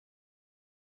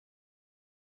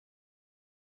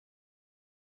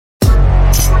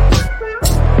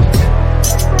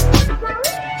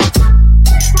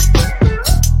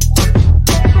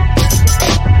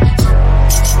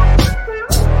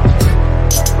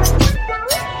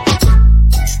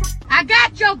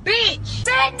your bitch.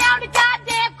 Sitting down the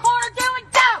goddamn corner doing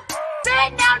dope.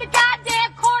 Sitting down the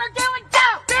goddamn corner doing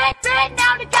dope. Sitting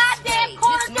down the goddamn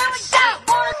corner doing dope.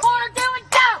 Corner doing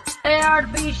dope. They are to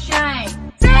be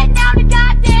ashamed. Sitting down the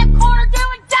goddamn corner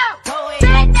doing dope.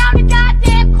 Sitting down the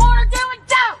goddamn corner doing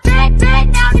dope.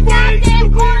 Sitting down the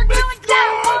goddamn corner doing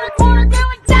dope. Corner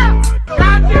doing dope.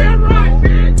 Goddamn right,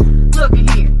 bitch. Look at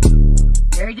here.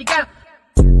 There you go.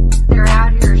 They're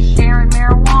out here sharing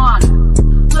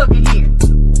marijuana. Look at here.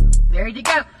 There you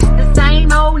go. The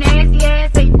same old nasty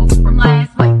ass people from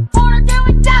last week. Corner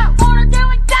doing dope. Corner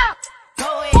doing dope.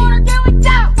 Corner doing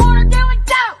dope. Corner doing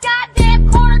dope. Goddamn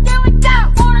corner doing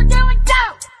dope. Corner doing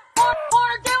dope.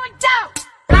 Corner doing dope.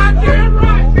 Goddamn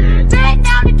right, bitch. Sitting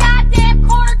down the goddamn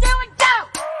corner doing dope.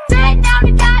 Sitting down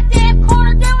the goddamn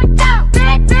corner doing dope.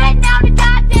 Sitting down the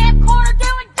goddamn corner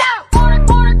doing dope.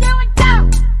 Corner doing dope.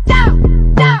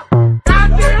 Dope.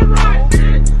 Goddamn right,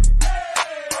 bitch.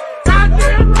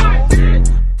 Goddamn right, bitch.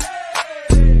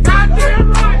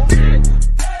 Goddamn right, bitch.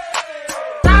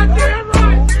 Goddamn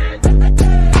right, bitch.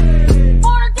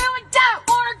 Corner doing dope.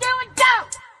 Corner doing dope.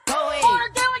 Corner doing dope. Corner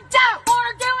doing dope.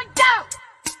 Corner doing dope.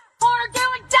 Corner doing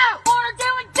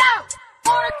dope.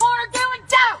 Corner doing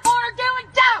dope. Corner doing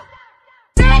dope.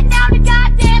 Sitting down the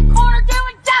goddamn corner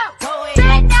doing dope.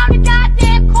 Sitting down the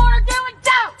goddamn corner doing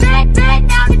dope. Sitting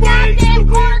down the goddamn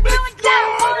corner doing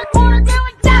dope. Corner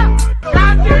doing dope.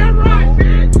 Goddamn right,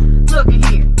 bitch. Look at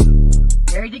here.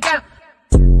 There you go.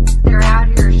 They're out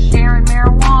here sharing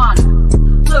marijuana.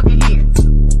 Look at here.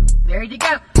 There you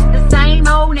go. The same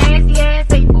old nasty ass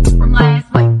people from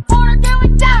last week. Corner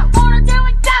doing dope. Corner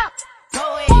doing dope.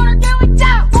 Corner doing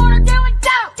dope. Corner doing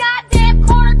dope. Goddamn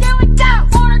corner doing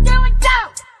dope. Corner doing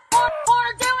dope.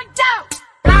 Corner doing dope.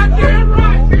 Goddamn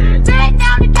right, bitch. Sitting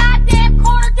down the goddamn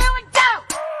corner doing dope.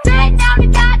 Sitting down the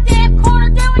goddamn corner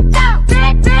doing dope.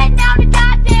 Sitting down the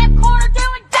goddamn corner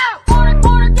doing dope.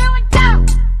 Corner doing dope.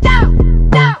 Dope.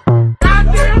 Goddamn right,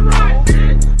 bitch.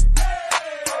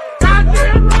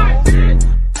 Goddamn right, bitch. Goddamn right, bitch.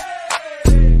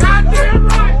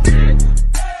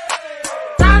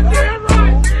 Goddamn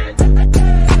right, bitch.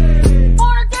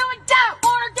 Corner doing dope.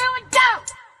 Corner doing dope.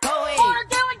 Corner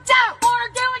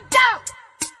doing dope. Corner doing dope. Corner doing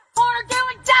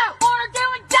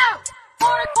dope.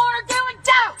 Corner doing dope. Corner doing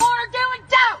dope. Corner doing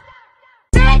dope.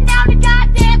 Sitting down the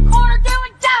goddamn corner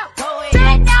doing dope.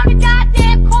 Sitting down the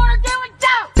goddamn corner doing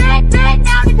dope. Sitting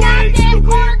down the goddamn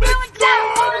corner doing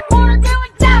dope. Corner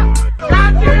doing dope.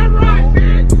 Goddamn right,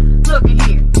 bitch. Look at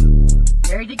here.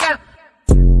 There you go.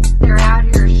 They're out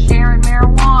here sharing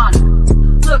marijuana.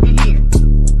 Look at here.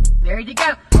 There you go.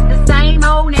 The same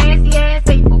old nasty ass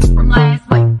people from last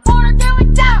week. Corner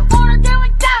doing dope. Corner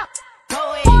doing dope.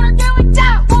 Corner doing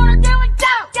dope. Corner doing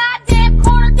dope. Goddamn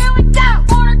corner doing dope.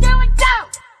 Corner doing dope.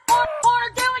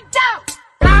 Corner doing dope.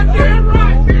 Goddamn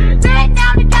right, bitch. Sitting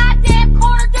down the goddamn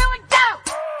corner doing dope.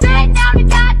 Sitting down the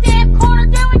goddamn corner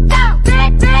doing dope.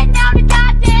 Sitting down the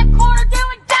goddamn corner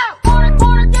doing dope.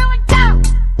 Corner doing dope.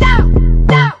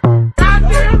 Dope.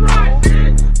 Goddamn right,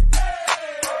 bitch.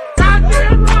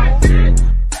 Goddamn right, bitch.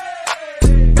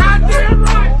 Goddamn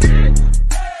right, bitch.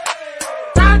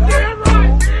 Goddamn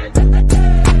right, bitch.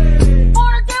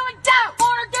 Corner doing dope.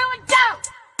 Corner doing dope.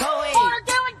 Corner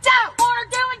doing dope.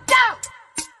 Corner doing dope.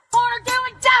 Corner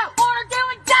doing dope. Corner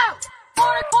doing dope.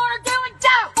 Corner doing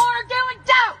dope. Corner doing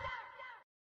dope.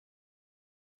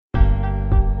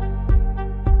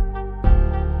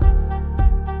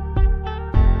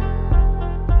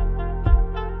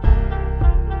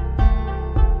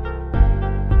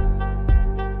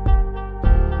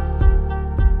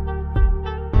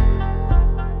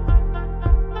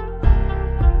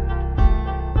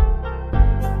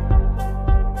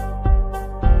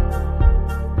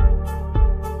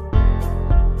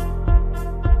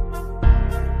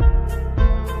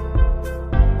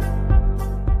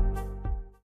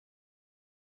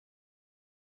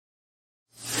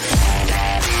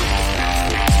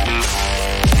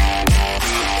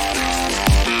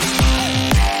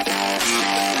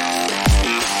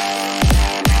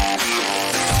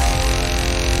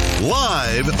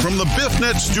 Live from the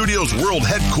BiffNet Studios World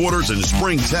Headquarters in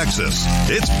Spring, Texas,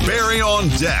 it's Barry on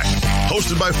Deck,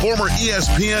 hosted by former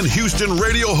ESPN Houston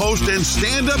radio host and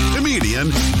stand-up comedian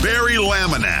Barry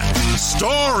Laminack,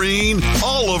 starring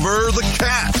Oliver the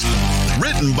Cat.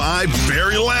 Written by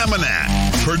Barry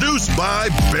Laminack, produced by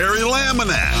Barry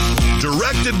Laminack,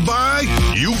 directed by,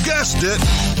 you guessed it,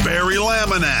 Barry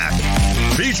Laminack,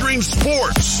 featuring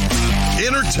sports,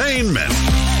 entertainment,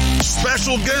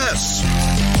 special guests,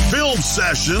 film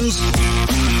sessions,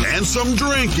 and some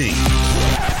drinking.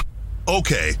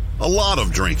 Okay, a lot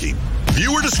of drinking.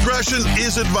 Viewer discretion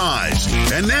is advised.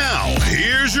 And now,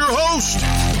 here's your host,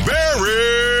 Barry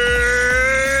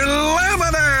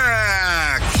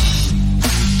Laminack.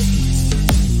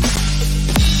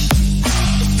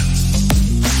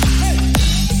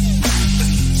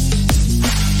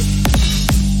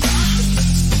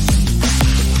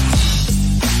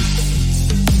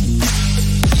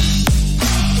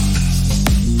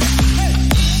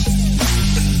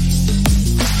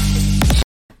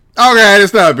 Okay,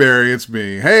 it's not Barry, it's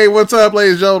me. Hey, what's up,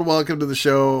 ladies and gentlemen? Welcome to the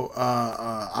show.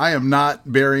 I am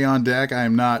not Barry on deck. I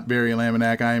am not Barry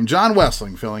Laminack. I am John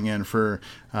Wessling filling in for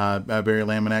Barry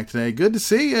Laminack today. Good to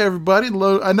see you, everybody.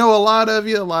 I know a lot of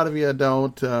you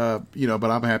don't,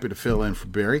 but I'm happy to fill in for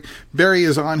Barry. Barry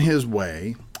is on his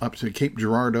way up to Cape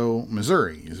Girardeau,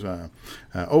 Missouri. He's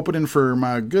opening for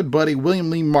my good buddy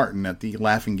William Lee Martin at the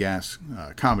Laughing Gas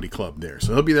Comedy Club there.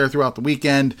 So he'll be there throughout the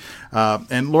weekend.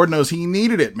 And Lord knows he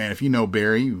needed it, man. If you know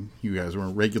Barry, you guys were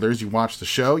regulars, you watched the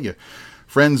show, you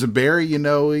friends of Barry, you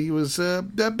know he was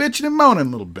bitching and moaning a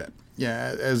little bit.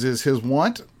 Yeah, as is his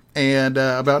wont. And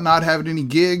about not having any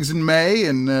gigs in May,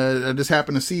 and I just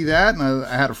happened to see that, and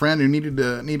I had a friend who needed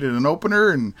an opener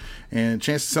and a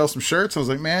chance to sell some shirts. I was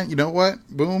like, man, you know what?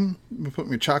 Boom, put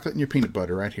me chocolate and your peanut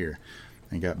butter right here,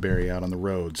 and got Barry out on the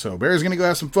road. So Barry's gonna go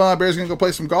have some fun. Barry's gonna go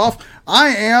play some golf.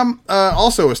 I am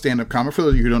also a stand-up comic. For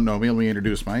those of you who don't know me, let me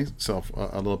introduce myself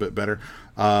a little bit better.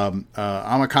 I'm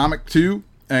a comic too.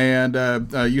 And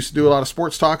used to do a lot of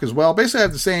sports talk as well. Basically, I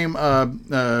have the same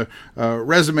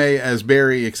resume as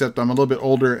Barry, except I'm a little bit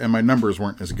older and my numbers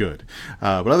weren't as good.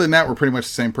 But other than that, we're pretty much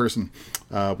the same person.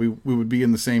 We would be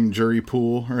in the same jury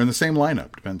pool or in the same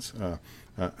lineup. Depends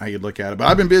how you look at it. But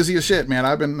I've been busy as shit, man.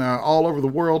 I've been all over the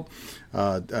world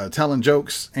telling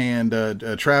jokes and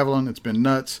traveling. It's been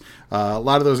nuts. A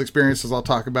lot of those experiences I'll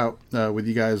talk about with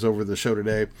you guys over the show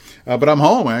today. But I'm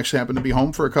home. I actually happen to be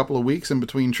home for a couple of weeks in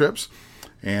between trips.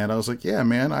 And I was like, yeah,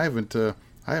 man, I haven't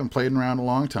played around a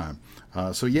long time.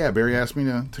 So yeah, Barry asked me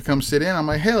to come sit in. I'm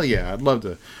like, hell yeah, I'd love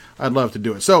to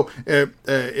do it. So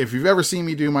if you've ever seen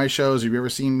me do my shows, if you've ever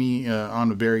seen me on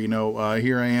the Barry,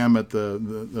 here I am at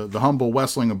the humble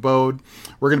Wessling abode.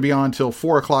 We're going to be on till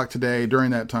 4:00 today.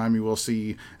 During that time, you will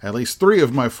see at least 3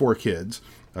 of my 4 kids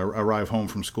arrive home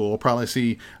from school. We'll probably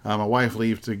see my wife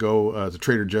leave to go to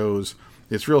Trader Joe's.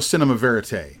 It's real cinema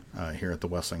verite here at the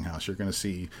Wessling House. You're going to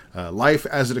see life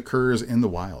as it occurs in the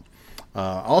wild.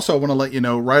 Also, I want to let you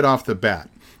know right off the bat,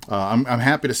 I'm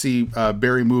happy to see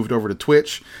Barry moved over to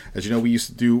Twitch. As you know, we used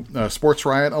to do Sports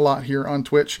Riot a lot here on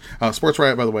Twitch. Sports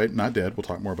Riot, by the way, not dead. We'll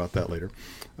talk more about that later.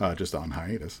 Just on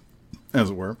hiatus,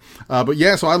 as it were. But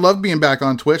yeah, so I love being back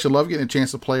on Twitch. I love getting a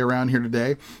chance to play around here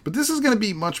today. But this is going to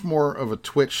be much more of a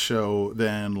Twitch show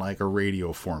than like a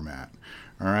radio format.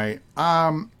 All right?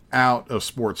 I'm out of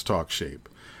sports talk shape.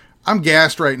 I'm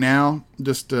gassed right now,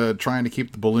 just trying to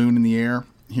keep the balloon in the air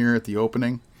here at the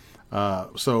opening.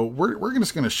 So we're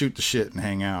just going to shoot the shit and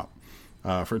hang out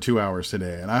for 2 hours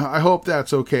today. And I hope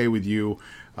that's okay with you.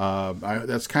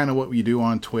 That's kind of what we do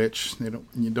on Twitch.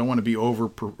 You don't want to be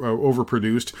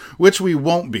overproduced, which we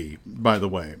won't be, by the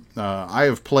way. I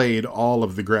have played all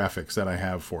of the graphics that I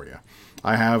have for you.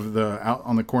 I have the Out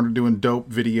on the Corner Doing Dope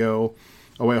video.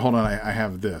 Oh, wait, hold on. I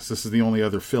have this. This is the only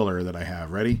other filler that I have.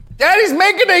 Ready? Daddy's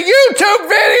making a YouTube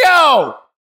video!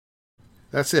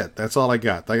 That's it. That's all I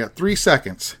got. I got 3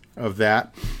 seconds of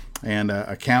that and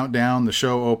a countdown, the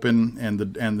show open, and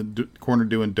the corner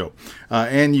doing dope.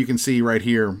 And you can see right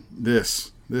here,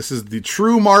 this is the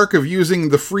true mark of using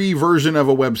the free version of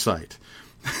a website.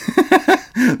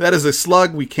 That is a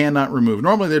slug we cannot remove.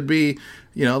 Normally there'd be,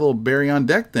 a little Barry on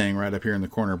deck thing right up here in the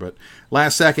corner, but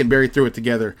last second Barry threw it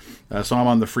together, so I'm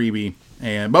on the freebie.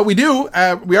 But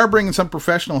we are bringing some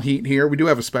professional heat here. We do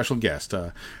have a special guest.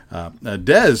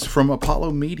 Dez from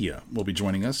Apollo Media will be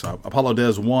joining us. Apollo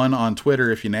Dez 1 on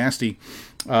Twitter, if you're nasty.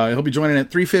 He'll be joining at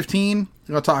 3:15.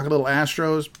 We'll talk a little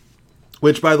Astros,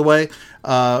 which, by the way,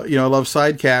 I love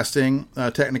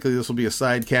sidecasting. Technically, this will be a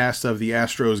sidecast of the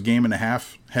Astros game and a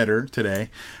half header today.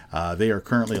 They are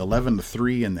currently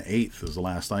 11-3 in the 8th, is the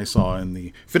last I saw, in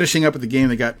the finishing up of the game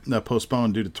that got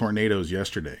postponed due to tornadoes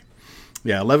yesterday.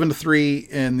 Yeah, 11-3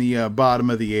 in the bottom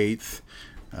of the 8th.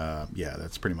 Yeah,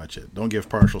 that's pretty much it. Don't give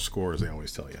partial scores, they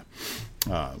always tell you.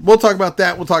 We'll talk about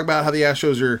that. We'll talk about how the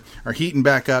Astros are heating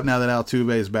back up now that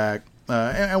Altuve is back,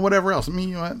 and whatever else. I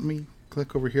mean, let me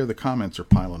click over here. The comments are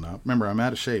piling up. Remember, I'm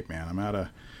out of shape, man. I'm out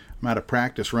I'm out of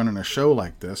practice running a show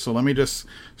like this. So let me just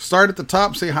start at the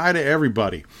top, say hi to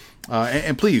everybody.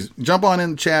 And please jump on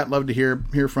in the chat. Love to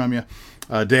hear from you.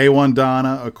 Day One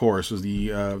Donna, of course, was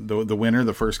the winner,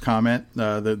 the first comment.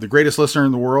 The greatest listener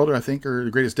in the world, I think, or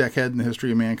the greatest deckhead in the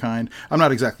history of mankind. I'm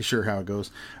not exactly sure how it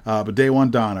goes. But Day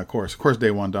One Donna, of course.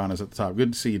 Day One Donna's at the top.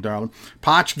 Good to see you, darling.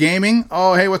 Potch Gaming.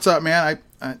 Oh, hey, what's up, man?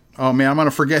 I'm going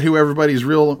to forget who everybody's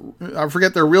I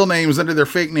forget their real names under their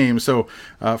fake names. So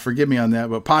forgive me on that.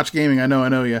 But Potch Gaming, I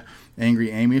know you. Angry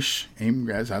Amish.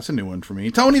 That's a new one for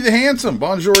me. Tony the Handsome.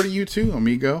 Bonjour to you too,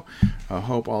 amigo.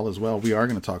 Hope all is well. We are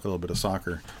going to talk a little bit of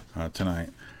soccer tonight.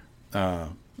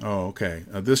 Okay.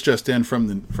 This just in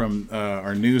from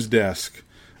our news desk.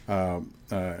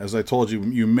 As I told you,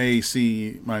 you may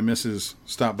see my missus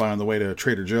stop by on the way to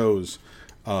Trader Joe's.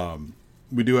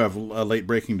 We do have a late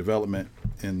breaking development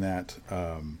in that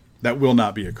that will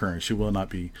not be occurring. She will not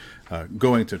be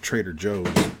going to Trader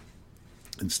Joe's.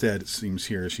 Instead, it seems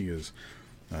here she has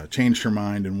changed her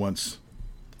mind and wants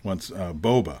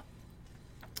boba.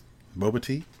 Boba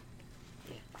tea?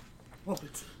 Yeah. Boba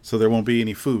tea. So there won't be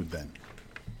any food then?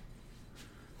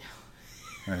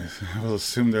 I will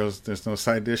assume there's no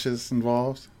side dishes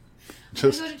involved?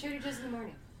 Just go to Trader Joe's in the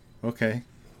morning. Okay,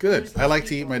 good. I like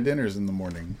to eat my dinners in the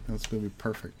morning. That's going to be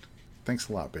perfect. Thanks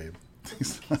a lot, babe.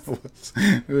 Does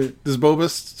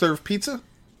Boba serve pizza?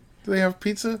 Do they have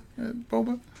pizza at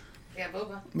Boba? Yeah,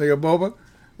 boba. They got boba.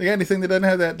 They got anything that doesn't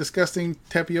have that disgusting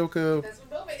tapioca? That's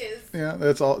what boba is. Yeah,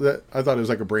 that's all. That I thought it was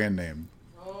like a brand name.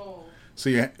 Oh. So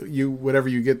you whatever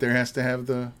you get there has to have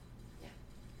the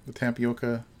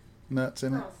tapioca nuts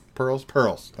in it. Pearls.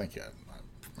 Thank you.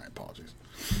 My apologies.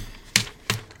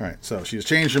 All right. So she's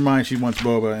changed her mind. She wants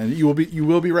boba, and you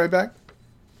will be right back.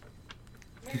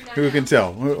 Maybe not Who now. can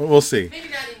tell? We'll see. Maybe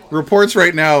not anymore. Reports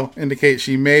right now indicate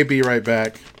she may be right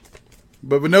back,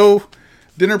 but no.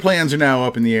 Dinner plans are now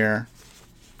up in the air.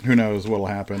 Who knows what'll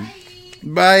happen?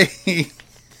 Bye. All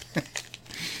right,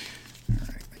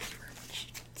 thank you very much.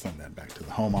 Send that back to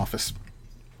the home office.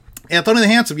 Yeah, Tony the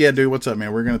Handsome. Yeah, dude, what's up,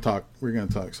 man? We're gonna talk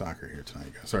soccer here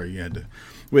tonight, guys. Sorry, you had to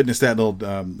witness that little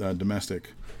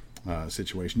domestic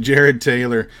situation. Jared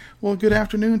Taylor. Well, good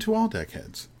afternoon to all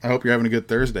deckheads. I hope you're having a good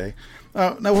Thursday.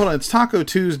 Now, hold on. It's Taco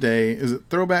Tuesday. Is it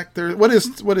Throwback Thursday?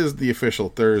 What is the official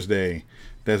Thursday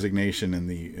designation in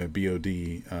the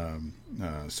BOD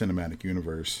cinematic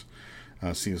universe?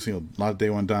 See a lot of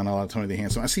Day One Donna, a lot of Tony the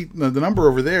Handsome. I see the number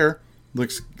over there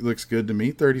looks good to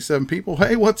me. 37 people.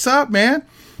 Hey, what's up, man?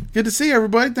 Good to see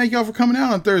everybody. Thank y'all for coming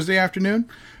out on Thursday afternoon.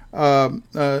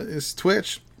 It's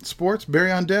Twitch Sports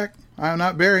Barry on deck. I am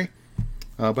not Barry,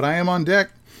 but I am on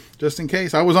deck just in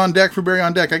case. I was on deck for Barry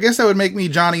on deck. I guess that would make me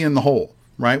Johnny in the hole,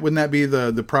 right? Wouldn't that be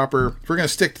the proper? If we're gonna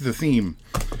stick to the theme.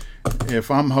 If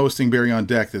I'm hosting Barry on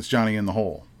deck, that's Johnny in the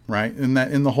hole, right? Isn't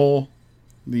that in the hole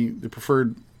the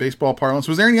preferred baseball parlance?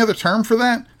 Was there any other term for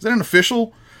that? Is that an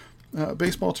official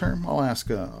baseball term? I'll ask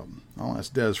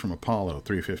Des from Apollo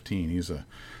 315. He's a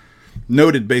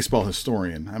noted baseball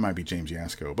historian. That might be James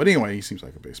Yasko, but anyway, he seems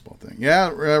like a baseball thing. Yeah,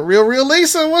 real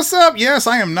Lisa, what's up? Yes,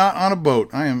 I am not on a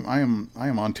boat. I am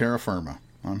on terra firma.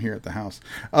 I'm here at the house.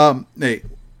 Hey.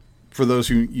 For those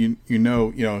who you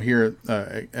know here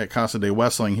at Casa de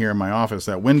Wessling here in my office,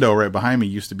 that window right behind me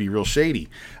used to be real shady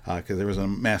because there was a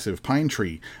massive pine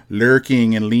tree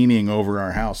lurking and leaning over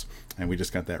our house, and we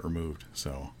just got that removed.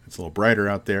 So it's a little brighter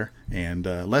out there and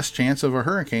less chance of a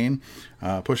hurricane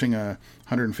pushing a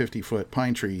 150-foot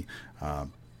pine tree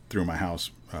through my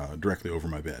house directly over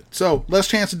my bed. So less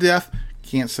chance of death.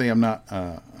 Can't say I'm not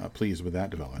pleased with that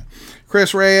development.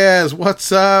 Chris Reyes,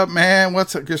 what's up, man?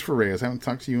 What's up, Christopher Reyes? I haven't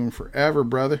talked to you in forever,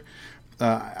 brother.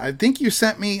 I think you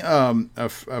sent me a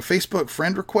Facebook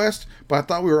friend request, but I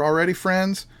thought we were already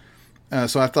friends.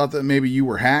 So I thought that maybe you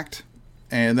were hacked.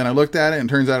 And then I looked at it, and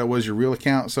it turns out it was your real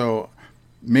account. So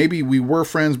maybe we were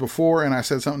friends before, and I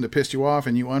said something that pissed you off,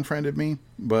 and you unfriended me.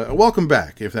 But welcome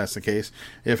back, if that's the case.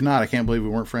 If not, I can't believe we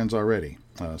weren't friends already.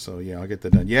 So yeah, I'll get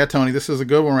that done. Yeah, Tony, this is a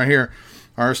good one right here.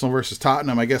 Arsenal versus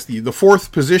Tottenham. I guess the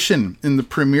fourth position in the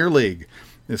Premier League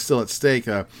is still at stake.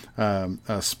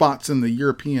 Spots in the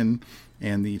European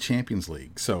and the Champions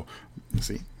League. So,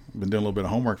 see, I've been doing a little bit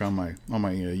of homework on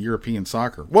my European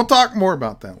soccer. We'll talk more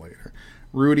about that later.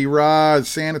 Rudy Rod,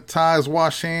 sanitize,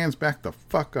 wash hands, back the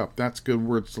fuck up. That's good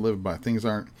words to live by. Things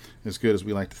aren't as good as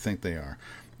we like to think they are.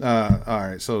 All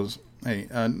right, so hey,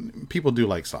 people do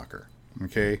like soccer.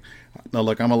 Okay, now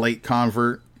look, I'm a late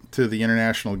convert to the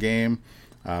international game,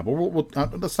 but we'll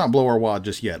let's not blow our wad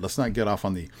just yet. Let's not get off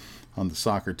on the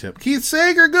soccer tip. Keith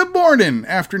Sager, good morning,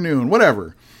 afternoon,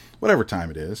 whatever time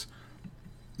it is.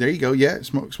 There you go. Yeah,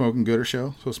 Smoking Gooder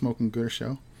show. So Smoking Gooder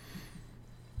show.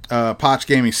 Potch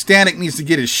Gaming. Stanek needs to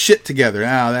get his shit together.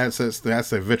 Now that's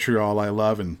the vitriol I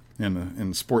love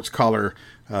in sports collar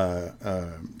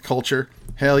culture.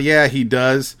 Hell yeah, he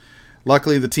does.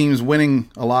 Luckily, the team's winning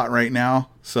a lot right now,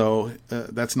 so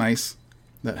that's nice.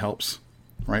 That helps.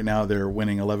 Right now, they're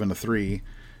winning 11-3.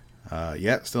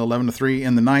 Still 11-3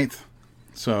 in the ninth.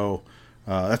 So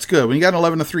that's good. When you got an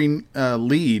 11-3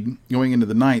 lead going into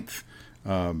the ninth,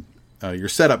 your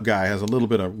setup guy has a little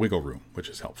bit of wiggle room, which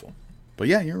is helpful. But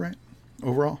yeah, you're right.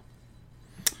 Overall,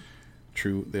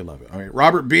 true. They love it. All right,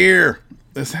 Robert Beer.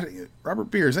 Robert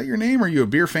Beer, is that your name? Are you a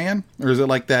beer fan? Or is it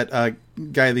like that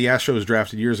guy the Astros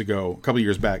drafted years ago, a couple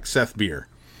years back, Seth Beer?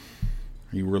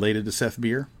 Are you related to Seth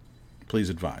Beer? Please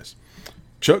advise.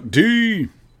 Chuck D.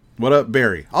 What up,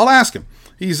 Barry? I'll ask him.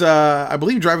 He's, I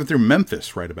believe, driving through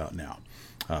Memphis right about now.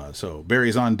 So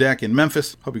Barry's on deck in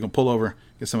Memphis. Hope you can pull over,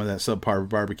 get some of that subpar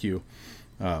barbecue.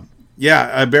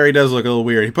 Barry does look a little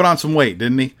weird. He put on some weight,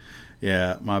 didn't he?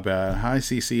 Yeah, my bad. Hi,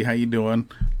 CC. How you doing?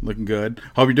 Looking good.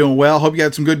 Hope you're doing well. Hope you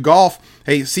had some good golf.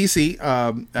 Hey, CC,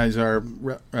 as our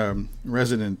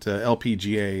resident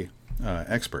LPGA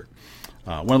expert,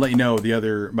 I want to let you know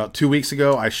about 2 weeks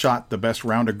ago, I shot the best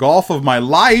round of golf of my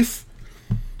life.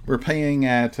 We're playing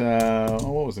at,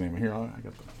 what was the name? Here,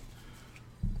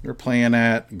 we're playing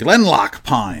at Glenlock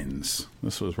Pines.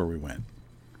 This was where we went.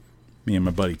 Me and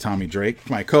my buddy Tommy Drake,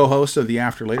 my co-host of the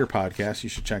After Later podcast. You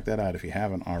should check that out if you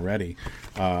haven't already.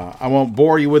 I won't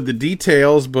bore you with the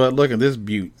details, but look at this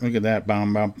beaut. Look at that.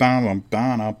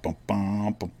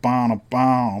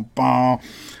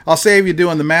 I'll save you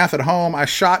doing the math at home. I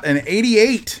shot an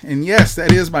 88, and yes,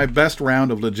 that is my best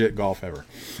round of legit golf ever.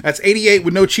 That's 88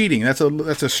 with no cheating. That's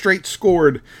a straight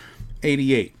scored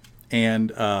 88.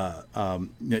 And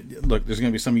look, there's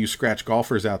going to be some of you scratch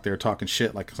golfers out there talking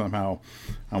shit like somehow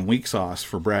I'm weak sauce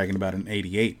for bragging about an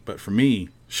 88. But for me,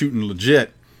 shooting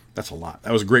legit, that's a lot.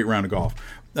 That was a great round of golf.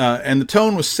 And the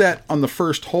tone was set on the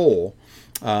first hole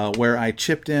where I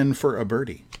chipped in for a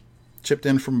birdie. Chipped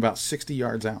in from about 60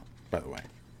 yards out, by the way.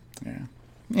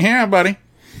 Yeah, buddy.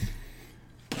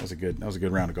 That was a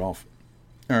good round of golf.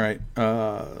 All right.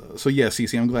 So yeah,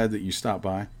 Cece, I'm glad that you stopped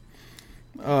by.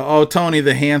 Tony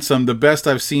the handsome, the best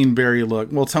I've seen Barry look.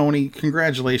 Well, Tony,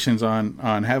 congratulations on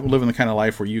living the kind of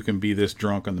life where you can be this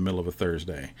drunk in the middle of a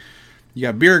Thursday. You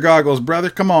got beer goggles, brother.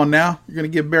 Come on now. You're going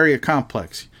to give Barry a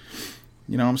complex.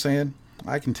 You know what I'm saying?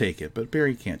 I can take it, but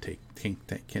Barry can't take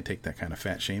that kind of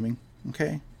fat shaming.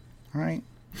 Okay? All right.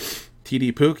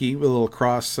 TD Pookie with a little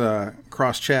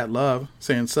cross chat love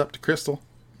saying sup to Crystal.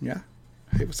 Yeah.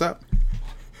 Hey, what's up?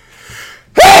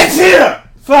 Hey, it's here!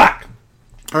 Fuck!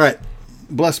 All right.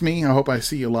 Bless me. I hope I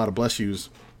see a lot of bless yous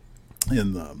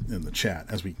in the chat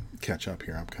as we catch up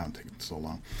here. I'm kind of taking so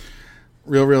long.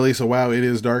 Real Lisa. Wow, it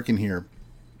is dark in here.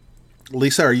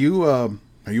 Lisa, are you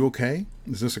okay?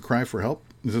 Is this a cry for help?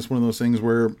 Is this one of those things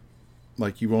where,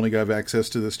 like, you've only got access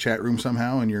to this chat room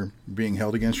somehow and you're being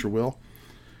held against your will?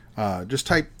 Just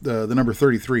type the number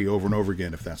 33 over and over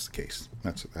again if that's the case.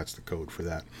 That's the code for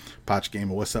that. Potch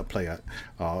Gamer, what's up, play it?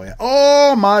 Oh yeah.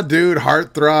 Oh my dude,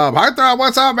 Heartthrob,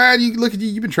 what's up, man? Look at you.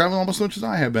 You've been traveling almost as much as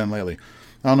I have been lately.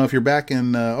 I don't know if you're back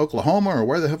in Oklahoma or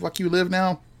where the fuck you live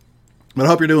now, but I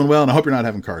hope you're doing well and I hope you're not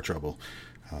having car trouble.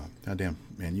 Goddamn,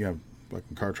 man, you have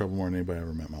fucking car trouble more than anybody I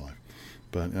ever met in my life.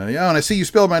 But yeah, and I see you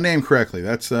spelled my name correctly.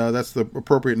 That's the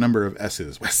appropriate number of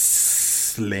S's.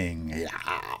 Wrestling. Yow.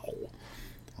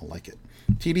 I like it.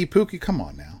 TD Pookie, come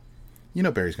on now. You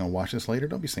know Barry's going to watch this later.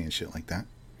 Don't be saying shit like that.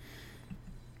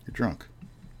 You're drunk.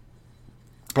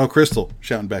 Oh, Crystal,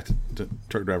 shouting back to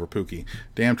Truck Driver Pookie.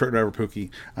 Damn, Truck Driver Pookie,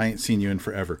 I ain't seen you in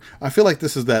forever. I feel like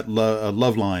this is that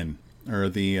love line, or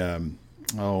the,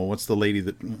 what's the lady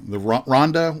that, the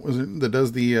Rhonda, was it, that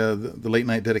does the late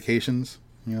night dedications,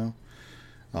 you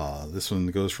know? This one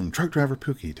goes from Truck Driver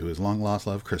Pookie to his long lost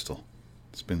love, Crystal.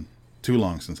 It's been too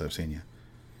long since I've seen you.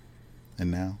 And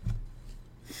now,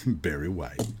 Barry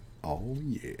White. Oh,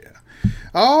 yeah.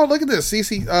 Oh, look at this.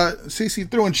 Cece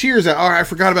throwing cheers out. Oh, I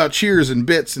forgot about cheers and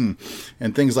bits and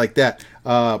things like that.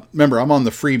 Remember, I'm on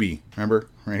the freebie. Remember?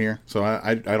 Right here. So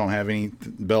I don't have any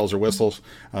bells or whistles.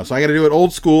 So I got to do it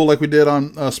old school like we did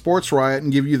on Sports Riot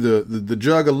and give you the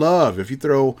jug of love. If you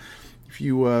throw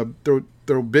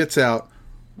bits out,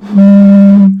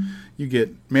 you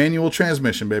get manual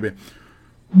transmission, baby.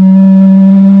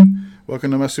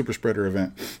 Welcome to my super spreader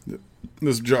event.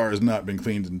 This jar has not been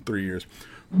cleaned in 3 years.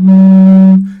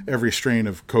 Every strain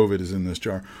of COVID is in this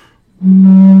jar.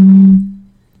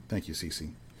 Thank you,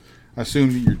 Cece. I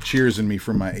assume you're cheersing me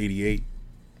from my 88.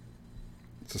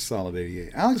 It's a solid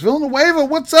 88. Alex Villanueva,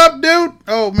 what's up, dude?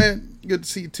 Oh, man, good to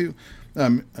see you, too.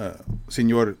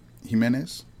 Senor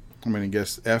Jimenez. I'm going to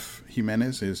guess F.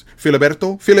 Jimenez is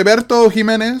Filiberto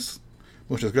Jimenez.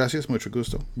 Muchas gracias, mucho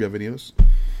gusto. Bienvenidos.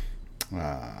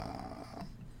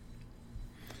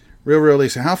 Real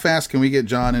Lisa, how fast can we get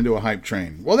John into a hype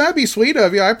train? Well, that'd be sweet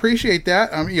of you. I appreciate that.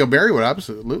 Barry would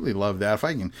absolutely love that. If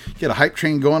I can get a hype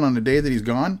train going on the day that he's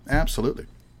gone, absolutely.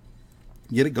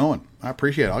 Get it going. I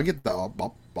appreciate it.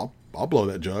 I'll blow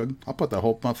that jug. I'll put that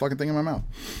whole fucking thing in my mouth.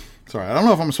 Sorry, I don't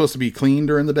know if I'm supposed to be clean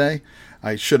during the day.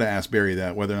 I should have asked Barry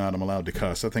that, whether or not I'm allowed to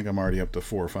cuss. I think I'm already up to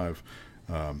 4 or 5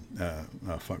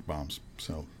 fuck bombs.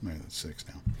 So maybe that's 6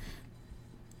 now.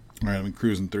 All right, I'm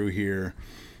cruising through here.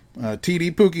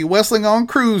 TD Pookie, Westling on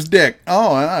cruise deck.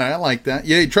 Oh, I like that.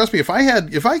 Yeah, trust me, if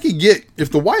the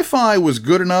Wi-Fi was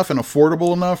good enough and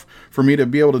affordable enough for me to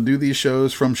be able to do these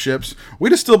shows from ships,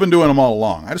 we'd have still been doing them all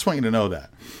along. I just want you to know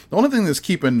that. The only thing that's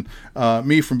keeping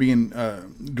me from being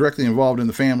directly involved in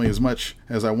the family as much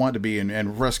as I want to be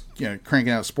and for us cranking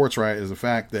out Sports Riot is the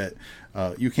fact that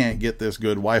you can't get this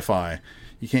good Wi-Fi.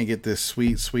 You can't get this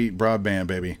sweet, sweet broadband,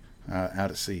 baby,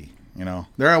 out at sea.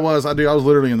 There I was. I was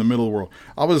literally in the middle of the world.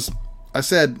 I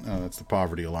said, that's the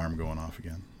poverty alarm going off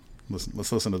again.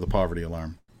 Let's listen to the poverty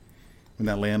alarm. When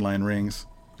that landline rings,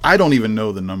 I don't even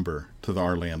know the number to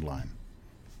our landline.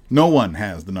 No one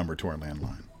has the number to our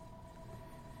landline.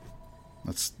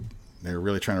 They're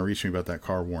really trying to reach me about that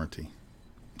car warranty.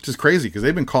 Which is crazy because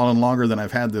they've been calling longer than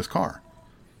I've had this car.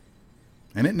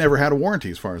 And it never had a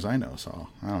warranty as far as I know. So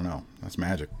I don't know. That's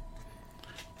magic.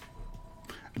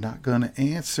 Not gonna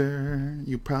answer.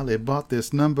 You probably bought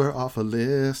this number off a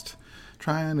list.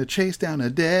 Trying to chase down a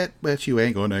debt, but you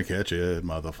ain't gonna catch it,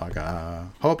 motherfucker.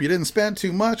 Hope you didn't spend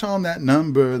too much on that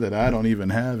number that I don't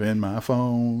even have in my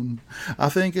phone. I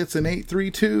think it's an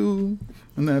 832,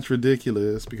 and that's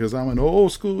ridiculous because I'm an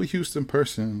old school Houston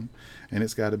person, and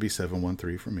it's got to be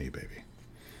 713 for me, baby.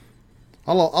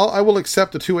 I will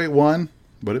accept a 281,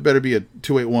 but it better be a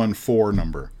 2814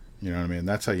 number. You know what I mean?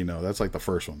 That's how you know. That's like the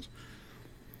first ones.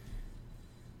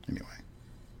 Anyway.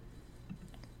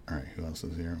 All right, who else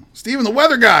is here? Steven the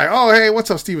Weather Guy. Oh, hey, what's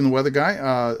up, Steven the Weather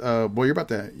Guy? Boy,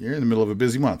 you're in the middle of a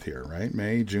busy month here, right?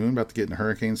 May, June, about to get into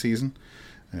hurricane season.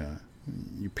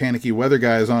 You panicky weather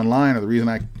guys online are the reason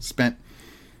I spent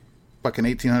fucking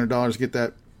 $1,800 to get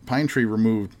that pine tree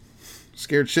removed.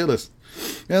 Scared shitless.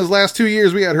 Those last 2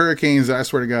 years, we had hurricanes that I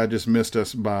swear to God just missed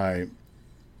us by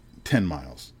 10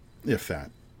 miles, if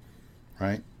that.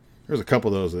 Right? There's a couple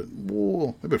of those that,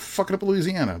 whoa, they've been fucking up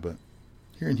Louisiana, but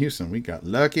here in Houston, we got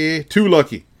lucky. Too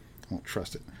lucky. I won't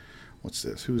trust it. What's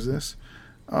this? Who's this?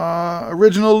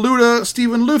 Original Luda,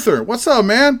 Stephen Luther. What's up,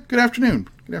 man? Good afternoon.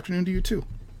 Good afternoon to you, too.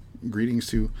 Greetings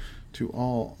to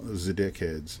all the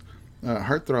dickheads.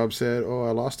 Heartthrob said, oh,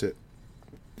 I lost it.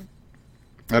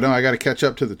 I know, I got to catch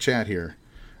up to the chat here.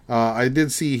 I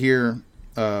did see here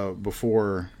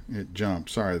before it jumped.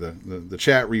 Sorry, the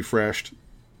chat refreshed.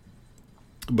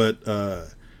 But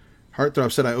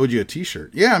Heartthrob said I owed you a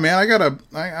t-shirt. Yeah, man,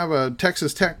 I have a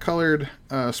Texas Tech colored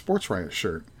Sports Riot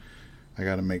shirt I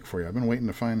got to make for you. I've been waiting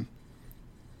to find.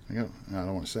 I don't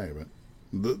want to say,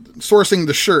 but sourcing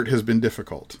the shirt has been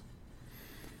difficult.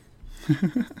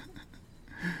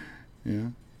 Yeah.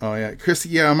 Oh yeah, Christy.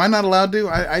 Yeah, am I not allowed to?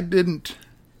 I didn't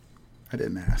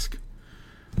ask.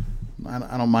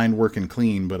 I don't mind working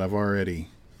clean, but I've already.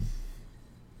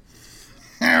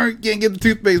 I can't get the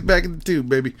toothpaste back in the tube,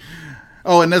 baby.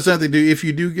 Oh, and that's another thing. If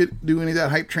you do any of that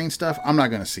hype train stuff, I'm not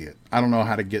going to see it. I don't know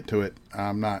how to get to it.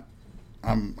 I'm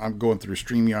going through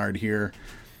StreamYard here.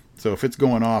 So if it's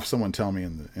going off, someone tell me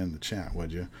in the chat,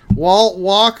 would you? Walt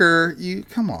Walker,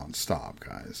 come on, stop,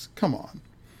 guys. Come on.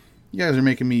 You guys are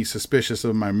making me suspicious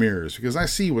of my mirrors because I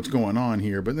see what's going on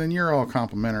here, but then you're all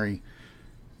complimentary.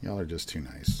 Y'all are just too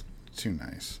nice. Too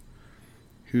nice.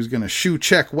 Who's going to shoe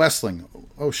check Westling?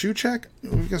 Oh, shoe check? We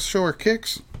got to show our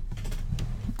kicks?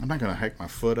 I'm not going to hike my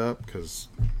foot up because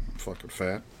I'm fucking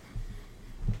fat.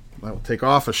 I will take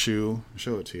off a shoe and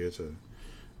show it to you.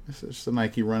 It's just a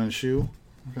Nike running shoe.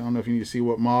 I don't know if you need to see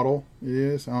what model it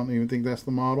is. I don't even think that's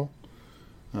the model.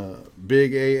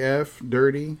 Big AF,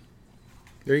 dirty.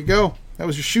 There you go. That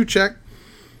was your shoe check.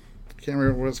 Can't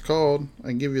remember what it's called. I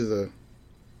can give you the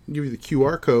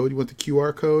QR code. You want the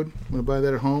QR code? Want to buy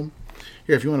that at home?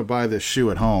 Here, if you want to buy this shoe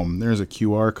at home, there's a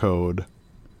QR code.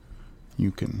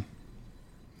 You can.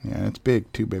 Yeah, it's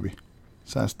big too, baby.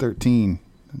 Size 13.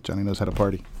 Johnny knows how to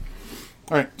party.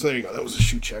 All right, so there you go. That was a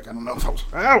shoe check. I don't know if I was.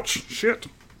 Ouch! Shit!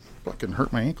 Fucking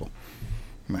hurt my ankle.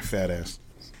 My fat ass.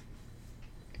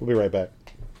 We'll be right back.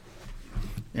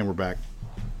 And we're back.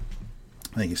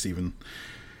 Thank you, Stephen.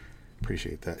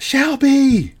 Appreciate that.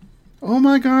 Shelby! Oh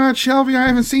my God, Shelby, I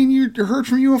haven't seen you or heard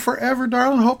from you in forever,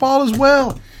 darling. Hope all is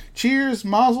well. Cheers,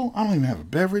 mazel. I don't even have a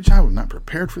beverage. I was not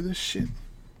prepared for this shit.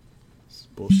 This is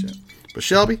bullshit. But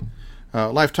Shelby,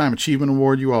 Lifetime Achievement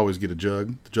Award. You always get a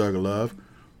jug. The jug of love.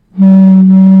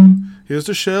 Here's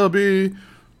to Shelby.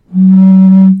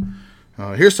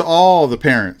 Here's to all the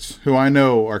parents who I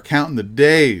know are counting the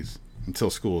days until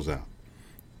school's out.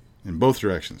 In both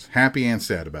directions. Happy and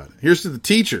sad about it. Here's to the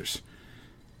teachers.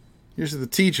 Here's to the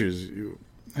teachers who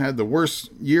had the worst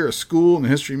year of school in the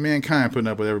history of mankind putting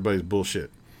up with everybody's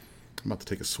bullshit. I'm about to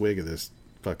take a swig of this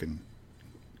fucking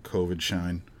COVID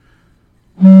shine.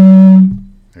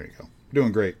 There you go. We're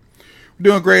doing great. We're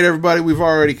doing great, everybody. We've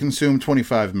already consumed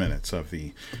 25 minutes of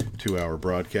the 2-hour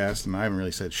broadcast, and I haven't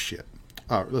really said shit.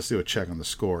 All right, let's do a check on the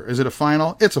score. Is it a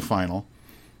final? It's a final.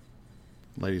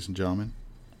 Ladies and gentlemen,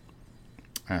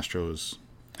 Astros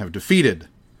have defeated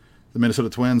the Minnesota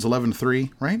Twins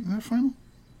 11-3, right? Is that a final?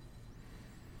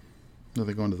 No,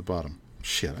 they're going to the bottom.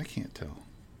 Shit, I can't tell.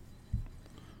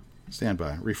 Stand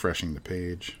by. Refreshing the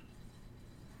page.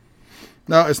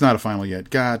 No, it's not a final yet.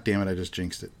 God damn it, I just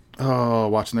jinxed it. Oh,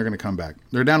 watching, they're going to come back.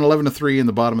 They're down 11-3 in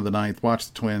the bottom of the ninth. Watch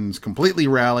the Twins completely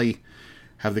rally,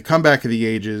 have the comeback of the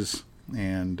ages,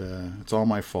 and it's all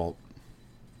my fault.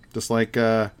 Just like,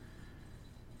 fucking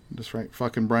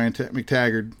Brian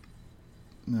McTaggart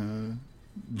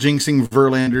jinxing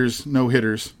Verlander's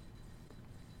no-hitters.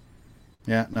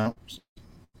 Yeah, no.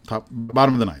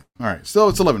 Bottom of the ninth. All right, so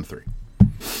it's 11-3.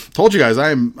 Told you guys,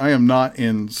 I am not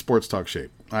in sports talk shape.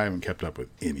 I haven't kept up with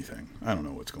anything. I don't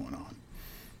know what's going on.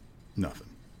 Nothing.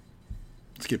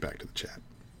 Let's get back to the chat.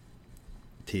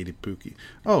 Titty Pookie.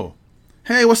 Oh,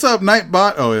 hey, what's up,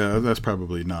 Nightbot? Oh, yeah, that's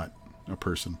probably not a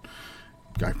person.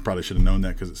 I probably should have known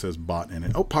that because it says bot in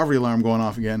it. Oh, poverty alarm going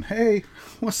off again. Hey,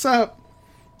 what's up?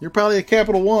 You're probably a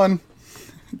Capital One.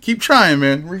 Keep trying,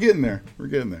 man. We're getting there. We're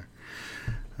getting there.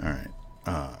 All right.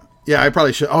 Yeah, I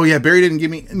probably should. Oh, yeah, Barry didn't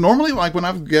give me... Normally, like when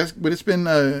I've guessed, but it's been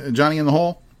Johnny in the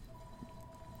Hole,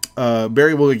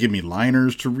 Barry will give me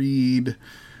liners to read,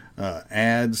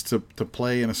 ads to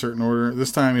play in a certain order.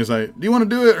 This time he's like, do you want to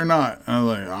do it or not? And I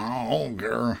was like, I don't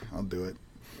care. I'll do it.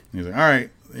 And he's like, all right,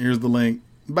 here's the link.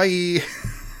 Bye.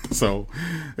 So,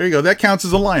 there you go. That counts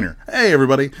as a liner. Hey,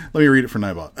 everybody. Let me read it for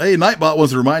Nightbot. Hey, Nightbot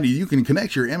wants to remind you can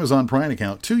connect your Amazon Prime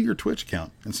account to your Twitch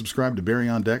account and subscribe to Barry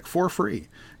on Deck for free.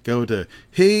 Go to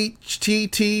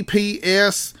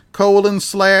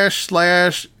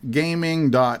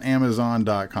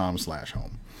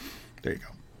https://gaming.amazon.com/home. There you go.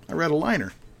 I read a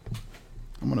liner.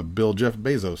 I'm going to bill Jeff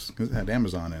Bezos because it had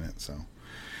Amazon in it. So,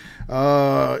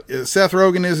 Seth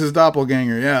Rogen is his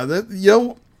doppelganger. Yeah,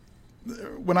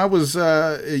 when I was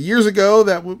years ago,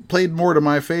 that played more to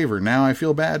my favor. Now I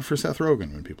feel bad for Seth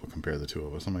Rogen when people compare the two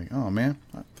of us. I'm like, oh man,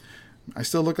 I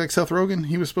still look like Seth Rogen.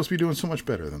 He was supposed to be doing so much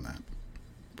better than that.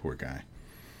 Poor guy.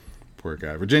 Poor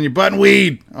guy. Virginia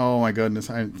Buttonweed. Oh my goodness.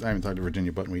 I haven't talked to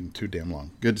Virginia Buttonweed in too damn long.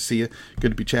 Good to see you.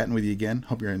 Good to be chatting with you again.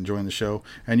 Hope you're enjoying the show.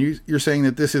 And you're saying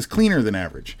that this is cleaner than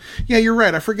average. Yeah, you're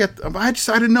right. I forget. I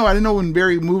didn't know. I didn't know when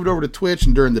Barry moved over to Twitch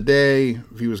and during the day,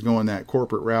 if he was going that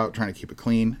corporate route, trying to keep it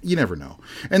clean. You never know.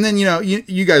 And then,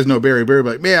 you guys know Barry. Barry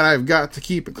will be like, man, I've got to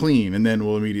keep it clean. And then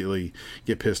we'll immediately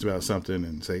get pissed about something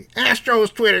and say,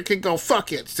 Astros Twitter can go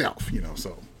fuck itself.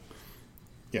 So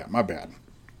yeah, my bad.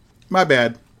 My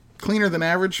bad. Cleaner than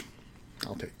average?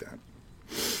 I'll take that.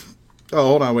 Oh,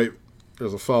 hold on, wait.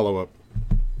 There's a follow-up.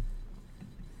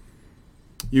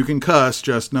 You can cuss,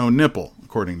 just no nipple,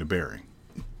 according to Barry.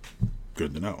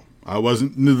 Good to know.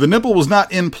 The nipple was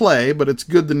not in play, but it's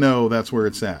good to know that's where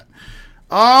it's at.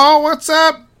 Oh, what's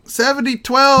up?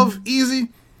 7012 Easy.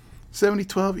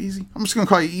 7012 Easy. I'm just going to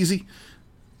call you Easy.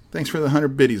 Thanks for the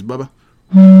 100 biddies, Bubba.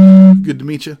 Good to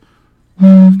meet you.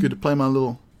 Good to play my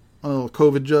little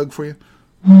COVID jug for you.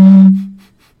 As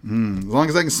long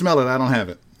as I can smell it, I don't have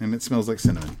it. And it smells like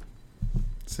cinnamon.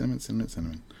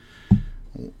 Cinnamon.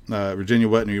 Virginia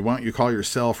Wetney, why don't you call your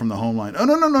cell from the home line? Oh,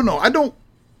 no. I don't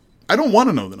want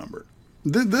to know the number.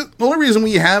 The only reason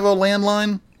we have a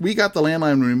landline, we got the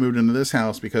landline when we moved into this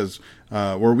house because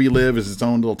where we live is its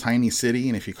own little tiny city.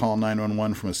 And if you call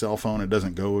 911 from a cell phone, it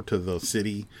doesn't go to the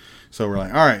city. So we're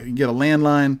like, all right, you get a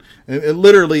landline. It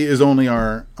literally is only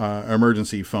our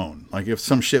emergency phone. Like if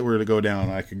some shit were to go down,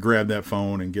 I could grab that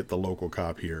phone and get the local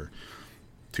cop here.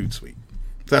 Toot sweet.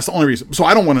 So that's the only reason. So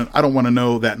I don't want to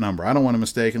know that number. I don't want to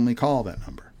mistakenly call that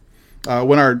number.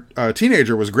 When our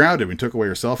teenager was grounded, we took away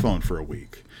her cell phone for a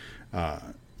week.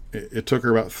 It took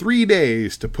her about 3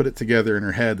 days to put it together in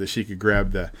her head that she could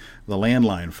grab the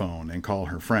landline phone and call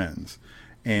her friends.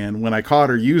 And when I caught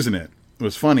her using it, it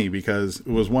was funny because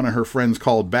it was one of her friends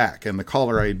called back, and the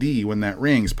caller ID, when that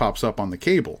rings, pops up on the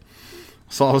cable.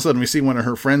 So all of a sudden we see one of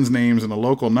her friends' names and a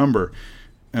local number,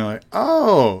 And I'm like,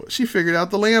 oh, she figured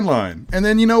out the landline. And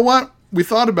then you know what? We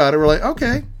thought about it. We're like,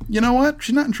 okay, you know what?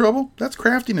 She's not in trouble. That's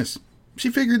craftiness. She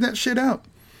figured that shit out.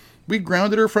 We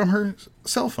grounded her from her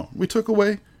cell phone. We took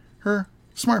away her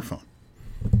smartphone.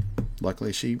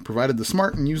 Luckily, she provided the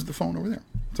smart and used the phone over there.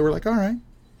 So we're like, all right.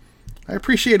 I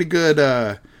appreciate a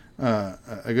good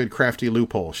crafty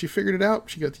loophole. She figured it out.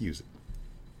 She got to use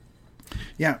it.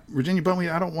 Yeah, Virginia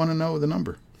Buntweed, I don't want to know the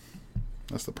number.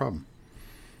 That's the problem.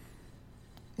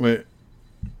 Wait,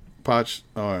 Potch.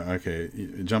 Oh, okay.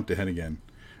 You jumped ahead again.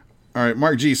 All right,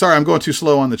 Mark G. Sorry, I'm going too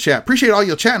slow on the chat. Appreciate all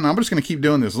you chatting. I'm just going to keep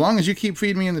doing this. As long as you keep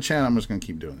feeding me in the chat, I'm just going to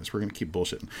keep doing this. We're going to keep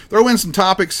bullshitting. Throw in some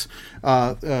topics.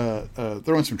 Throw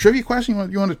in some trivia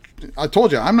questions. You want to? I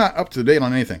told you, I'm not up to date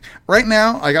on anything right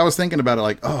now. Like I was thinking about it.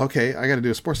 Like, oh, okay, I got to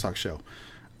do a sports talk show.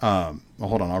 Well,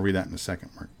 hold on. I'll read that in a second,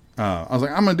 Mark. I was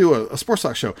like, I'm going to do a sports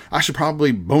talk show. I should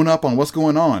probably bone up on what's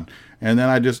going on. And then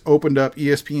I just opened up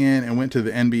ESPN and went to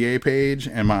the NBA page,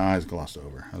 and my eyes glossed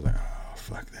over. I was like, oh,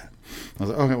 fuck that. I was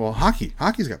like, okay, well,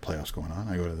 hockey's got playoffs going on.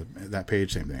 I go to that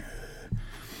page, same thing.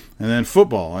 And then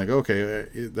football, like, okay,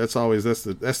 that's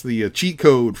the cheat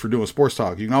code for doing sports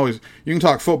talk. You can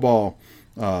talk football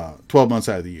 12 months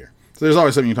out of the year. So there's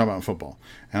always something you can talk about in football.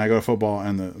 And I go to football,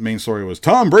 and the main story was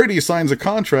Tom Brady signs a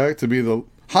contract to be the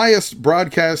highest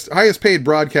paid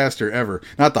broadcaster ever.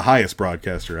 Not the highest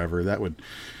broadcaster ever.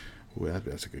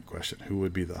 That's a good question. Who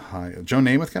would be the high? Joe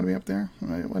Namath got to be up there?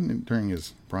 It wasn't during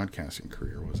his broadcasting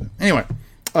career, was it? Anyway,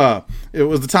 it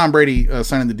was the Tom Brady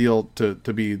signing the deal to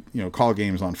be, call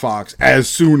games on Fox as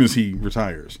soon as he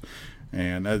retires.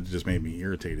 And that just made me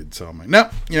irritated. So I'm like, no,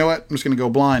 you know what? I'm just going to go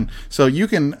blind. So you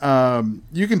can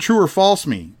true or false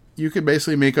me. You could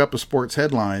basically make up a sports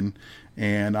headline,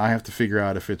 and I have to figure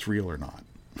out if it's real or not.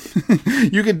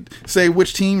 You could say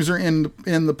which teams are in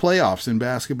the playoffs in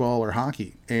basketball or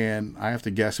hockey, and I have to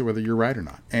guess whether you're right or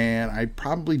not. And I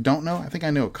probably don't know. I think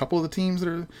I know a couple of the teams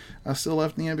that are still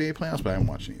left in the NBA playoffs, but I haven't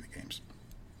watched any of the games.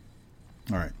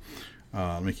 All right,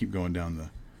 let me keep going down the.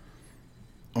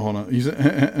 Hold on,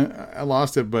 I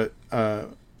lost it, but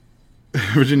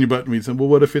Virginia Buttonweed said, "Well,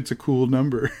 what if it's a cool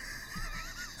number?"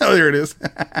 Oh, there it is.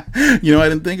 I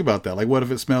didn't think about that. Like, what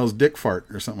if it smells dick fart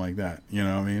or something like that? You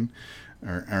know what I mean?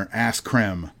 Or ass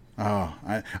creme. Oh,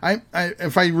 I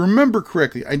if I remember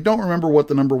correctly, I don't remember what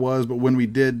the number was, but when we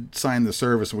did sign the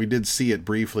service, we did see it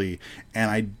briefly,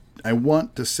 and I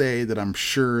want to say that I'm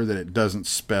sure that it doesn't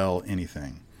spell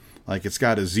anything. Like it's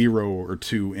got a 0 or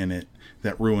 2 in it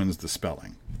that ruins the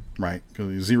spelling, right?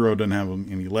 Because 0 doesn't have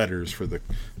any letters for the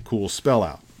cool spell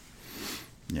out.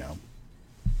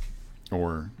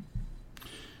 Or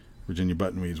Virginia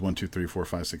Buttonweed's 1, 2, 3, 4,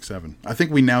 5, 6, 7. I think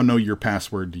we now know your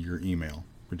password to your email,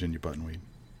 Virginia Buttonweed.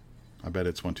 I bet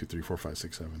it's 1, 2, 3, 4, 5,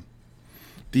 6, 7.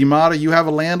 D-Mata, you have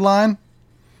a landline?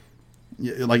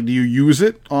 Like, do you use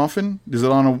it often? Is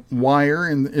it on a wire?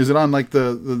 And is it on like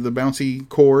the bouncy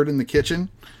cord in the kitchen?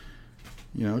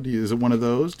 Is it one of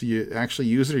those? Do you actually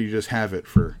use it, or you just have it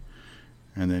for?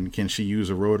 And then can she use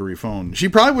a rotary phone? She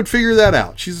probably would figure that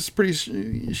out. She's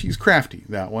crafty,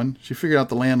 that one. She figured out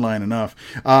the landline enough.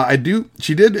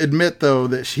 She did admit, though,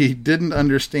 that she didn't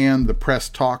understand the press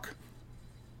talk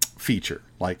feature.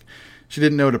 Like, she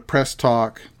didn't know to press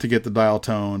talk to get the dial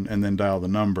tone and then dial the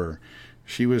number.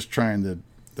 She was trying to,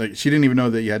 she didn't even know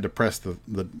that you had to press she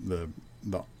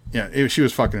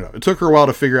was fucking it up. It took her a while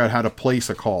to figure out how to place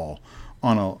a call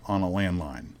on a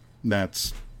landline.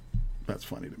 That's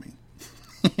funny to me.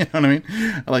 You know what I mean?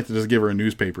 I like to just give her a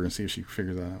newspaper and see if she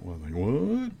figures that out. Well, like,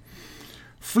 what?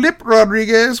 Flip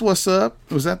Rodriguez, what's up?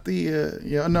 Was that the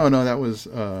no, that was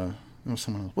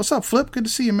someone else. What's up, Flip? Good to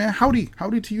see you, man. Howdy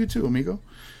to you too, amigo.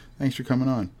 Thanks for coming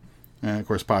on. And of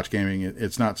course, Potch Gaming.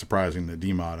 It's not surprising that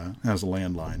D-Mata has a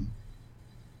landline.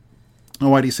 Oh,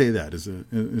 why do you say that?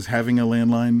 Is having a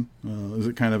landline? Is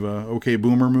it kind of a okay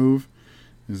boomer move?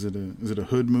 Is it a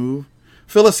hood move?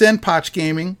 Fill us in, Potch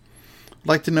Gaming. I'd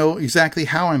like to know exactly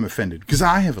how I'm offended, because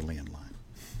I have a landline.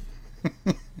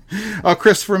 Oh,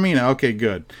 Christopher Mina. Okay,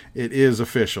 good. It is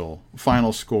official.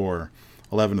 Final score,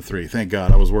 11-3. Thank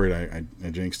God. I was worried I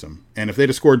jinxed them. And if they'd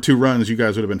have scored 2 runs, you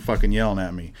guys would have been fucking yelling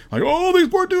at me. Like, oh, these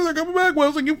poor dudes are coming back. Well, I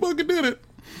was like, you fucking did it.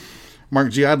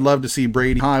 Mark G, I'd love to see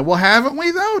Brady high. Well, haven't we,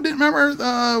 though? Didn't remember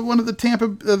one of the Tampa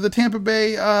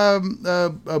Bay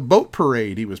boat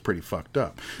parade. He was pretty fucked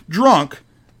up. Drunk.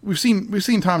 We've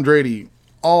seen Tom Brady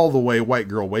all the way white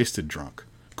girl wasted drunk.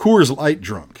 Coors Light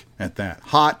drunk at that.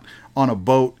 Hot on a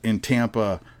boat in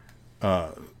Tampa,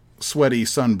 sweaty,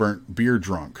 sunburnt, beer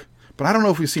drunk. But I don't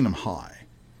know if we've seen him high.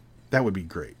 That would be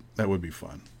great. That would be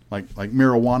fun. Like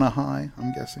marijuana high,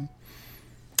 I'm guessing.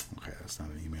 Okay, that's not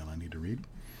an email I need to read.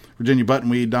 Virginia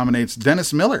Buttonweed dominates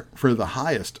Dennis Miller for the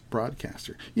highest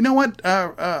broadcaster. You know what?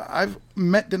 I've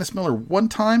met Dennis Miller one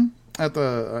time at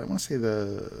the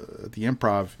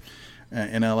Improv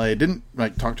in LA. Didn't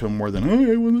like talk to him more than,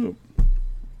 hey, what's up?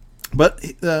 But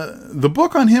the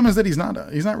book on him is that he's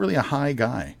not really a high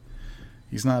guy.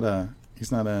 He's not a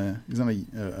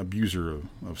abuser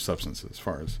of substances as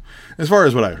far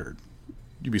as what I've heard.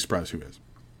 You'd be surprised who is.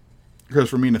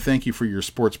 Chris Romina, thank you for your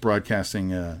sports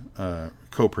broadcasting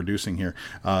co-producing here.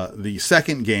 The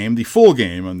second game, the full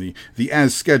game, on the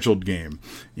as scheduled game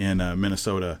in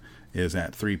Minnesota is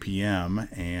at 3 p.m.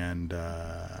 and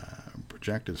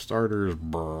projected starters. I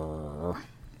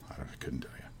couldn't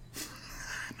tell you. I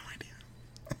have no idea.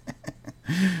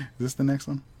 Is this the next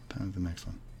one? What time is the next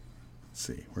one? Let's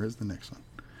see. Where's the next one?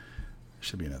 There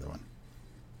should be another one.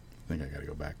 I think I got to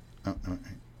go back. Oh,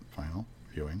 final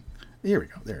viewing. Here we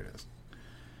go. There it is.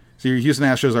 So your Houston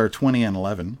Astros are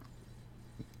 20-11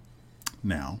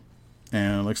 now.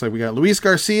 And it looks like we got Luis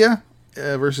Garcia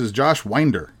versus Josh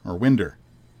Winder. Winder.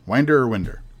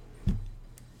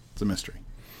 It's a mystery.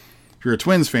 If you're a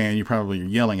Twins fan, you probably are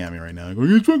yelling at me right now. Like, oh,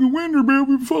 he's fucking Winder, man.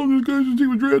 We've been following this guy since he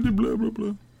was drafted, blah, blah,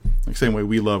 blah. Like same way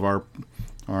we love our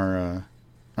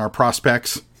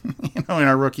prospects, and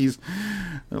our rookies.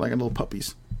 They're like little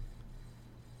puppies.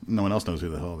 No one else knows who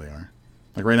the hell they are.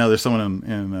 Like right now, there's someone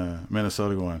in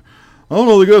Minnesota going, I don't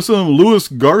know, they got some Luis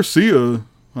Garcia.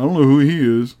 I don't know who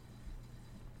he is.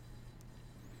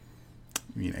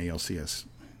 You mean ALCS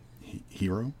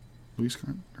hero? Luis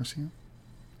Garcia?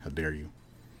 How dare you?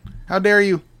 How dare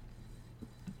you?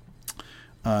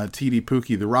 TD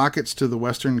Pookie, the Rockets to the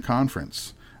Western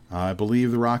Conference. I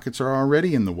believe the Rockets are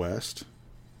already in the West.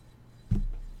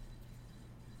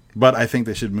 But I think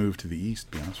they should move to the East,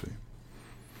 to be honest with you.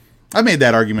 I've made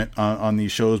that argument on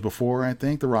these shows before. I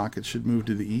think the Rockets should move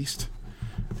to the East,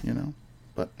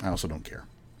 but I also don't care.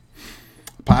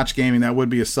 Potch Gaming, that would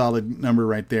be a solid number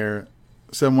right there.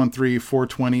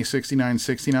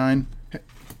 713-420-6969.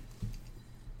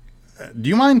 Do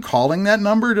you mind calling that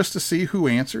number just to see who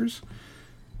answers?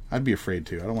 I'd be afraid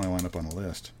to. I don't want to wind up on a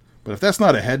list. But if that's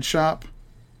not a head shop,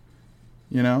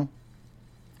 or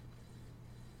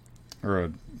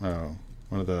one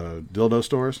of the dildo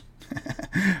stores.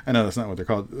 I know that's not what they're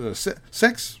called.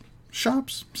 Sex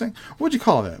shops? What'd you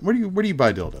call that? Where do you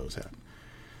buy dildos at?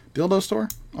 Dildo store?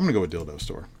 I'm going to go with dildo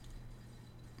store.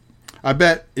 I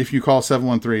bet if you call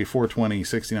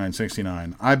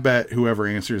 713-420-6969, I bet whoever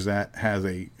answers that has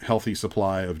a healthy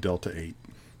supply of Delta 8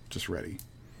 just ready.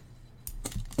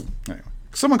 Anyway,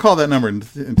 someone call that number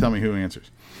and tell me who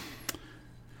answers.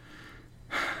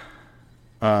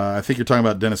 I think you're talking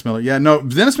about Dennis Miller. Yeah, no,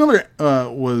 Dennis Miller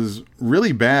was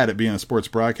really bad at being a sports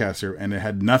broadcaster, and it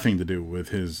had nothing to do with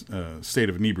his state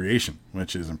of inebriation,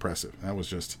 which is impressive. That was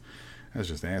just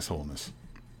assholeness.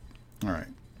 All right.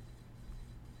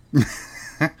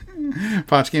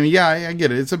 Potch Gaming, yeah, I get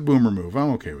it. It's a boomer move.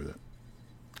 I'm okay with it.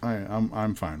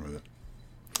 I'm fine with it.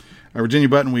 Virginia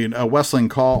Buttonweed, Westling,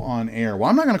 call on air. Well,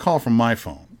 I'm not going to call from my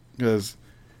phone because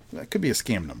that could be a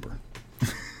scam number.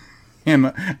 And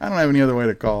I don't have any other way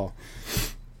to call.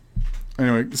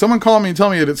 Anyway, someone call me and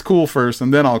tell me that it's cool first,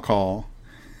 and then I'll call.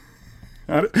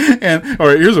 All right,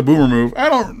 here's a boomer move. I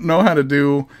don't know how to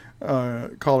do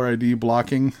caller ID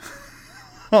blocking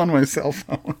on my cell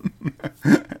phone.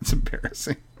 That's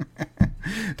embarrassing.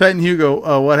 Titan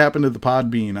Hugo, what happened to the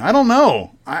Podbean? I don't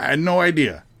know. I had no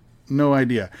idea.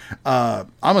 I'm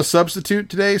a substitute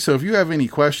today, so if you have any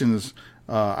questions,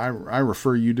 I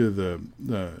refer you to the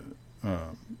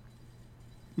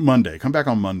Monday. Come back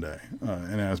on Monday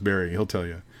and ask Barry. He'll tell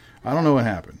you. I don't know what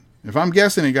happened. If I'm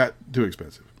guessing, it got too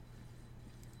expensive.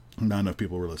 Not enough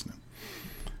people were listening.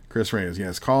 Chris Reyes,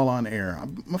 yes, call on air. I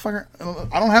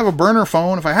don't have a burner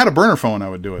phone. If I had a burner phone, I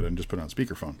would do it and just put it on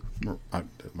speakerphone. The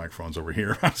microphone's over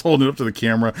here. I was holding it up to the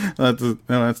camera.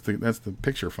 That's the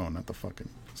picture phone, not the fucking.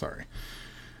 Sorry.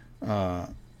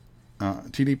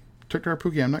 TD Victor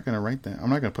Pookie, I'm not going to write that. I'm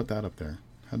not going to put that up there.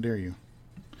 How dare you?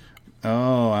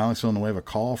 Oh, Alex Villanueva,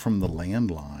 call from the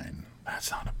landline. That's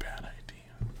not a bad idea.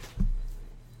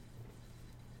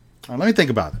 All right, let me think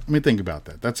about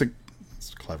it. That's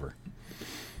clever.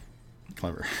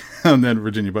 And then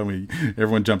Virginia, but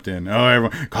everyone jumped in. Oh,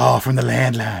 everyone, call from the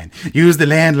landline. Use the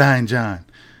landline, John.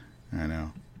 I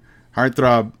know.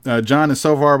 Heartthrob. John is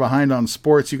so far behind on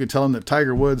sports, you could tell him that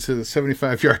Tiger Woods hit a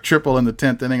 75-yard triple in the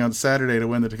 10th inning on Saturday to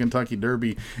win the Kentucky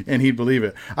Derby, and he'd believe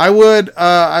it. I would.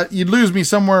 You'd lose me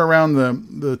somewhere around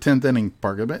the 10th inning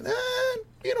part of it.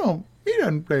 He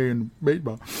doesn't play in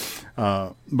baseball.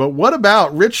 But what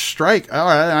about Rich Strike? All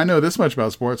right, I know this much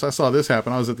about sports. I saw this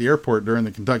happen. I was at the airport during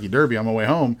the Kentucky Derby on my way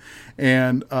home,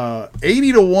 and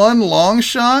 80-1 long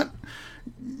shot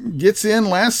gets in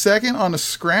last second on a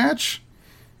scratch.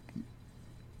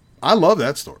 I love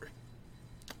that story.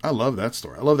 I love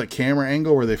that camera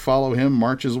angle where they follow him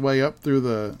march his way up through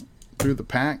the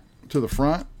pack to the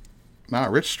front.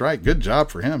 Rich Strike, good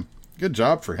job for him.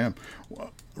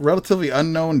 Relatively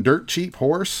unknown, dirt cheap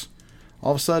horse.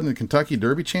 All of a sudden, the Kentucky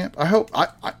Derby champ. I hope,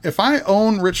 if I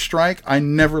own Rich Strike, I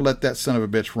never let that son of a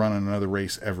bitch run in another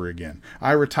race ever again.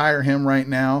 I retire him right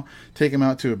now, take him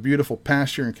out to a beautiful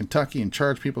pasture in Kentucky, and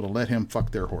charge people to let him fuck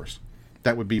their horse.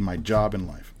 That would be my job in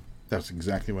life. That's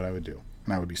exactly what I would do.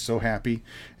 And I would be so happy,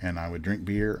 and I would drink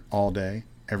beer all day,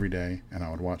 every day, and I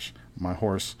would watch my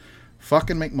horse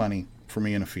fucking make money for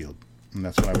me in a field. And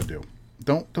that's what I would do.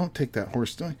 Don't take that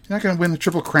horse. You're not going to win the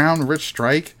Triple Crown, Rich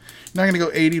Strike. You're not going to go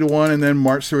 80-1 and then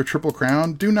march through a Triple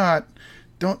Crown. Don't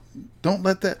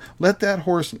let that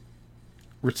horse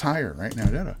retire right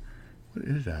now. What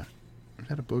is that? Is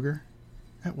that a booger?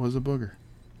 That was a booger.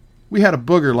 We had a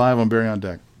booger live on Barry on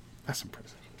Deck. That's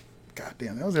impressive. God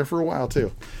damn, that was there for a while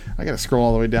too. I got to scroll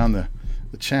all the way down the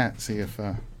chat, see if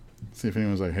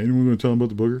anyone's like, hey, anyone going to tell them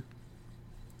about the booger?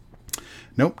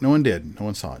 Nope, no one did. No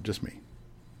one saw it. Just me.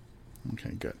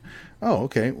 Okay, good. Oh,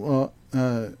 okay. Well,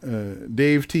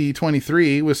 Dave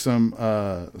T23 with some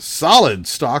solid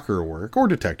stalker work or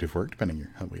detective work, depending on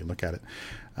how you look at it.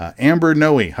 Amber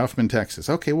Noe, Huffman, Texas.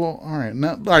 Okay, well, all right.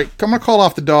 All right, I'm going to call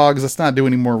off the dogs. Let's not do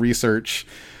any more research.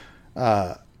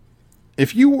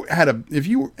 If you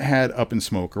had Up in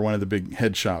Smoke or one of the big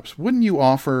head shops, wouldn't you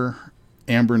offer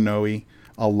Amber Noe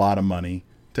a lot of money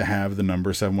to have the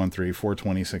number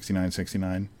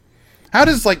 713-420-6969? How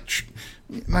does,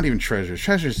 not even Treasures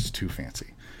is too fancy.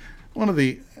 One of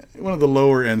the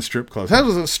lower end strip clubs. How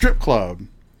does a strip club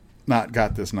not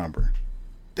got this number?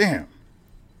 Damn.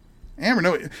 Amber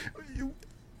Noe,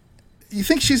 you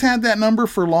think she's had that number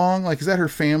for long? Is that her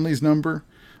family's number?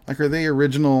 Are they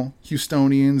original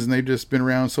Houstonians and they've just been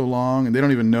around so long and they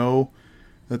don't even know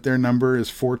that their number is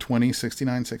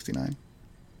 420-6969?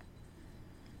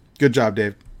 Good job,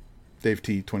 Dave. Dave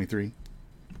T23.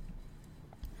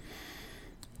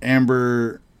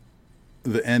 Amber,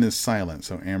 the N is silent,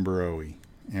 so Amber-O-E.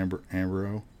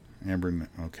 Amber-O?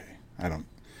 Okay. I don't.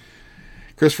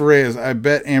 Christopher Reyes, I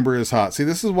bet Amber is hot. See,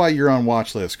 this is why you're on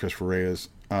watch list, Christopher Reyes,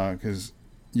 because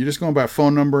you're just going by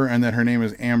phone number and that her name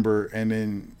is Amber, and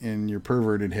in your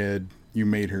perverted head, you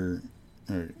made her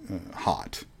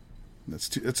hot.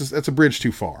 That's a bridge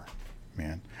too far,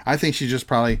 man. I think she's just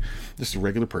probably just a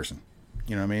regular person.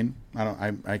 You know what I mean?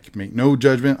 I can make no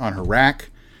judgment on her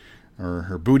rack or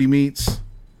her booty meats.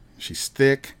 She's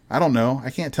thick. I don't know. I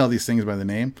can't tell these things by the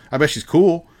name. I bet she's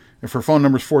cool if her phone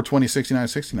number is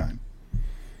 420-6969.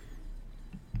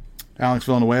 Alex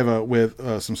Villanueva with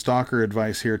some stalker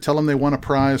advice here. Tell them they won a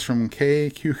prize from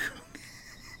KQ.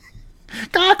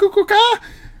 Ka-ku-ku-ka.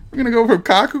 We're going to go from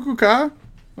Ka-ku-ku-ka.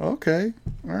 Okay.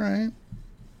 All right.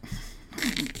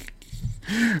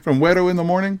 From Wedo in the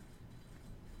morning.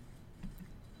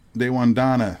 Day one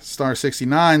Donna, star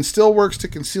 69, still works to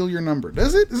conceal your number.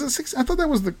 Does it? Is it 6? I thought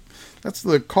that's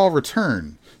the call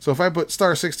return. So if I put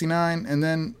star 69 and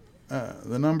then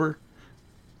the number,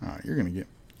 you're gonna get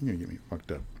me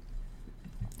fucked up.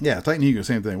 Yeah, Titan Hugo,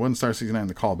 same thing. Wasn't star 69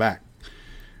 the call back.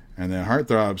 And then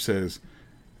Heartthrob says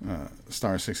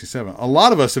star 67. A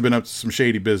lot of us have been up to some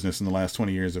shady business in the last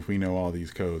 20 years if we know all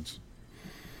these codes.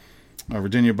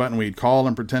 Virginia Buttonweed, call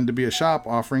and pretend to be a shop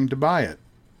offering to buy it.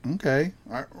 Okay,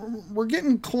 we're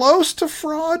getting close to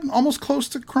fraud, almost close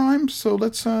to crime. So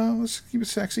let's keep it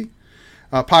sexy.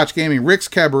 Potch Gaming, Rick's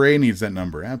Cabaret needs that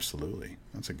number. Absolutely,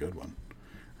 that's a good one.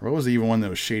 Or what was the even one that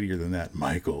was shadier than that?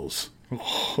 Michael's,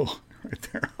 right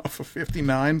there off of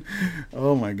 59.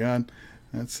 Oh my God,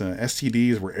 that's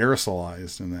STDs were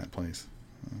aerosolized in that place.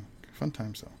 Fun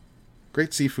times though.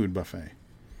 Great seafood buffet.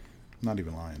 Not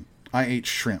even lying. I ate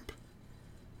shrimp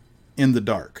in the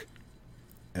dark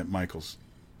at Michael's.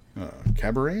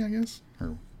 Cabaret, I guess.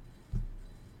 Or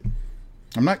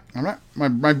I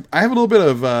have a little bit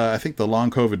of I think the long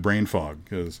COVID brain fog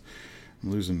because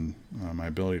I'm losing my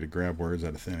ability to grab words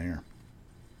out of thin air.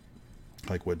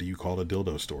 Like, what do you call a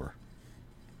dildo store?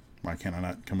 Why can't I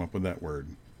not come up with that word?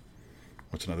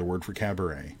 What's another word for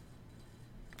cabaret?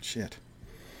 Shit.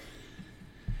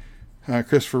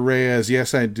 Christopher Reyes,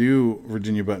 yes, I do,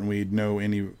 Virginia Buttonweed, know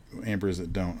any Ambers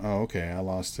that don't. Oh, okay, I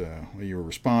lost what you were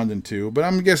responding to, but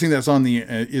I'm guessing that's on the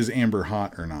is Amber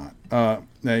hot or not.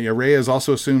 Reyes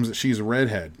also assumes that she's a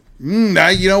redhead.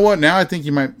 You know what? Now I think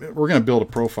we're going to build a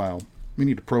profile. We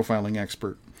need a profiling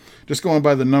expert. Just going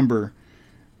by the number,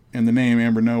 and the name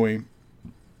Amber Noe,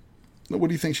 what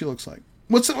do you think she looks like?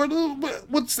 What's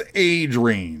the age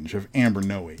range of Amber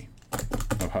Noe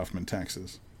of Huffman,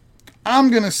 Texas?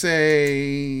 I'm going to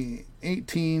say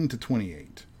 18 to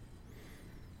 28.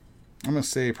 I'm going to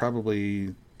say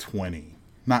probably 20.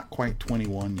 Not quite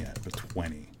 21 yet, but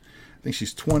 20. I think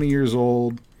she's 20 years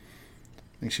old.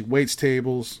 I think she waits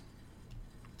tables.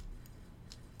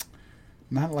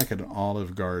 Not like an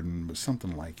Olive Garden, but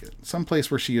something like it. Some place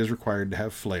where she is required to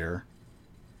have flair.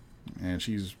 And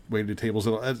she's waited tables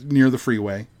near the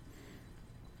freeway.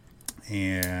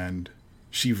 And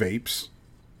she vapes.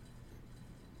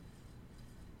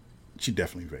 She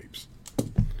definitely vapes.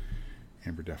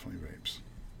 Amber definitely vapes.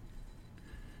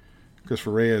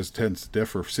 Christopher Reyes tends to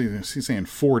differ. She's saying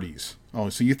 40s. Oh,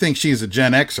 so you think she's a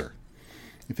Gen Xer.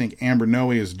 You think Amber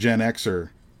Noe is Gen Xer.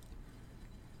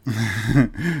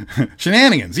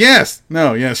 Shenanigans. Yes.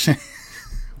 No, yes.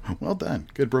 Well done.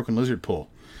 Good Broken Lizard pull.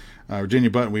 Virginia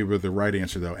Buttonweed with the right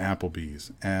answer, though.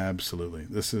 Applebee's. Absolutely.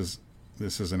 This is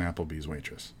an Applebee's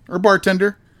waitress. Or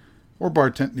bartender. Or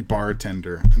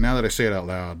bartender. Now that I say it out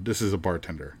loud, this is a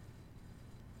bartender.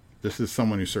 This is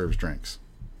someone who serves drinks.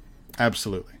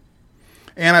 Absolutely.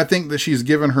 And I think that she's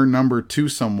given her number to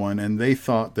someone and they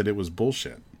thought that it was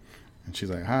bullshit. And she's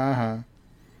like, ha ha.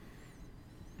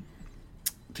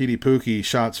 TD Pookie,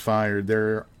 shots fired.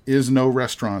 There is no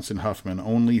restaurants in Huffman,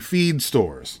 only feed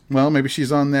stores. Well, maybe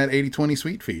she's on that 80-20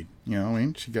 sweet feed. You know what I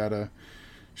mean?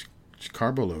 She's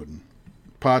carbo loading.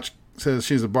 Potch says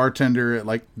she's a bartender at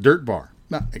like Dirt Bar.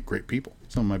 Not great people.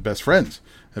 Some of my best friends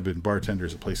have been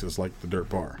bartenders at places like the Dirt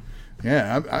Bar.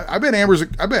 Yeah, I bet Amber's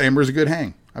a good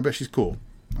hang. I bet she's cool.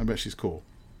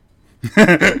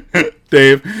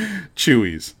 Dave,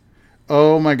 Chewies.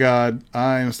 Oh my God,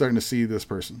 I am starting to see this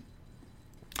person.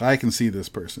 I can see this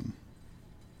person.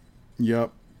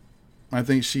 Yep. I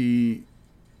think she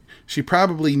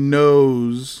probably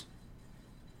knows,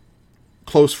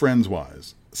 close friends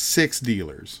wise, 6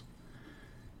 dealers.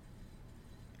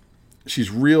 She's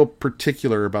real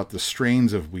particular about the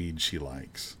strains of weed she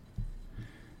likes.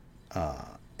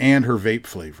 And her vape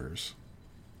flavors.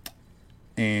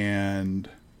 And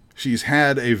she's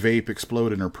had a vape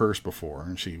explode in her purse before,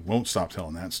 and she won't stop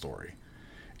telling that story.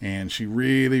 And she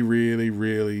really, really,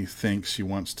 really thinks she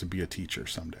wants to be a teacher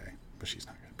someday, but she's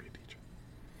not going to be a teacher.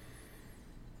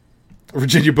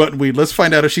 Virginia Buttonweed, let's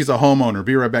find out if she's a homeowner.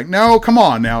 Be right back. No, come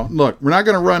on now. Look, we're not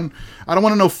going to run. I don't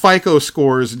want to know FICO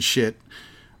scores and shit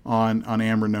on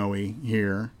Amber Noe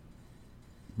here,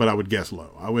 but I would guess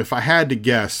low. If I had to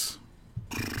guess,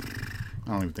 I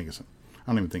don't even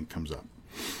think it comes up.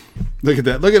 Look at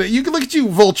that. Look at it. You can look at you,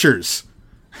 vultures.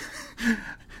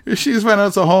 If she's found out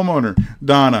it's a homeowner.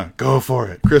 Donna, go for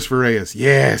it. Christopher Reyes,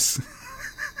 yes.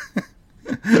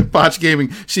 Potch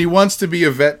Gaming, she wants to be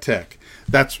a vet tech.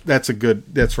 That's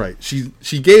right.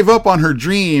 She gave up on her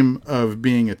dream of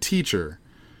being a teacher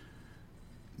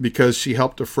because she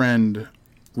helped a friend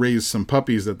raise some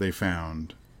puppies that they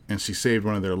found, and she saved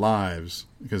one of their lives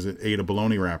because it ate a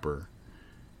bologna wrapper,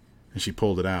 and she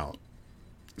pulled it out.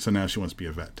 So now she wants to be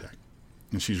a vet tech.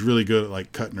 And she's really good at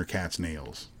like cutting her cat's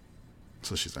nails.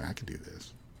 So she's like, I could do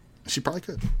this. She probably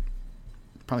could.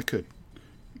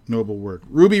 Noble work.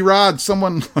 Ruby Rod,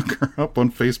 someone look her up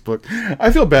on Facebook.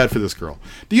 I feel bad for this girl.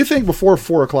 Do you think before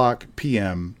 4 o'clock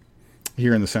p.m.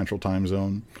 here in the Central Time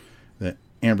Zone that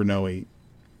Amber Noe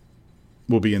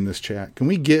will be in this chat?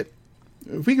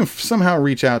 If we can somehow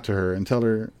reach out to her and tell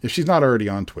her if she's not already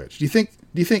on Twitch. Do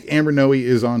you think Amber Noe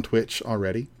is on Twitch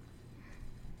already?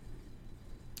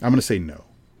 I'm going to say no.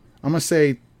 I'm going to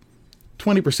say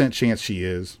 20% chance she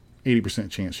is,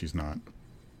 80% chance she's not.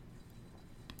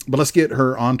 But let's get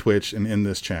her on Twitch and in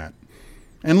this chat.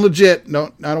 And legit,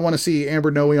 no, I don't want to see Amber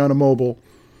Noe on a mobile.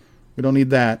 We don't need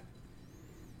that.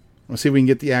 Let's see if we can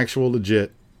get the actual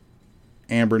legit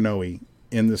Amber Noe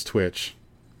in this Twitch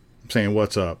saying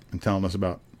what's up and telling us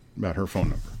about her phone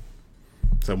number.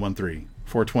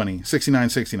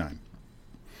 713-420-6969.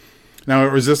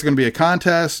 Now, is this going to be a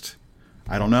contest?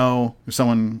 I don't know. If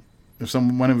one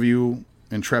of you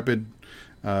intrepid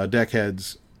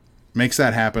deckheads makes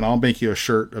that happen, I'll make you a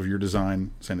shirt of your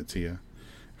design, send it to you.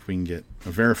 If we can get a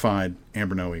verified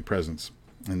Amber Noe presence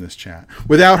in this chat.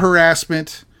 Without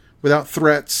harassment, without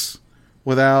threats,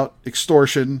 without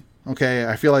extortion. Okay,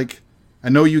 I feel like I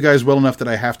know you guys well enough that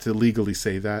I have to legally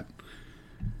say that.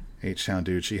 H-Town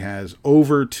dude, she has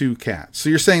over 2 cats. So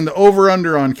you're saying the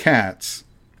over-under on cats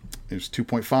is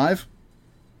 2.5?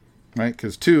 Right?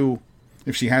 Because 2,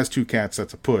 if she has 2 cats,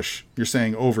 that's a push. You're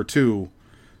saying over 2,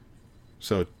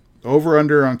 so Over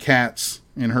under on cats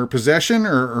in her possession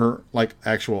or like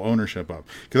actual ownership of.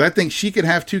 Because I think she could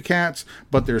have 2 cats,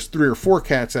 but there's 3 or 4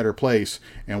 cats at her place,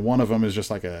 and one of them is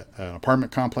just like an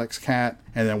apartment complex cat,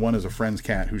 and then one is a friend's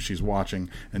cat who she's watching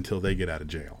until they get out of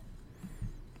jail.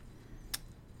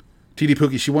 TD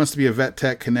Pookie, she wants to be a vet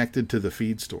tech connected to the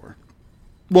feed store.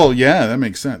 Well, yeah, that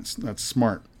makes sense. That's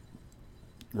smart.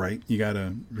 Right? If you're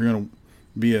going to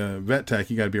be a vet tech,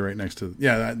 you got to be right next to,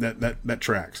 that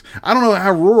tracks. I don't know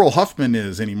how rural Huffman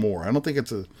is anymore. I don't think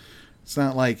it's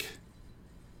not like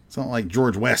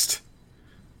George West.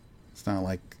 It's not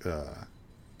like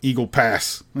Eagle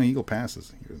Pass. No, Eagle Pass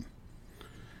is good.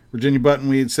 Virginia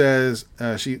Buttonweed says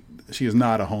she is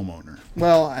not a homeowner.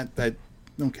 Well,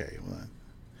 okay. Well,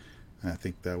 I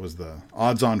think that was the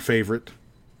odds-on favorite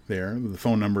there. The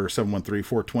phone number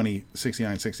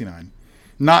 713-420-6969.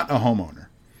 Not a homeowner.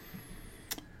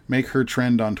 Make her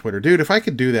trend on Twitter. Dude, if I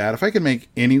could do that, if I could make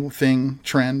anything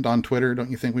trend on Twitter, don't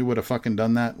you think we would have fucking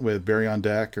done that with Barry on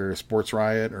Deck or Sports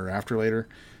Riot or After Later?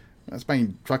 That's my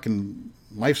fucking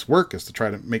life's work, is to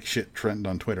try to make shit trend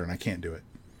on Twitter, and I can't do it.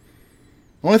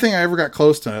 The only thing I ever got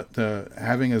close to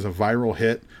having as a viral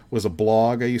hit was a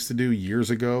blog I used to do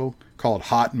years ago called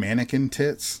Hot Mannequin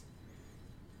Tits.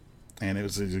 And it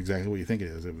was exactly what you think it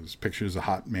is. It was pictures of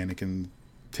hot mannequin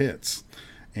tits.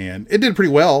 And it did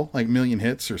pretty well, like 1 million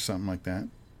hits or something like that.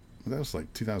 That was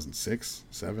like 2006,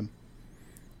 7.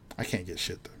 I can't get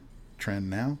shit to trend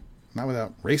now. Not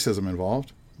without racism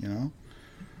involved, you know.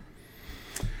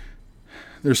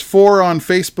 There's 4 on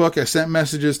Facebook. I sent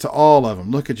messages to all of them.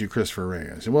 Look at you, Christopher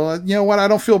Reyes. Well, you know what? I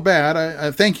don't feel bad.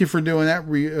 I thank you for doing that.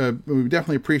 We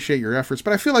definitely appreciate your efforts.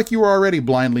 But I feel like you were already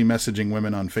blindly messaging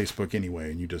women on Facebook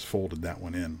anyway, and you just folded that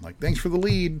one in. Like, thanks for the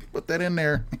lead. Put that in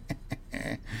there.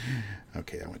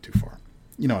 Okay, I went too far.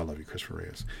 You know I love you, Christopher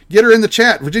Reyes. Get her in the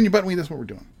chat. Virginia Buttonweed, that's what we're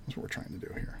doing. That's what we're trying to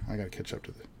do here. I got to catch up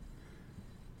to this.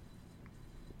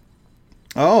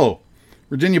 Oh,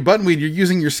 Virginia Buttonweed, you're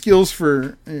using your skills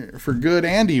for good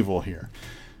and evil here.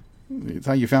 It's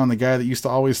how you found the guy that used to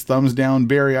always thumbs down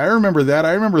Barry. I remember that.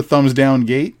 I remember thumbs down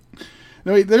gate.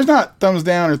 No, wait, there's not thumbs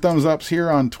down or thumbs ups here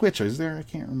on Twitch, is there? I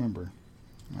can't remember.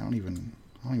 I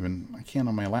can't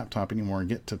on my laptop anymore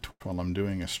get to while I'm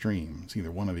doing a stream. It's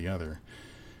either one or the other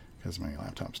because my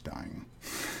laptop's dying.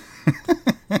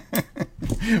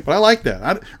 But I like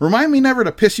that. Remind me never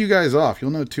to piss you guys off.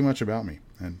 You'll know too much about me.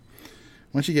 And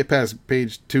once you get past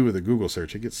page 2 of the Google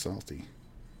search, it gets salty.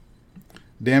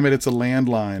 Damn it, it's a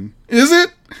landline. Is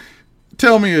it?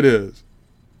 Tell me it is.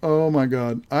 Oh my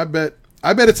God. I bet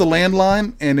it's a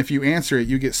landline, and if you answer it,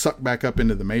 you get sucked back up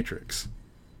into the Matrix,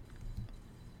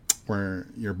 where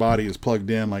your body is plugged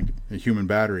in like a human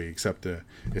battery, except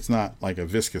it's not like a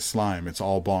viscous slime. It's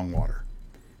all bong water.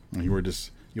 And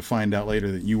you'll find out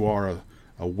later that you are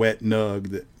a wet nug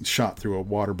that shot through a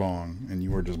water bong, and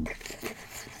you were just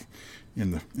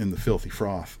in the filthy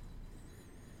froth.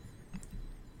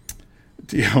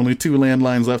 Only 2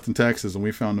 landlines left in Texas, and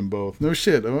we found them both. No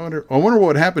shit. I wonder what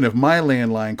would happen if my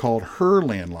landline called her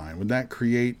landline. Would that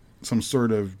create some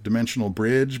sort of dimensional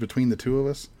bridge between the two of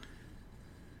us?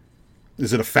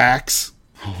 Is it a fax?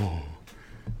 Oh.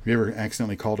 Have you ever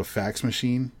accidentally called a fax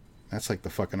machine? That's like the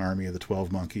fucking army of the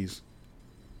 12 monkeys.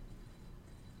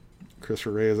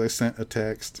 Christopher Reyes, I sent a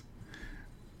text.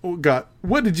 Oh God,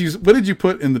 what did you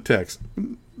put in the text?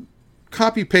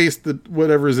 Copy paste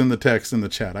whatever's in the text in the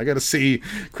chat. I got to see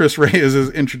Chris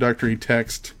Reyes' introductory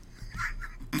text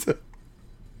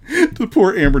to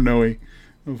poor Amber Noe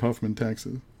of Huffman,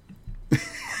 Texas.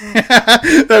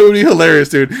 That would be hilarious,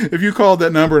 dude. If you called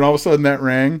that number and all of a sudden that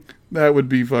rang, that would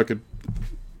be fucking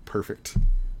perfect.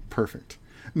 Perfect.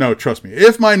 No, trust me.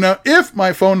 If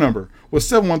my phone number was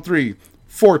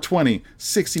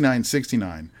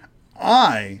 713-420-6969,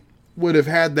 I would have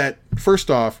had that, first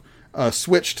off,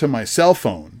 switch to my cell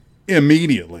phone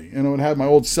immediately, and it would have my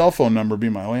old cell phone number be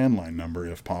my landline number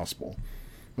if possible.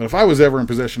 But if I was ever in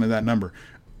possession of that number,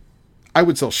 I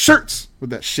would sell shirts with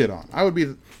that shit on.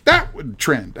 That would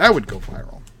trend. That would go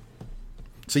viral.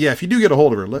 So yeah, if you do get a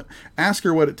hold of her, ask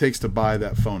her what it takes to buy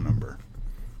that phone number.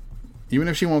 Even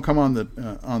if she won't come on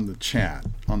the chat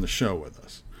on the show with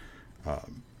us,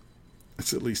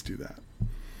 let's at least do that.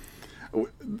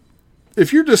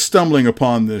 If you're just stumbling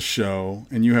upon this show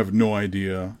and you have no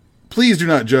idea, please do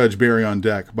not judge Barry on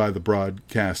Deck by the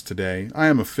broadcast today. I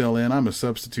am a fill-in. I'm a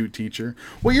substitute teacher.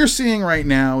 What you're seeing right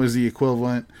now is the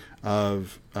equivalent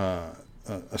of a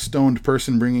stoned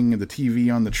person bringing the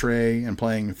TV on the tray and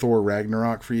playing Thor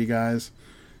Ragnarok for you guys.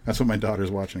 That's what my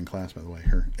daughter's watching in class, by the way,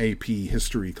 her AP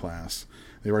history class.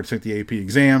 They already took the AP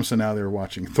exam, so now they're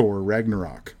watching Thor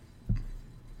Ragnarok.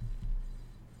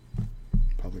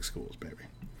 Public schools, baby.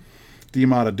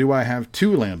 Diamata, do I have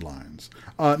 2 landlines?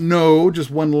 No,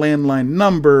 just 1 landline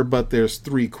number, but there's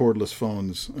 3 cordless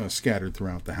phones scattered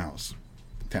throughout the house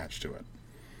attached to it.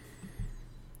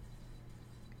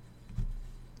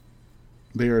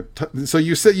 They are so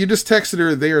you said you just texted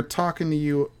her. They are talking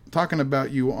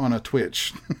about you on a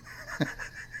Twitch.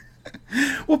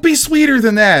 Well, be sweeter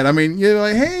than that. I mean, you're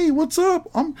like, hey, what's up?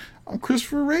 I'm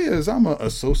Christopher Reyes. I'm an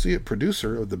associate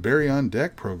producer of the Barry on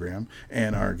Deck program,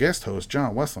 and our guest host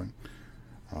John Wessling.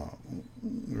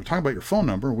 We're talking about your phone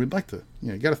number. We'd like to,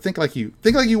 you got to think like you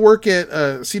work at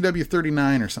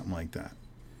CW39 or something like that.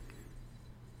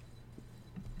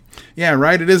 Yeah,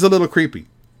 right. It is a little creepy.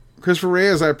 Christopher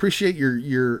Reyes, I appreciate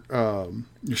your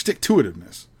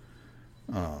stick-to-itiveness.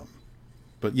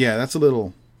 But yeah, that's a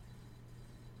little.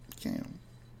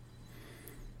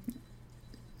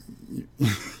 You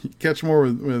catch more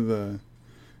with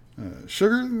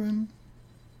sugar than.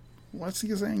 What's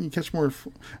he saying? You catch more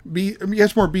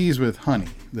bees with honey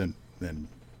than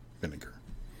vinegar.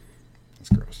 That's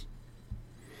gross.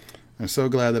 I'm so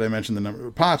glad that I mentioned the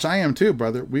number. Potch, I am too,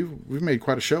 brother. We've made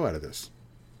quite a show out of this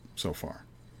so far.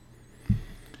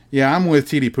 Yeah, I'm with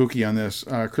TD Pookie on this.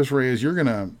 Chris Reyes, you're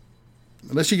gonna,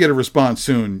 unless you get a response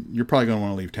soon, you're probably gonna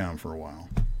want to leave town for a while.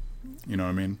 You know what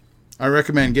I mean? I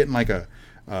recommend getting like a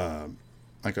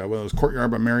one of those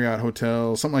Courtyard by Marriott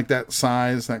hotels, something like that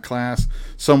size, that class,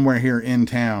 somewhere here in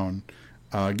town.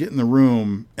 Get in the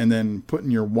room and then putting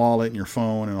your wallet and your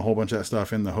phone and a whole bunch of that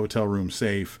stuff in the hotel room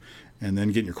safe, and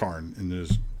then get in your car and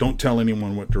just don't tell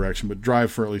anyone what direction, but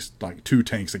drive for at least like 2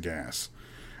 tanks of gas,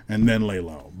 and then lay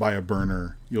low. Buy a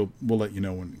burner. We'll let you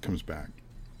know when it comes back.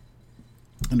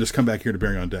 And just come back here to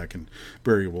Barry on Deck, and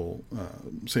Barry will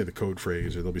say the code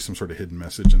phrase, or there'll be some sort of hidden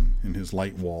message in his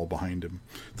light wall behind him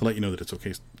to let you know that it's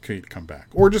okay to come back.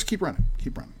 Or just keep running.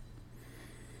 Keep running.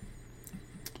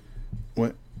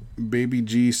 What? Baby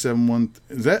G71.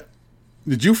 Is that...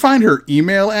 Did you find her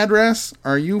email address?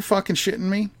 Are you fucking shitting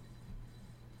me?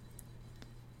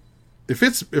 If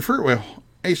her... Well,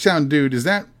 H-Town Dude, is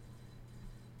that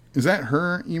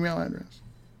her email address?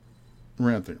 We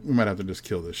might have to just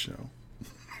kill this show.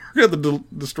 We're going to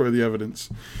destroy the evidence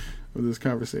of this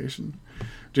conversation.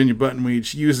 Virginia Buttonweed,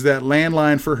 she uses that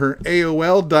landline for her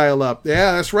AOL dial-up.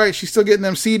 Yeah, that's right. She's still getting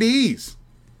them CDs.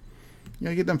 You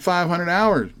got to get them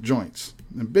 500-hour joints.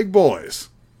 Them big boys.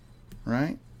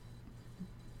 Right?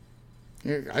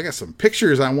 Here, I got some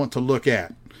pictures I want to look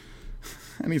at.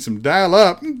 I need some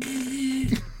dial-up.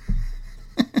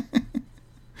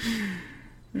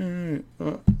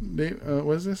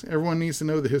 What is this? Everyone needs to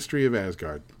know the history of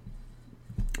Asgard.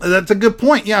 That's a good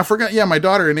point. Yeah, I forgot. Yeah, my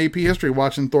daughter in AP history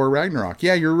watching Thor Ragnarok.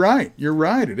 Yeah, you're right. You're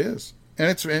right. It is, and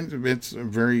it's a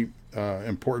very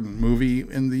important movie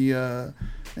in the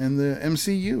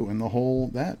MCU and the whole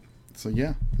that. So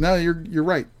yeah, no, you're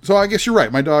right. So I guess you're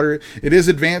right. My daughter, it is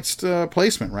advanced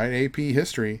placement, right? AP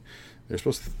history. They're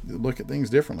supposed to look at things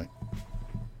differently.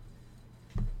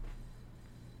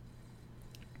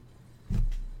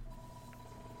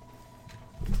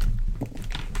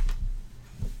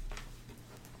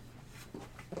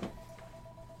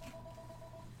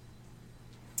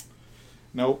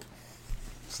 Nope.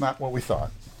 It's not what we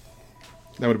thought.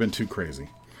 That would have been too crazy.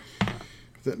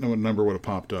 If that number would have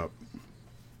popped up.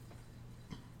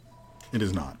 It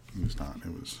is not. It was not.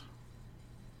 It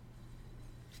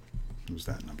was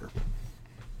that number.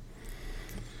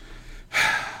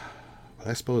 But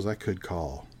I suppose I could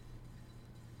call.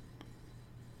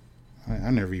 I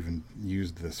never even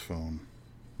used this phone.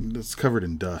 It's covered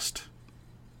in dust.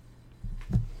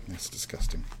 That's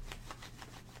disgusting.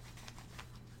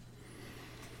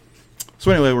 So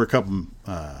anyway, we're a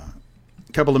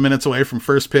couple of minutes away from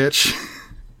first pitch.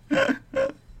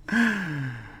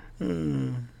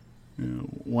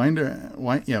 Winder?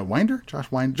 Josh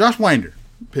Winder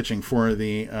pitching for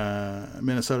the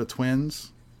Minnesota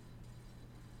Twins.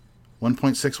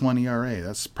 1.61 ERA.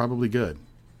 That's probably good.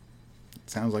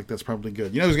 Sounds like that's probably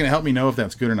good. You know who's going to help me know if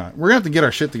that's good or not? We're going to have to get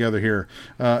our shit together here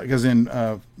because in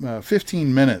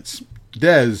 15 minutes,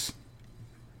 Dez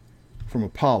from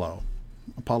Apollo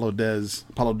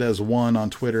Dez 1 on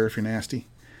Twitter if you're nasty.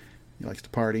 He likes to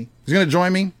party. He's going to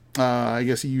join me. I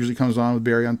guess he usually comes on with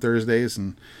Barry on Thursdays,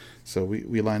 and so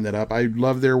we lined that up. I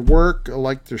love their work. I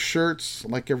like their shirts. I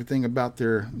like everything about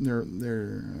their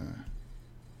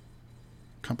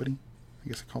company, I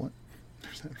guess I call it.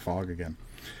 There's that fog again.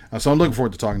 So I'm looking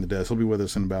forward to talking to Des. He'll be with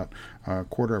us in about a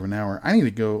quarter of an hour. I need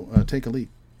to go take a leak.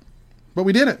 But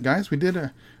we did it, guys. We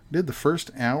did the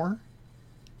first hour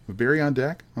of Barry on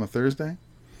Deck on a Thursday,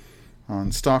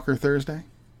 on Stalker Thursday.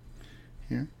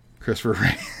 Here, Christopher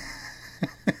Ray.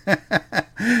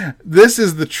 This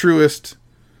is the truest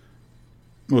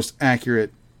most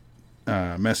accurate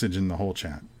message in the whole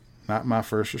chat. Not my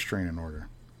first restraining order.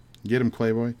 Get him,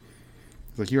 Clayboy.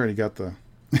 It's like, you already got the...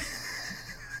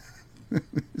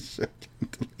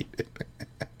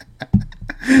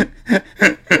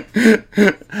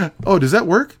 Oh, does that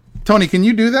work? Tony, can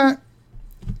you do that?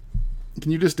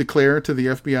 Can you just declare to the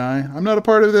FBI, I'm not a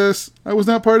part of this. I was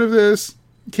not part of this.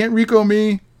 You can't RICO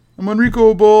me. I'm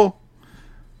unRICOable.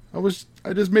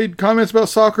 I just made comments about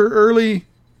soccer early.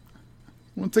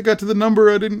 Once I got to the number,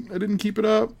 I didn't keep it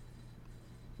up.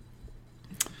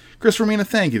 Chris Romina,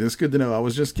 thank you. That's good to know. I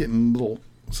was just getting a little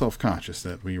self-conscious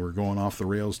that we were going off the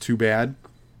rails too bad.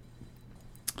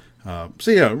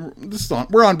 So yeah,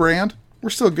 we're on brand.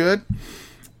 We're still good.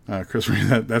 Chris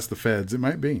Romina, that's the feds. It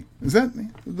might be. Is that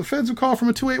the feds who call from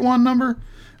a 281 number?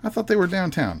 I thought they were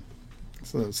downtown.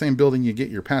 It's the same building you get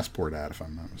your passport at, if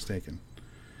I'm not mistaken.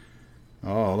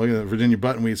 Oh, look at that Virginia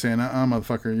Buttonweed saying,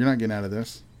 motherfucker, you're not getting out of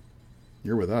this.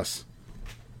 You're with us.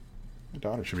 My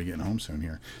daughter should be getting home soon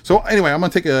here. So anyway, I'm going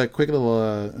to take a quick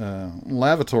little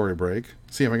lavatory break.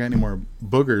 See if I got any more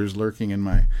boogers lurking in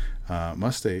my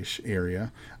mustache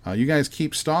area. You guys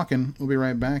keep stalking. We'll be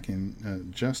right back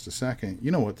in just a second.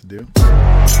 You know what to do.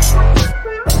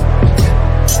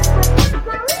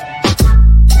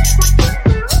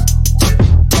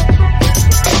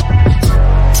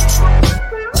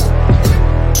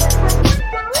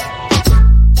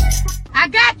 I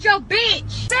got your bitch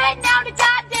sitting down the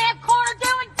goddamn corner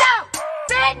doing dope.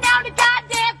 Sitting down the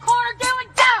goddamn corner doing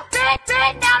dope.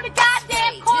 Sitting down the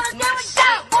goddamn corner doing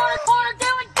dope. Corner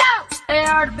doing dope. They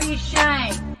are to be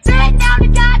ashamed. Sitting down the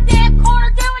goddamn corner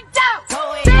doing dope.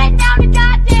 Sitting down the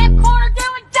goddamn corner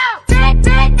doing dope.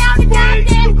 Sitting down the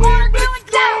goddamn corner doing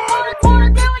dope. Corner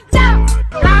doing dope.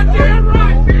 Goddamn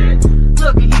right, bitch.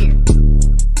 Look at here.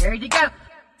 There you go.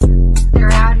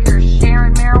 They're out here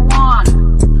sharing marijuana.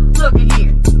 Look at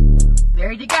here.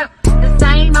 There you go. The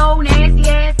same old nasty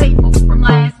ass people from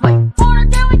last week. Corner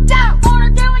doing dope. Corner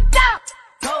doing dope.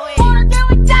 Corner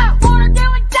doing dope. Corner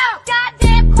doing dope.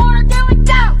 Goddamn corner doing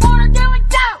dope. Corner doing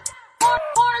dope.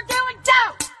 Corner doing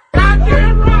dope.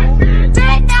 Goddamn right, bitch.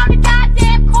 Sitting down the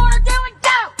goddamn corner doing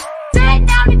dope. Sitting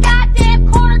down the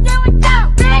goddamn corner doing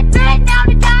dope. Sitting down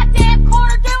the goddamn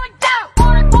corner doing dope.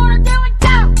 Corner doing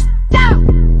dope.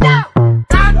 Dope.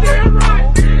 Goddamn right,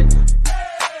 bitch.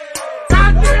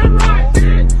 Goddamn right,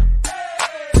 bitch.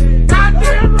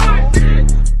 Goddamn right, bitch.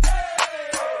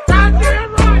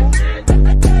 Goddamn right,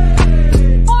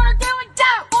 bitch. Corner doing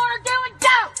dope. Corner doing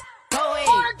dope. Corner doing dope.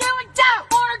 Corner doing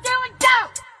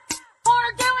dope. Corner doing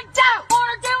dope.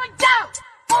 Corner doing dope.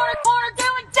 Corner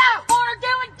doing dope. Corner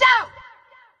doing dope.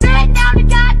 Sitting down the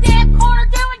goddamn corner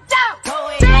doing dope.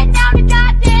 Sitting down the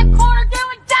goddamn corner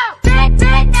doing dope.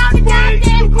 Sitting down the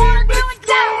goddamn corner doing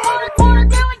dope. Corner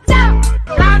doing dope.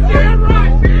 Goddamn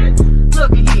right, bitch.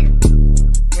 Look at here.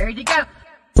 There you go.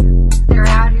 They're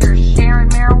out here sharing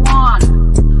marijuana.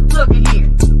 Look at here.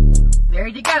 There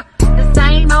you go. The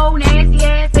same old nasty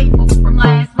ass people from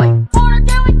last week. Corner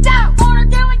doing dope. Corner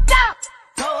doing dope.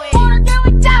 Corner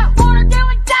doing dope. Corner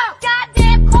doing dope.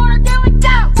 Goddamn corner doing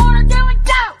dope. Corner doing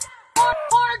dope.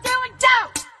 Corner doing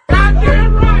dope.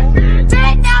 Goddamn right, bitch.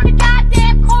 Sitting down the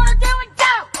goddamn corner doing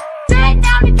dope. Sitting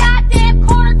down the goddamn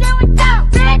corner doing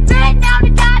dope. Sitting down the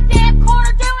goddamn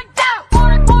corner doing dope.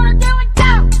 Corner doing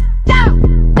dope.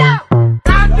 Dope.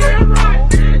 Goddamn right,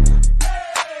 bitch.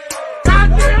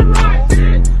 Goddamn right,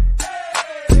 bitch.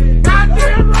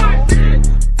 Goddamn right,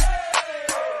 bitch.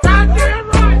 Goddamn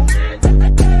right, bitch.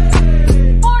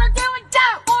 Corner doing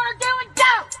dope. Corner doing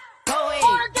dope. Corner doing dope.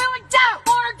 Corner doing dope.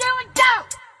 Corner doing dope.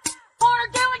 Corner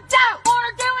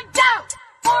doing dope.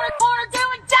 Corner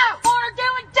doing dope. Corner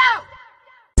doing dope.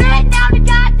 Sitting down the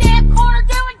goddamn corner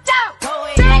doing dope.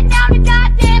 Sitting down the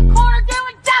goddamn corner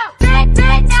doing dope.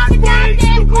 Sitting down the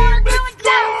goddamn corner doing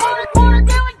dope. Corner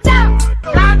doing dope.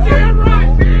 Goddamn right,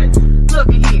 bitch. Look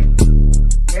at here.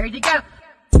 There you go.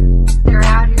 They're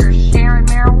out here sharing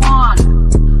marijuana.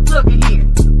 Look at here.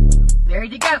 There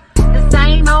you go. The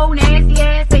same old nasty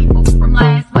ass people from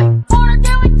last week. Corner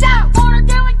doing dope. Corner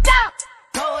doing dope.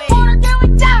 Corner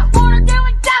doing dope. Corner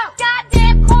doing dope.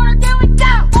 Goddamn corner doing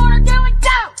dope. Corner doing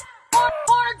dope.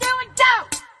 Corner doing dope.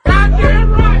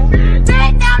 Goddamn right, bitch.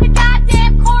 Sitting down the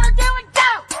goddamn corner doing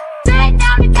dope. Sitting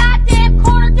down the goddamn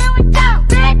corner doing dope.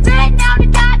 Sitting down the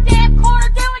goddamn corner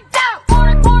doing dope.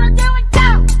 Corner doing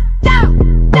dope.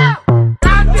 Dope.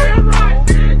 Goddamn right,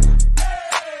 bitch.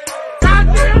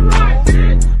 Goddamn right,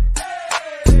 bitch.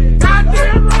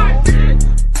 Goddamn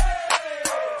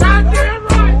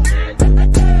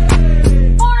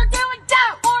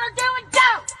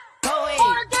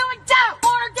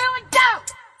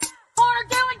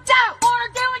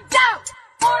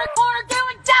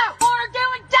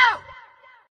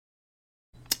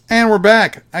we're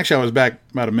back. Actually, I was back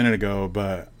about a minute ago,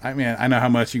 but I know how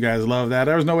much you guys love that.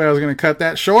 There was no way I was going to cut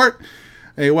that short.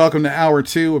 Hey, welcome to Hour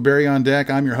 2 of Barry on Deck.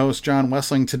 I'm your host, John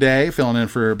Wessling, today, filling in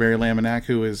for Barry Laminack,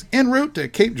 who is en route to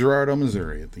Cape Girardeau,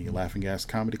 Missouri, at the Laughing Gas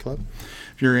Comedy Club.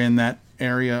 If you're in that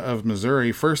area of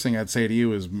Missouri, first thing I'd say to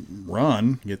you is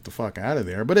run, get the fuck out of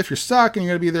there. But if you're stuck and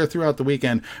you're going to be there throughout the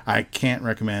weekend, I can't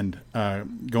recommend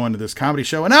going to this comedy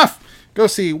show enough. Go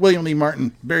see William Lee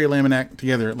Martin, Barry Laminack,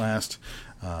 together at last.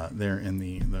 There in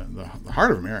the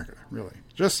heart of America, really.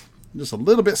 Just a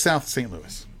little bit south of St.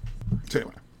 Louis. So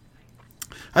anyway,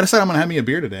 I decided I'm going to have me a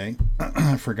beer today.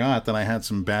 I forgot that I had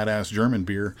some badass German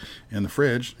beer in the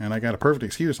fridge, and I got a perfect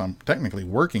excuse. I'm technically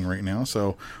working right now,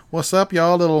 so what's up,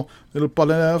 y'all? Little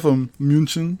Palais from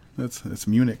München. That's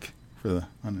Munich for the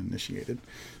uninitiated.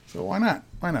 So why not?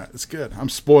 Why not? It's good. I'm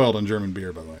spoiled on German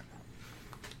beer, by the way.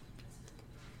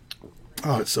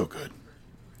 Oh, it's so good.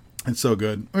 It's so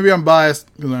good. Maybe I'm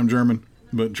biased because I'm German,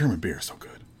 but German beer is so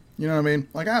good. You know what I mean?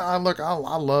 Like, I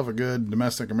love a good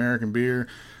domestic American beer.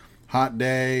 Hot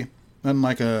day. Nothing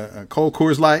like a cold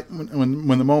Coors Light when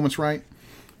the moment's right.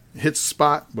 Hits the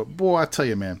spot. But boy, I tell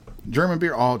you, man, German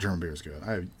beer, all German beer is good.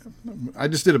 I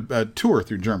just did a tour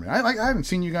through Germany. I haven't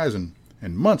seen you guys in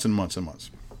months and months and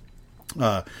months.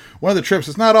 One of the trips,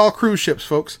 it's not all cruise ships,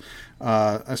 folks.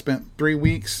 I spent 3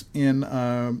 weeks in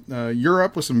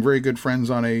Europe with some very good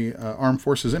friends on a Armed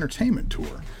Forces entertainment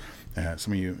tour.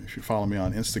 Some of you, if you follow me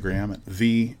on Instagram at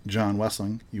the John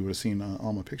Wessling, you would have seen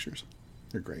all my pictures.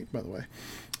 They're great, by the way.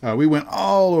 We went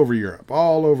all over Europe,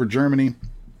 all over Germany,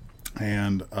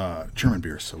 and German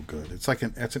beer is so good. It's like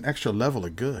it's an extra level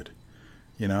of good,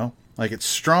 you know. Like, it's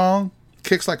strong,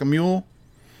 kicks like a mule,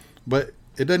 but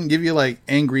it doesn't give you like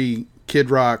angry Kid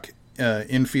Rock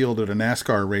infield at a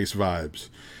NASCAR race vibes.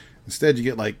 Instead, you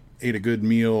get like ate a good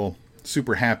meal,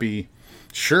 super happy,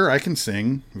 sure I can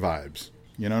sing vibes.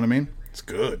 You know what I mean? It's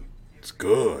good. It's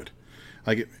good.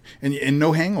 Like it, and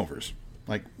no hangovers.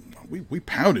 Like we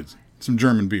pounded some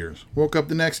German beers. Woke up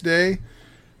the next day,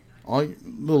 all a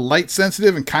little light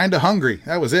sensitive and kind of hungry.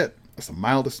 That was it. That's the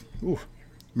mildest. Ooh,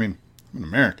 I mean, I'm an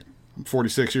American. I'm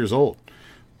 46 years old.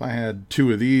 If I had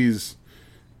 2 of these,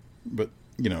 but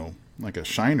you know, like a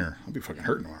Shiner, I'll be fucking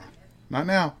hurting tomorrow. Not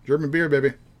now. German beer,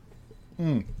 baby.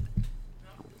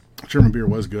 German beer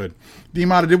was good.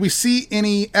 D-Mata, did we see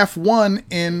any F1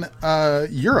 in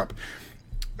Europe?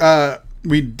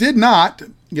 We did not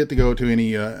get to go to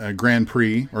any Grand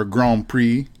Prix or Grand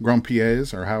Prix,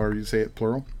 or however you say it,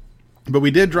 plural. But we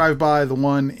did drive by the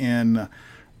one in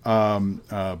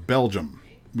Belgium.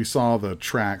 We saw the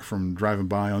track from driving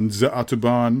by on the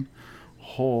Autobahn.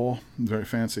 Oh, very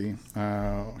fancy.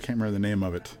 I can't remember the name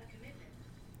of it.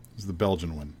 It's the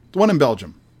Belgian one. The one in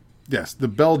Belgium. Yes, the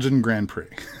Belgian Grand Prix.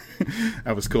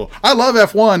 That was cool. I love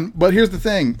F1, but here's the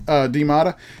thing,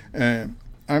 D-Mata. I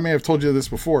may have told you this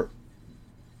before.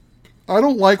 I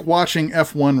don't like watching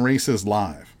F1 races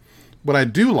live. What I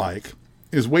do like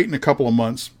is waiting a couple of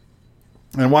months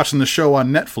and watching the show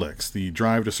on Netflix, the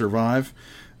Drive to Survive.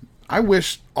 I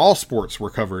wish all sports were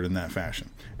covered in that fashion.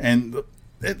 And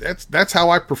that's how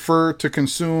I prefer to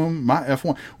consume my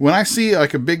F1. When I see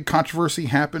like a big controversy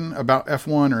happen about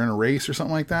F1 or in a race or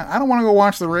something like that, I don't want to go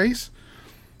watch the race.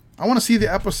 I want to see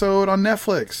the episode on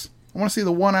Netflix. I want to see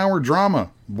the 1-hour drama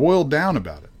boiled down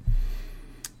about it.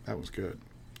 That was good.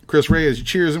 Chris Reyes, you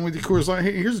cheers in with your Coors Light.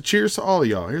 Here's a cheers to all of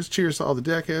y'all. Here's a cheers to all the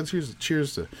deckheads. Here's a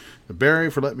cheers to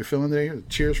Barry for letting me fill in today. Here's a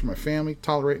cheers for my family,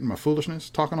 tolerating my foolishness,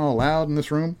 talking all loud in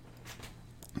this room.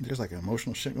 There's like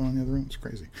emotional shit going on in the other room. It's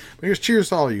crazy. But here's cheers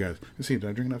to all of you guys. Let's see, did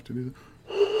I drink enough to do this?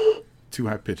 Too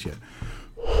high pitch yet.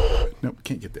 Nope,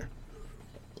 can't get there.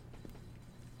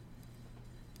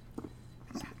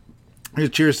 Here's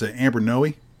cheers to Amber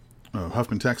Noe of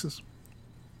Huffman, Texas.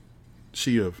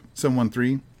 She of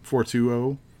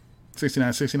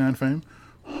 713-420-6969 fame.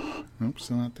 Nope,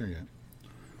 still not there yet.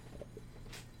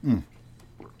 I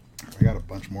got a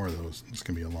bunch more of those. It's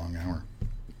going to be a long hour.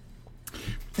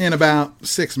 In about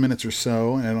 6 minutes or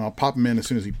so, and I'll pop him in as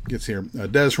soon as he gets here.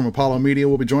 Des from Apollo Media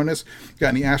will be joining us.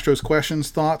 Got any Astros questions,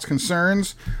 thoughts,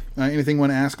 concerns? Anything you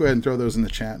want to ask, go ahead and throw those in the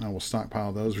chat, and I will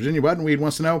stockpile those. Virginia Buttonweed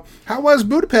wants to know, how was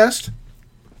Budapest?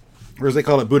 Or as they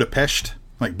call it, Budapest,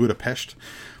 like Budapest.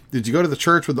 Did you go to the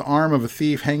church with the arm of a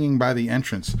thief hanging by the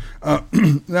entrance?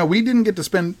 No, we didn't get to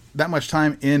spend that much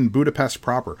time in Budapest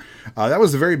proper. That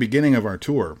was the very beginning of our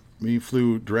tour. We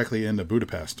flew directly into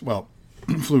Budapest. Well,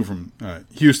 flew from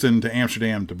Houston to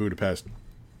Amsterdam to Budapest.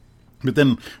 But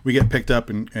then we get picked up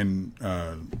and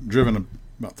driven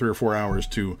about 3 or 4 hours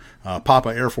to Papa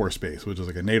Air Force Base, which is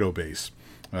like a NATO base.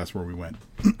 That's where we went.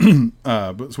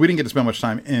 But so we didn't get to spend much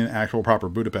time in actual proper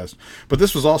Budapest. But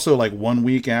this was also like 1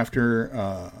 week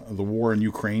after the war in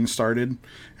Ukraine started,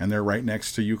 and they're right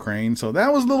next to Ukraine. So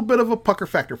that was a little bit of a pucker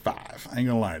factor 5. I ain't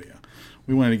gonna lie to you.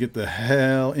 We wanted to get the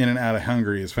hell in and out of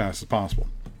Hungary as fast as possible.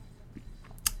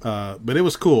 But it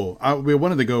was cool. We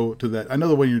wanted to go to that. I know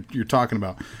the one you're talking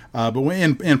about. But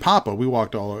when in Papa, we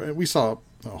walked all over. We saw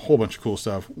a whole bunch of cool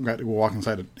stuff. We got to walk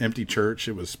inside an empty church.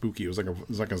 It was spooky. It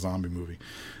was like a zombie movie.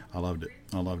 I loved it.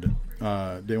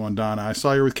 Day one, Donna. I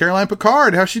saw you with Caroline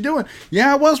Picard. How's she doing?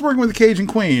 Yeah, I was working with the Cajun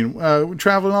Queen.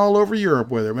 Traveling all over Europe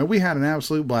with her. Man, we had an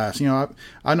absolute blast. You know,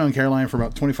 I've known Caroline for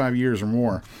about 25 years or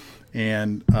more.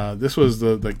 And this was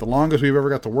the longest we've ever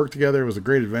got to work together. It was a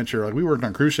great adventure. Like, we worked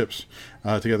on cruise ships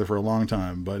together for a long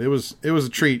time, but it was a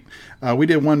treat. We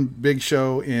did one big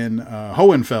show in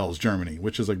Hohenfels, Germany,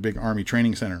 which is like a big army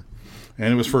training center,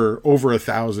 and it was for over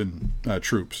 1,000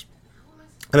 troops.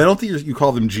 And I don't think you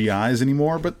call them GIs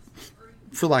anymore, but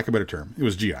for lack of a better term, it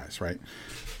was GIs, right?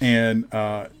 And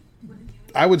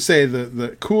I would say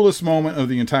the coolest moment of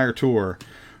the entire tour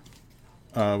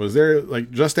was there,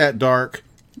 like just at dark.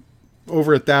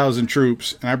 Over 1,000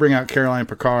 troops, and I bring out Caroline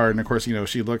Picard, and of course, you know,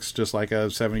 she looks just like a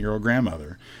 70-year-old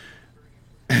grandmother.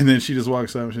 And then she just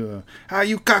walks up, and she's like, "How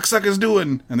you cocksuckers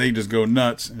doing?" And they just go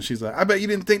nuts. And she's like, "I bet you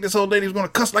didn't think this old lady was going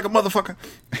to cuss like a motherfucker."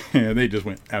 And they just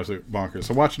went absolute bonkers.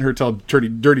 So watching her tell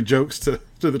dirty jokes to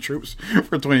the troops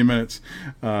for 20 minutes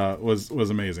was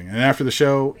amazing. And after the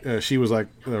show, she was like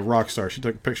a rock star. She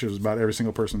took pictures about every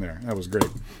single person there. That was great.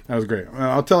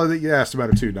 I'll tell her that you asked about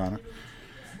her too, Donna.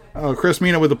 Chris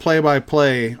Mina with the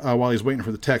play-by-play while he's waiting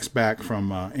for the text back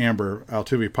from Amber.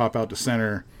 Altuve pop out to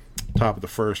center, top of the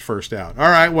first out. All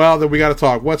right, well, then we got to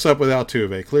talk. What's up with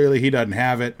Altuve? Clearly, he doesn't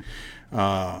have it.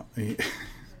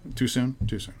 Too soon?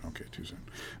 Okay, too soon.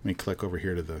 Let me click over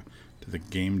here to the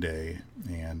game day.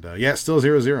 And, yeah, still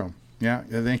 0-0. Yeah,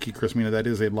 thank you, Chris Mina. That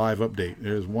is a live update.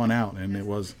 There's one out, and it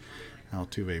was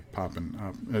Altuve popping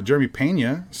up. Jeremy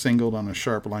Pena singled on a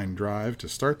sharp line drive to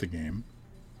start the game.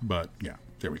 But, yeah.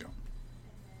 There we go.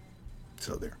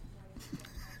 So there.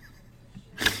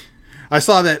 I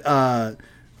saw that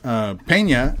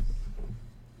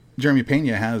Jeremy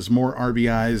Pena has more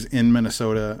RBIs in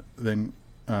Minnesota than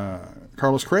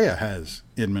Carlos Correa has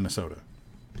in Minnesota.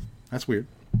 That's weird.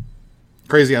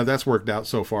 Crazy how that's worked out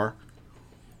so far.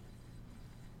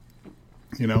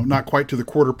 You know, not quite to the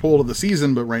quarter pole of the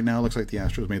season, but right now it looks like the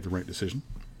Astros made the right decision.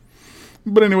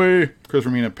 But anyway, Chris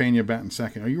Romina, Pena batting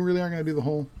second. Are you really going to do the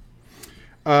whole...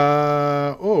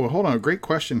 hold on. Great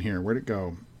question here. Where'd it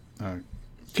go?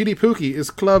 Kitty Pookie, is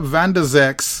Club Van de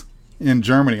Zex in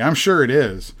Germany? I'm sure it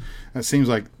is. That seems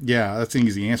like, yeah, that's an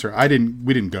easy answer.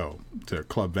 We didn't go to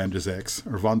Club Van de Zex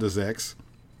or Van de Zex.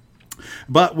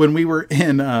 But when we were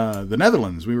in the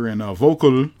Netherlands, we were in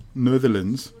Vocal,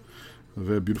 Netherlands, a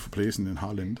very beautiful place, and in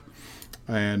Holland.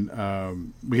 And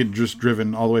we had just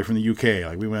driven all the way from the UK.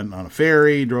 Like, we went on a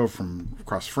ferry, drove from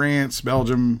across France,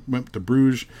 Belgium, went to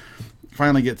Bruges.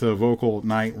 Finally get to Vocal at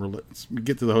night. We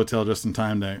get to the hotel just in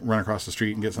time to run across the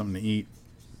street and get something to eat.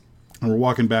 And we're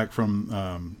walking back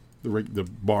from the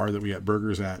bar that we had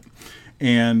burgers at.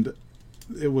 And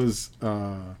it was,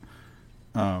 it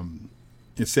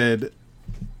said,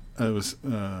 it was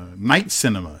Night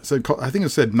Cinema. It said, I think it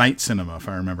said Night Cinema, if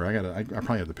I remember. I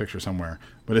probably have the picture somewhere.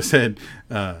 But it said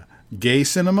gay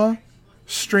cinema,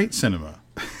 straight cinema.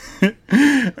 All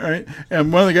right.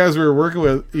 And one of the guys we were working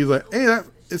with, he's like, "Hey,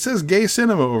 it says gay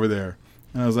cinema over there."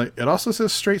 And I was like, "It also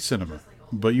says straight cinema,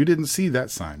 but you didn't see that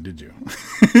sign, did you?"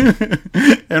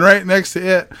 And right next to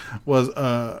it was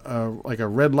like a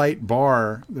red light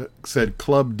bar that said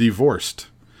Club Divorced.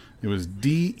 It was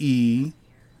DE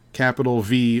capital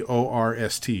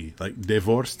VORST, like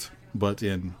divorced, but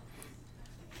in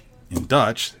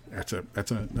Dutch, that's a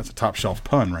top shelf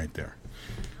pun right there.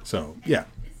 So yeah,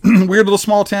 weird little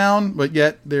small town, but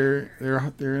yet they're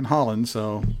in Holland,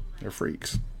 so they're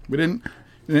freaks. We didn't,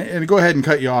 and go ahead and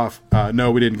cut you off.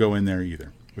 No, we didn't go in there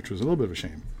either, which was a little bit of a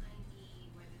shame.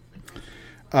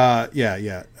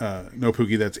 No,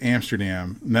 Pookie, that's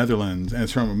Amsterdam, Netherlands, and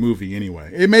it's from a movie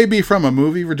anyway. It may be from a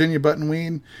movie, Virginia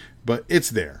Buttonweed, but it's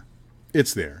there.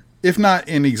 It's there. If not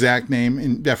in exact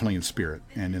name, definitely in spirit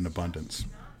and in abundance.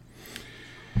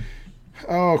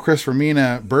 Oh, Chris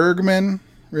Romina, Bergman.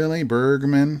 Really?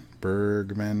 Bergman.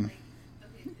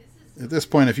 At this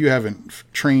point, if you haven't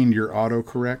trained your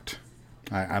autocorrect,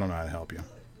 I don't know how to help you.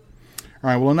 All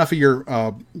right, well, enough of your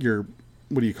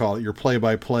what do you call it? Your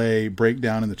play-by-play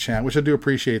breakdown in the chat, which I do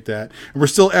appreciate that. And we're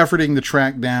still efforting to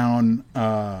track down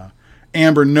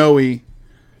Amber Noe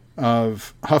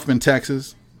of Huffman,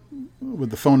 Texas. with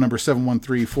the phone number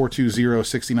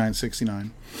 713-420-6969.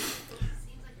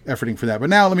 Efforting for that. But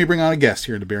now let me bring on a guest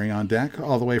here to Barry on Deck,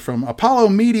 all the way from Apollo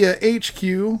Media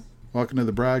HQ. Welcome to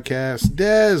the broadcast.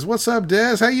 Dez, what's up,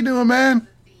 Dez? How you doing, man?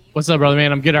 What's up, brother,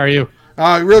 man? I'm good. How are you?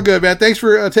 Real good, man. Thanks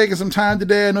for taking some time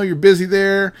today. I know you're busy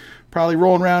there, probably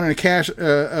rolling around in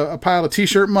a pile of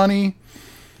T-shirt money.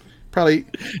 Probably.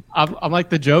 I'm like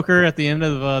the Joker at the end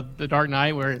of the Dark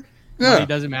Knight, where money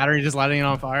doesn't matter. You're just lighting it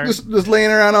on fire. Just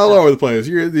laying around all over the place.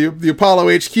 You're the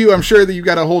Apollo HQ. I'm sure that you've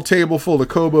got a whole table full of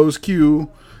Kobo's Q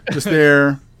just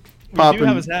there. We do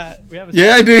have his hat.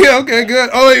 Yeah, I do. Okay, good.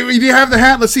 Oh, wait, do you have the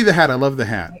hat? Let's see the hat. I love the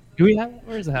hat. Do we have it?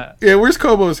 Where's the hat? Yeah, where's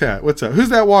Kobo's hat? What's up? Who's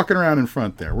that walking around in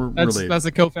front there? We're related. That's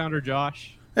the co-founder,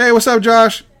 Josh. Hey, what's up,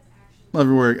 Josh? Love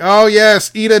your work. Oh,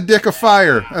 yes. Eat a dick of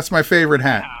fire. That's my favorite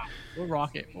hat. We'll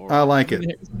rock it. I like it.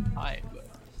 It's tight,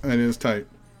 but- It is tight.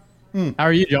 How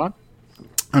are you, John?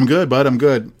 I'm good, bud. I'm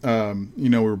good. We're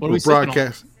we sipping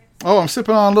broadcast. Oh, I'm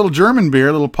sipping on a little German beer,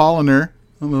 a little Paulaner.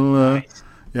 A little, Nice.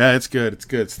 Yeah, it's good. It's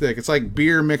good. It's thick. It's like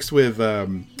beer mixed with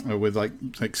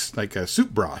like a soup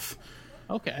broth.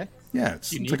 Okay. Yeah,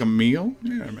 it's Unique. like a meal.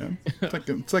 Yeah, man.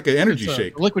 It's like an energy It's,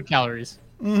 shake. liquid calories.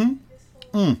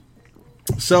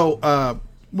 So,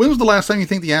 when was the last time you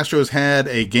think the Astros had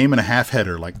a game and a half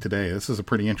header like today? This is a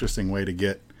pretty interesting way to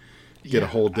get a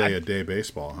whole day of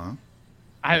baseball, huh?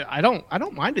 I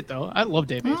don't mind it though. I love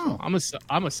day baseball.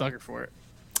 I'm a sucker for it.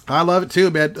 I love it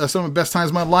too, man. Some of the best times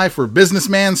of my life were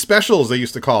businessman specials, they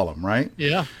used to call them, right?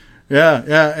 Yeah. Yeah.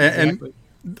 Exactly.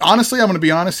 And honestly, I'm going to be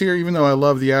honest here, even though I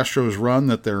love the Astros run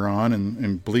that they're on,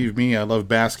 and believe me, I love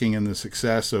basking in the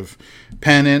success of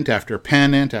pennant after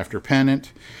pennant after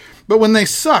pennant. But when they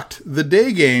sucked, the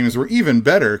day games were even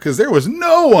better because there was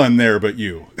no one there but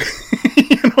you.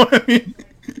 You know what I mean?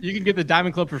 You can get the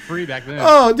Diamond Club for free back then.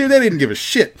 Oh, dude, they didn't give a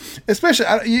shit. Especially,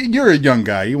 you're a young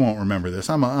guy. You won't remember this.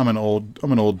 I'm an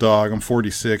old dog. I'm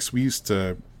 46. We used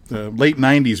to late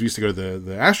 90s. We used to go to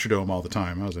the Astrodome all the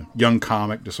time. I was a young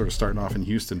comic, just sort of starting off in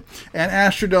Houston. And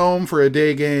Astrodome for a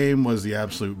day game was the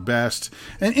absolute best.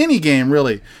 And any game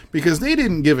really, because they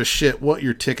didn't give a shit what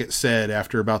your ticket said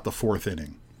after about the fourth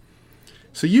inning.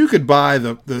 So you could buy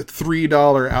the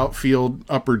 $3 outfield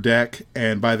upper deck,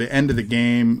 and by the end of the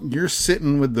game, you're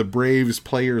sitting with the Braves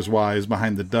players' wives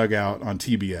behind the dugout on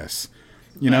TBS.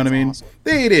 You know what I mean? Awesome.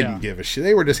 They didn't give a shit.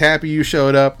 They were just happy you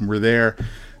showed up and were there.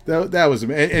 That was,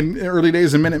 and early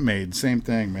days of Minute Maid, same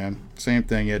thing, man. Same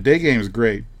thing. Yeah, day game is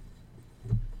great.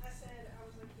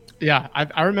 Yeah,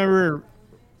 I remember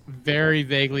very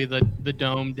vaguely the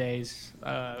Dome days.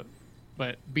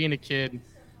 But being a kid,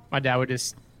 my dad would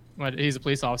just. He's a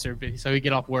police officer, so he'd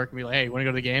get off work and be like, "Hey, you want to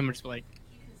go to the game?" Or just be like,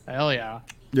 "Hell yeah!"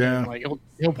 Yeah, And like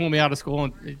he'll pull me out of school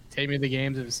and take me to the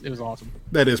games. It was awesome.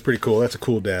 that is pretty cool. That's a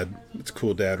cool dad. That's a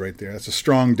cool dad right there. That's a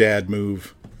strong dad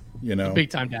move. You know,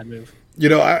 Big time dad move. You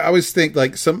know, I always think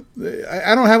like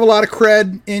I don't have a lot of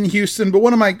cred in Houston, but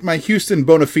one of my Houston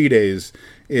bona fides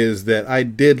is that I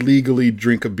did legally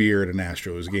drink a beer at an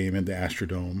Astros game at the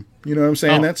Astrodome. You know what I'm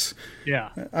saying? Oh, That's yeah.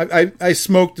 I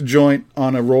smoked a joint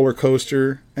on a roller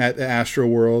coaster at the Astro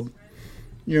World.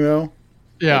 You know,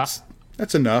 Yeah.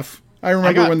 that's enough. I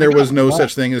remember when there I got was no left.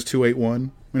 such thing as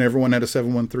 281, when everyone had a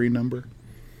 713 number.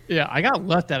 Yeah, I got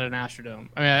left at an Astrodome.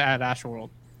 I mean, at Astroworld.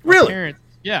 Really?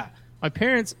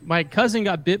 My cousin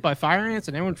got bit by fire ants,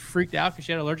 and everyone freaked out because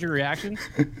she had an allergic reaction.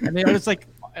 And they were just like,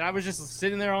 and I was just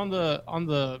sitting there on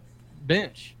the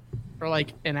bench for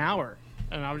like an hour,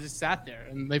 and I was just sat there.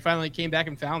 And they finally came back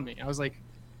and found me. I was like,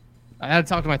 I had to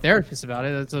talk to my therapist about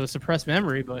it. It's a suppressed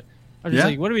memory, but I was just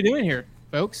like, what are we doing here,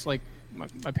 folks? Like,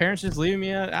 my parents just leaving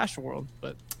me at Astroworld,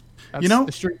 but that's, You know,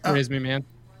 the street raised me, man.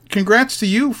 Congrats to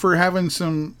you for having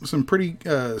some pretty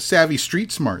savvy street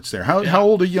smarts there. How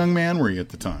old a young man were you at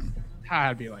the time?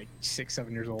 I'd be like 6,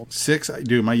 7 years old. 6?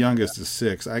 Dude, my youngest is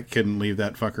 6. I couldn't leave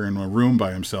that fucker in a room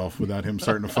by himself without him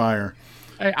starting a fire.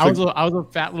 I was a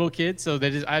fat little kid, so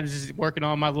I was just working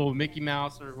on my little Mickey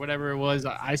Mouse or whatever it was,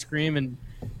 ice cream, and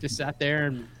just sat there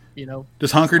and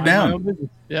Just hunkered mind my own down. business.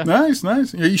 Yeah,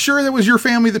 Nice. Are you sure that was your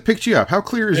family that picked you up? How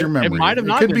clear is your memory? It might have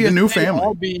not. It could be a been. new This may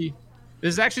all family.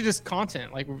 this is actually just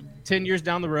content. Like 10 years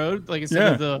down the road, like instead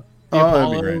Yeah. of the Oh, that'd be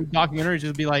Apollo great. documentary,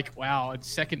 just be like, wow, it's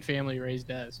second family raised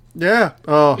Des. Yeah.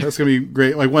 Oh, that's gonna be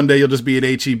great. Like one day you'll just be at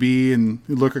HEB and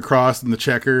you look across and the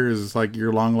checker is like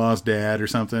your long lost dad or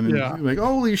something. And Yeah. you're like,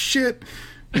 holy shit.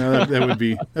 That would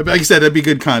be, like you said, that'd be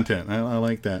good content. I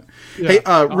like that. Yeah.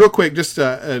 Hey, real quick, just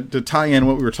to tie in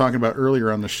what we were talking about earlier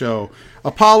on the show,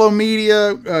 Apollo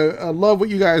Media, I love what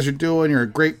you guys are doing. You're a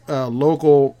great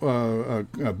local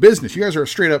business. You guys are a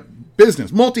straight up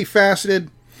business, multifaceted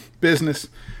business.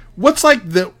 What's like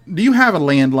do you have a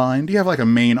landline? Do you have like a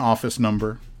main office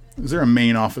number? Is there a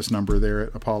main office number there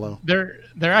at Apollo? There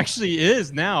actually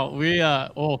is now.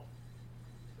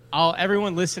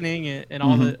 Everyone listening and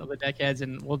all the deckheads,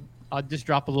 and I'll just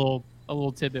drop a little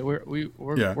tidbit.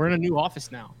 We're in a new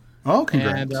office now. Oh,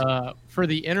 congrats. And for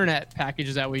the internet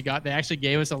packages that we got, they actually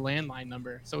gave us a landline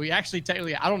number. So we actually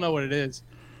technically, I don't know what it is,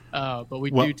 but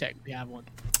we do technically have one.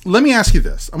 Let me ask you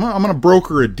this. I'm gonna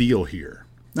broker a deal here.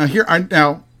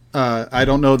 Now I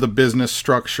don't know the business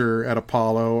structure at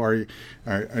Apollo.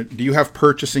 Do you have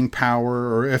purchasing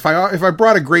power? Or if I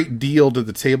brought a great deal to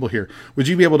the table here, would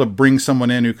you be able to bring someone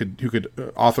in who could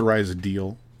authorize a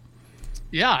deal?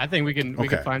 Yeah, I think we can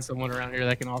find someone around here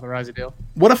that can authorize a deal.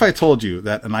 What if I told you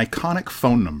that an iconic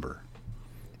phone number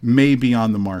may be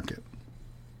on the market?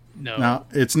 No. Now,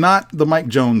 it's not the Mike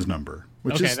Jones number.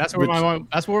 That's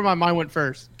where my mind went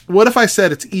first. What if I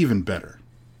said it's even better?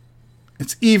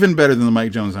 It's even better than the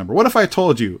Mike Jones number. What if I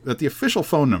told you that the official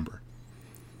phone number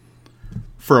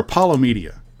for Apollo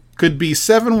Media could be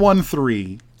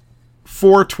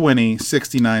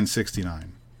 713-420-6969?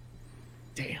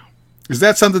 Damn. Is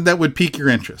that something that would pique your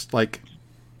interest? Like,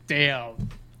 damn.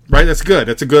 Right? That's good.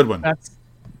 That's a good one. That's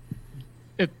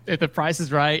if the price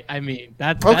is right. I mean,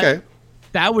 that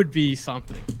would be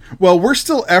something. Well, we're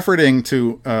still efforting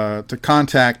to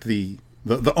contact the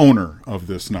owner of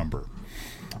this number.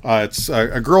 It's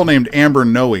a girl named Amber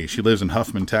Noe. She lives in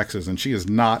Huffman, Texas, and she is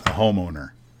not a homeowner.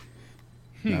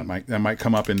 That might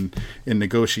come up in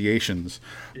negotiations.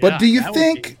 Yeah, but do you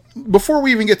think, before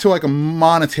we even get to like a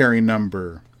monetary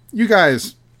number, you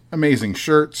guys, amazing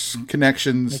shirts,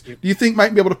 connections, do you think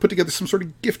might be able to put together some sort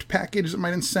of gift package that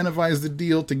might incentivize the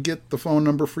deal to get the phone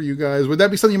number for you guys? Would that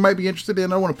be something you might be interested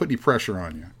in? I don't want to put any pressure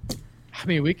on you. I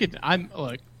mean, we could.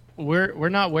 We're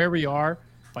not where we are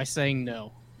by saying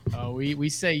no. We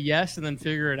say yes and then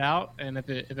figure it out, and if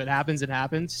it happens, it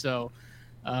happens. So,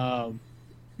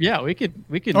 yeah, we could.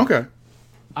 Okay.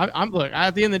 I'm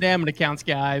at the end of the day, I'm an accounts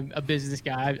guy, a business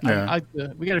guy. Yeah.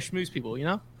 We got to schmooze people, you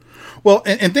know. Well,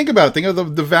 and think about it. Think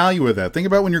of the value of that. Think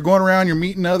about when you're going around, you're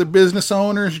meeting other business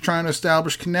owners, you're trying to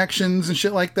establish connections and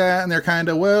shit like that, and they're kind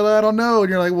of, well, I don't know. And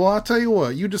you're like, well, I'll tell you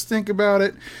what. You just think about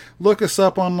it, look us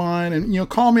up online, and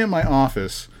call me at my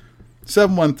office,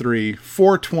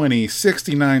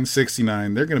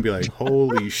 713-420-6969. They're going to be like,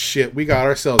 holy shit, we got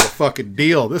ourselves a fucking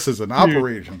deal. This is an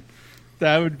operation.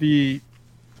 That would be...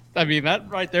 I mean, that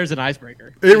right there's an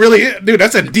icebreaker. It really is. Dude,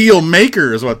 that's a deal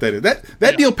maker is what that is.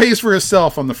 That deal pays for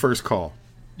itself on the first call.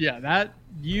 Yeah, that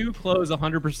you close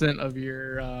 100% of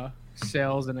your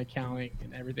sales and accounting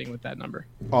and everything with that number.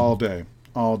 All day.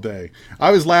 I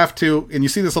always laugh too, and you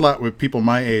see this a lot with people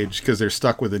my age because they're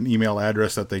stuck with an email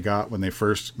address that they got when they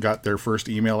first got their first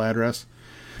email address.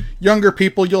 Younger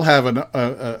people, you'll have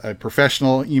a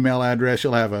professional email address.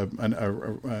 You'll have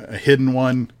a hidden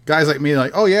one. Guys like me,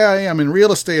 like, oh yeah, I'm in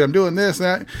real estate. I'm doing this,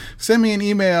 that. Send me an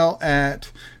email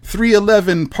at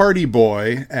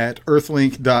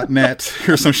 311partyboy@earthlink.net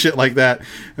or some shit like that.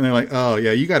 And they're like, oh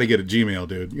yeah, you got to get a Gmail,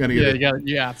 dude.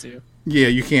 You have to. Yeah,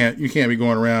 you can't be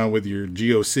going around with your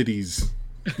GeoCities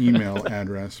email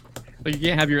address. But you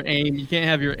can't have your AIM. You can't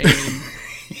have your AIM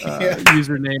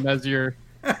username as your.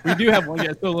 We do have one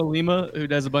guy, Phil Lima, who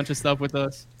does a bunch of stuff with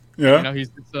us. Yeah, he's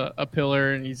just a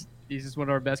pillar, and he's just one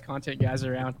of our best content guys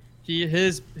around.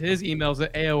 His email's an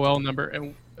AOL number,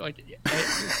 and like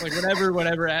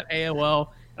whatever at AOL.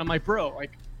 I'm like, bro,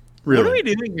 like, really? What are we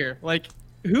doing here? Like,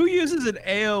 who uses an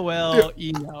AOL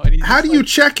email? And how do you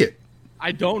check it?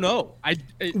 I don't know.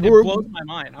 It blows my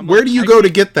mind. Where do you go to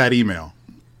get that email?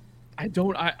 I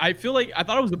don't. I feel like I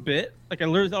thought it was a bit. Like I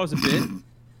literally thought it was a bit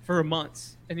for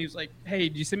months. And he was like, "Hey,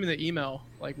 did you send me the email?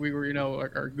 Like we were,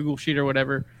 like our Google Sheet or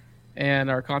whatever, and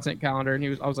our content calendar." And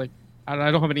I was like,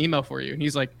 "I don't have an email for you." And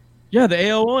he's like, "Yeah, the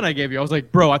AOL one I gave you." I was like,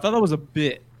 "Bro, I thought that was a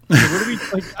bit. Like, what do we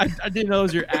like? I didn't know it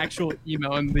was your actual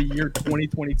email in the year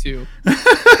 2022."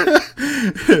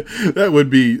 That would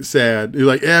be sad. You're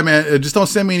like, "Yeah, man, just don't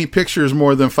send me any pictures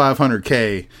more than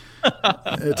 500K.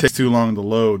 It takes too long to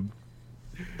load."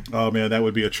 Oh man, that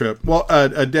would be a trip. Well,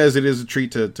 Des, it is a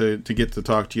treat to get to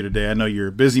talk to you today. I know you're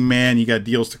a busy man. You got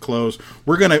deals to close.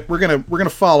 We're gonna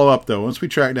follow up though. Once we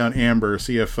track down Amber,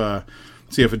 see if a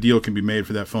deal can be made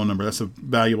for that phone number. That's a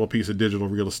valuable piece of digital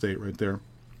real estate right there.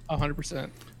 100%.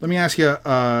 Let me ask you,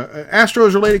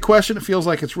 Astros related question. It feels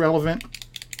like it's relevant.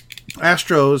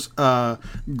 Astros,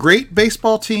 great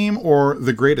baseball team or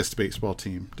the greatest baseball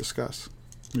team? Discuss.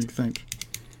 What do you think?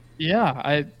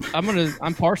 Yeah,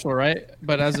 I'm partial, right?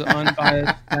 But as an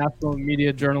unbiased national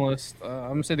media journalist, I'm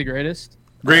gonna say the greatest.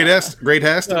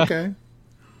 Greatest. Okay.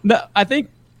 No, I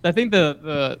think the thing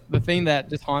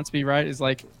that just haunts me, right, is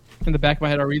like in the back of my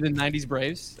head, are we the '90s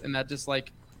Braves? And that just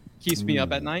like keeps me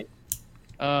up at night.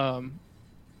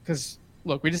 Because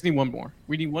look, we just need one more.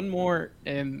 We need one more,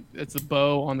 and it's the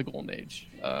bow on the golden age.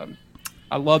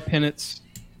 I love pennants.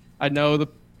 I know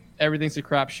everything's a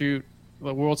crapshoot.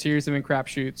 The World Series have been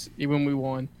crapshoots, even when we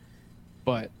won.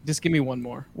 But just give me one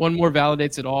more. One more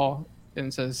validates it all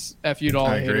and says "F you" to all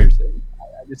I the agree. haters.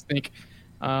 I just think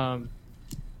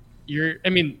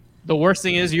the worst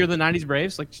thing is you're the '90s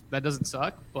Braves. Like that doesn't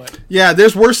suck, but Yeah,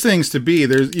 there's worse things to be.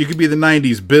 You could be the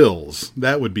 '90s Bills.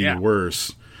 That would be Yeah.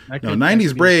 worse. that No, could- that '90s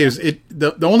could be- Braves.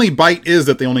 The only bite is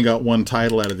that they only got one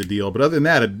title out of the deal. But other than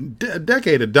that, a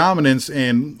decade of dominance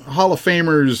and Hall of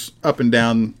Famers up and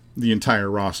down the entire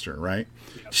roster. Right?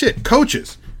 Shit,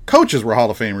 coaches were Hall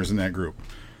of Famers in that group.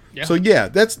 Yeah. So yeah,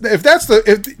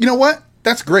 if you know what,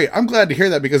 that's great. I'm glad to hear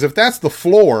that because if that's the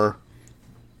floor,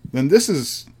 then this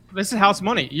is house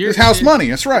money. it's house money.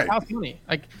 That's right. House money.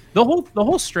 Like the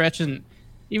whole stretch, and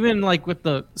even like with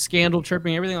the scandal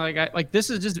chirping, everything. Like this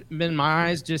has just been in my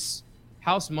eyes just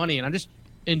house money, and I just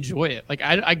enjoy it. Like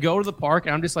I go to the park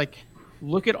and I'm just like,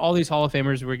 look at all these Hall of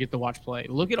Famers we get to watch play.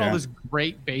 Look at all Yeah. this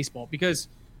great baseball because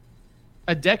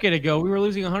a decade ago we were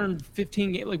losing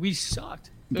 115 games. Like we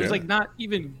sucked. It was Yeah. like not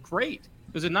even great.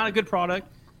 It was not a good product.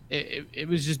 It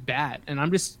was just bad, and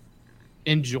I'm just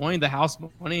enjoying the house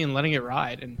money and letting it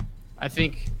ride. And I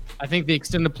think the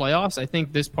extended playoffs. I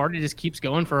think this party just keeps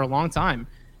going for a long time.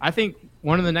 I think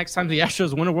one of the next times the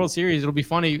Astros win a World Series, it'll be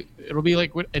funny. It'll be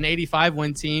like an 85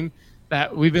 win team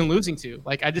that we've been losing to.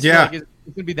 Like I just Yeah. feel like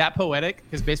it's gonna be that poetic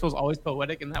because baseball's always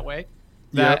poetic in that way.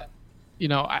 That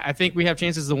I think we have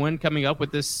chances to win coming up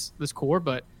with this core,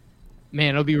 but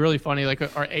man, it'll be really funny.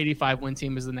 Like our 85 win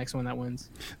team is the next one that wins.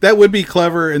 That would be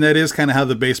clever, and that is kind of how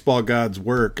the baseball gods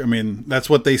work. I mean, that's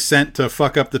what they sent to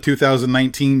fuck up the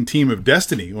 2019 team of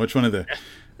destiny, which one of the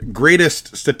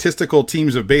greatest statistical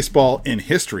teams of baseball in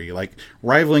history, like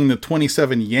rivaling the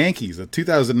 27 Yankees. The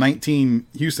 2019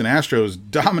 Houston Astros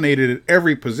dominated at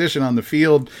every position on the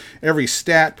field, every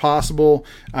stat possible.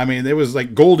 I mean, it was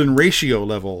like golden ratio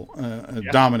level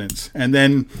dominance. And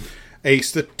then a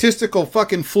statistical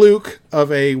fucking fluke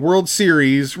of a World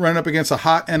Series run up against a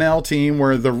hot NL team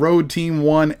where the road team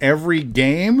won every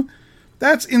game.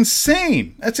 That's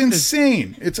insane. That's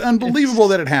insane. It's unbelievable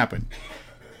that it happened.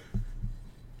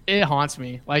 It haunts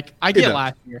me. Like I does. get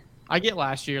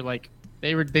last year. Like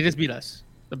they just beat us.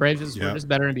 The Braves were just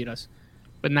better and beat us.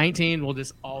 But 19 will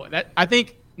just all that. I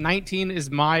think 19 is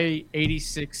my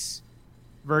 86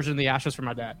 version of the Astros for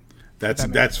my dad. That's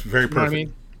very You know what I perfect.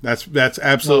 mean? That's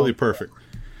absolutely No. perfect.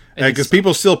 It's- Because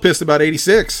people still pissed about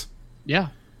 86. Yeah.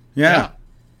 Yeah.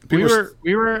 People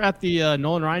We were at the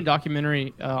Nolan Ryan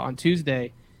documentary on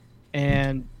Tuesday,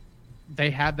 and they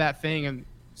had that thing, and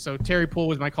so Terry Poole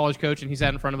was my college coach, and he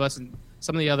sat in front of us and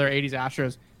some of the other 80s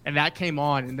Astros, and that came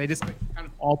on, and they just like, kind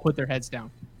of all put their heads down.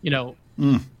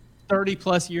 30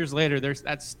 plus years later,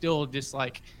 that's still just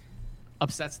like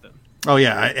upsets them. Oh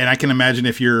yeah, and I can imagine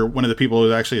if you're one of the people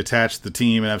who's actually attached to the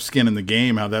team and have skin in the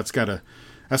game, how that's gotta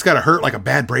hurt like a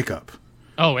bad breakup.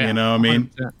 Oh yeah, You know what I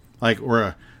mean? 100%. Like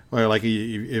or like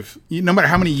if no matter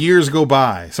how many years go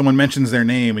by, someone mentions their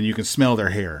name and you can smell their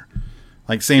hair.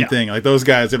 Like same thing. Like those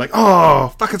guys, they're like,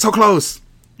 oh, fucking so close.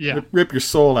 Yeah. Rip your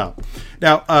soul out.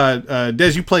 Now,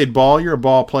 Des, you played ball. You're a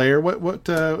ball player. What?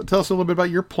 Tell us a little bit about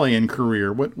your playing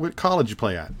career. What college you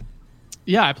play at?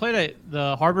 Yeah, I played at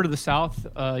the Harvard of the South,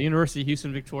 University of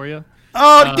Houston, Victoria.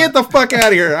 Oh, get the fuck out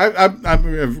of here!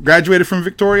 I've graduated from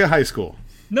Victoria High School.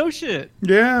 No shit.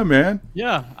 Yeah, man.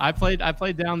 Yeah, I played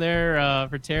down there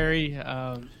for Terry.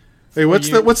 Hey, what's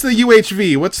the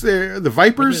UHV? What's the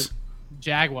Vipers?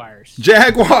 Jaguars.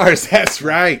 Jaguars. That's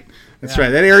right. That's right.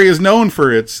 That area is known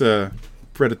for its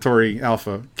predatory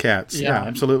alpha cats. Yeah,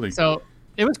 absolutely. So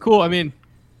it was cool. I mean,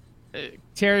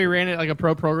 Terry ran it like a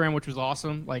pro program, which was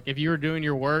awesome. Like if you were doing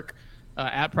your work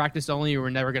at practice only, you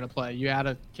were never going to play. You had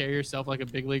to carry yourself like a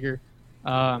big leaguer.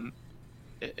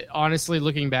 Honestly,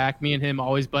 looking back, me and him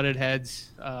always butted heads.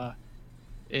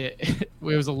 It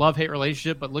was a love-hate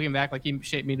relationship, but looking back, like he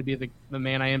shaped me to be the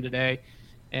man I am today.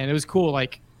 And it was cool.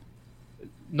 Like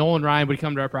Nolan Ryan would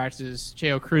come to our practices.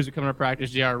 Cheo Cruz would come to our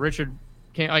practice. J.R. Richard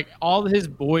came. Like all of his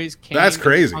boys came. That's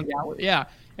crazy. Hung out with- yeah,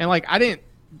 and like I didn't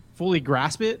fully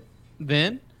grasp it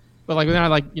then, but like when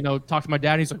I talked to my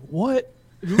dad, he's like, "What?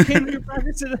 Who came to your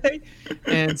practice today?"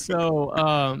 And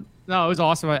so no, it was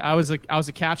awesome. I was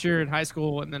a catcher in high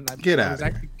school, and then I was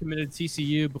actually committed to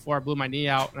TCU before I blew my knee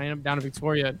out, and I ended up down to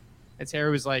Victoria. And Terry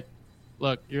was like,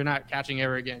 "Look, you're not catching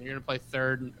ever again. You're gonna play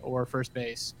third or first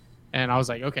base." And I was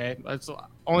like, "Okay, that's the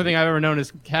only thing I've ever known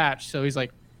is catch." So he's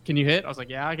like, "Can you hit?" I was like,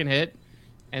 "Yeah, I can hit."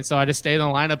 And so I just stayed in the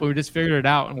lineup, and we just figured it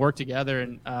out and worked together,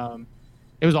 and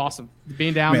it was awesome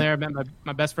being down there. I met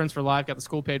my best friends for life, got the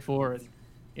school paid for, and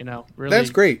Really. That's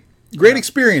great. Great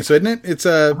experience, isn't it? It's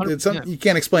it's 100%. something you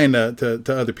can't explain to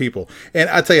other people. And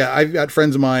I tell you, I've got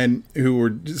friends of mine who were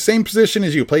the same position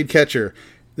as you, played catcher,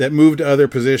 that moved to other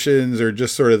positions, or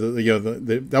just sort of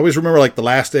I always remember like the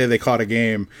last day they caught a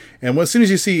game, and as soon as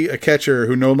you see a catcher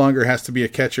who no longer has to be a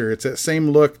catcher, it's that same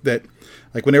look that,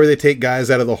 like whenever they take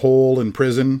guys out of the hole in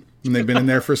prison and they've been in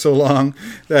there for so long,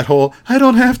 that whole, I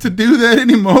don't have to do that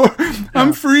anymore.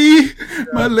 I'm free.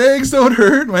 My legs don't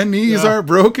hurt. My knees aren't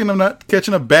broken. I'm not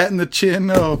catching a bat in the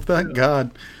chin. Oh, thank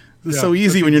God. It's so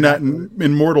easy when you're not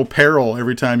in mortal peril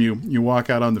every time you walk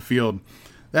out on the field.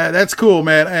 That's cool,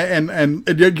 man. And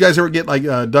did you guys ever get like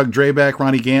Doug Drabeck,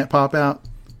 Ronnie Gant pop out?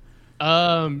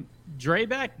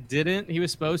 Drabeck didn't. He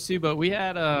was supposed to, but we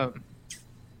had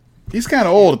He's kind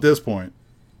of old at this point.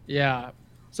 Yeah.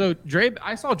 So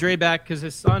I saw Drabeck because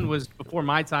his son was before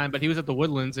my time, but he was at the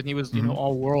Woodlands and he was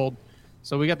all world.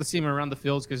 So we got to see him around the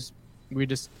fields because we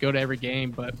just go to every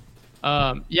game. But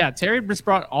Terry just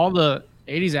brought all the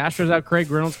 '80s Astros out.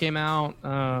 Craig Reynolds came out.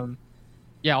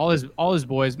 All his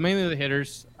boys, mainly the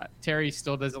hitters. Terry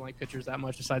still doesn't like pitchers that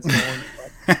much, besides Nolan.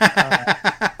 But,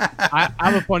 I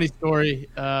have a funny story.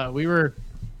 We were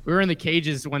in the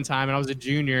cages one time, and I was a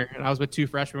junior, and I was with two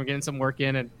freshmen getting some work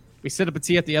in, and we set up a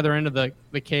tee at the other end of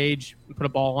the cage and put a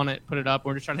ball on it, put it up.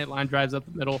 We're just trying to hit line drives up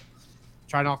the middle,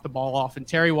 trying to knock the ball off. And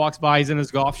Terry walks by. He's in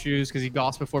his golf shoes because he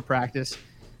golfs before practice.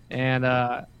 And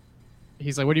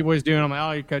he's like, what are you boys doing? I'm like,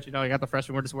 oh, you coach, I got the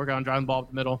freshman. We're just working on driving the ball up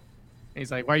the middle. And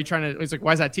he's like, why are you trying to – he's like,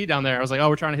 why is that tee down there? I was like, oh,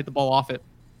 we're trying to hit the ball off it.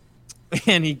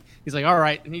 And he's like, all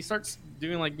right. And he starts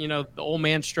doing like, the old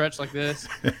man stretch like this.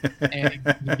 And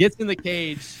he gets in the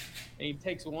cage and he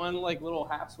takes one like little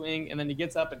half swing, and then he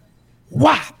gets up and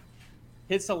whap!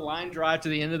 Hits a line drive to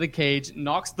the end of the cage,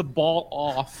 knocks the ball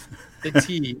off the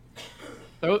tee,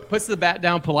 puts the bat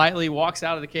down politely, walks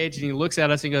out of the cage, and he looks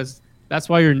at us and goes, that's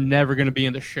why you're never going to be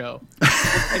in the show.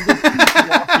 And just keeps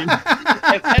walking.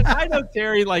 And I know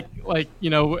Terry,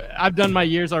 I've done my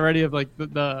years already of like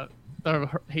the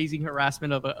hazing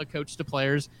harassment of a coach to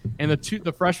players, and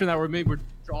the freshmen that were made were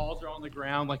jaws are on the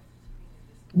ground. Like,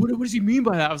 what does he mean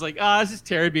by that? I was like, it's just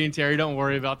Terry being Terry. Don't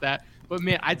worry about that. But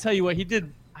man, I tell you what, he did.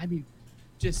 I mean,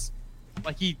 just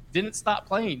like he didn't stop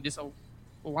playing. Just a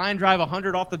line drive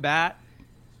 100 off the bat,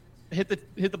 hit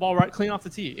the ball right clean off the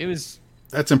tee.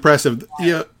 That's impressive.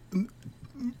 Yeah, who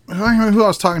I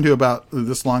was talking to about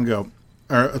this long ago,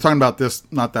 or talking about this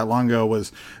not that long ago,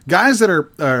 was guys that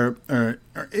are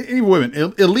any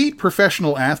women, elite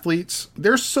professional athletes.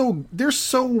 They're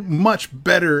so much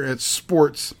better at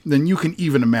sports than you can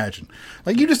even imagine.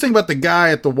 Like, you just think about the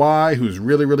guy at the Y who's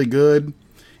really, really good.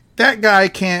 That guy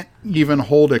can't even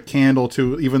hold a candle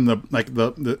to even the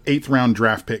 8th round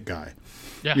draft pick guy.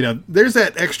 Yeah. There's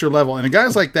that extra level. And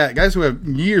guys like that, guys who have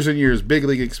years and years, big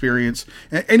league experience,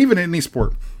 and even in any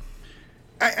sport,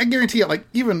 I guarantee you, like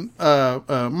even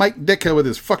Mike Ditka with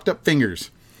his fucked up fingers,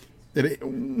 that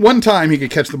one time he could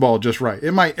catch the ball just right.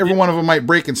 Every one of them might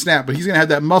break and snap, but he's going to have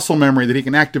that muscle memory that he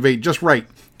can activate just right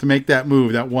to make that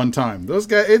move that one time. Those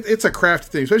guys, it's a craft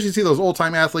thing. Especially you see those old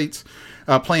time athletes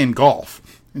playing golf.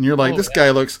 And you're like, guy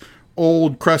looks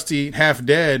old, crusty, half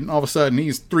dead, and all of a sudden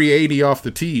he's 380 off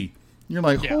the tee. You're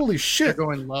like, holy shit. They're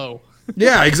going low.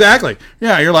 Yeah, exactly.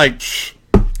 Yeah, you're like, shh.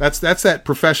 That's that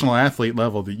professional athlete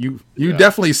level that you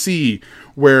definitely see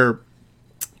where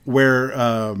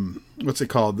what's it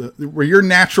called? Where your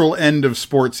natural end of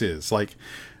sports is. Like,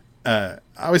 I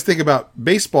always think about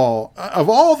baseball, of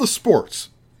all the sports,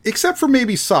 except for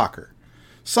maybe soccer.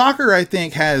 Soccer, I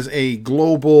think, has a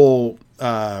global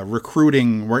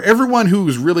recruiting where everyone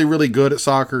who's really, really good at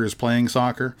soccer is playing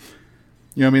soccer.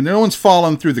 You know what I mean? No one's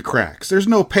fallen through the cracks. There's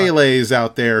no Pelés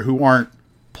out there who aren't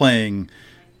playing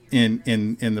in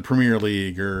the Premier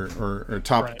League or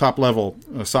top level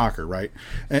soccer, right?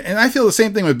 And I feel the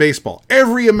same thing with baseball.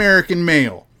 Every American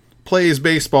male plays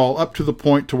baseball up to the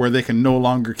point to where they can no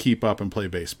longer keep up and play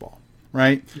baseball,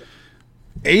 right?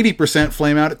 80%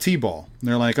 flame out at T-ball. And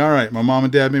they're like, all right, my mom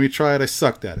and dad made me try it. I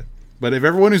sucked at it. But if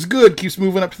everyone who's good keeps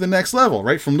moving up to the next level,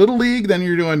 right? From Little League, then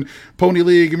you're doing Pony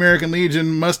League, American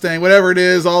Legion, Mustang, whatever it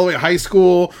is, all the way to high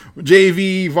school,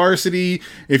 JV, varsity.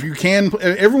 If you can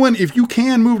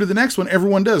move to the next one,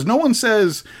 everyone does. No one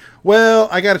says, well,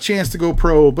 I got a chance to go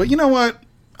pro, but you know what?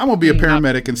 I'm going to be a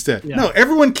paramedic instead. Yeah. No,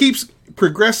 everyone keeps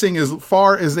progressing as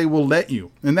far as they will let you.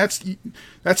 And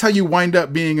that's how you wind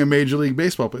up being a Major League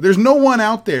Baseball player. There's no one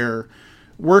out there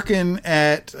working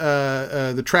at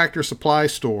the Tractor Supply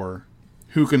store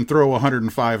who can throw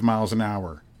 105 miles an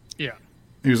hour. Yeah.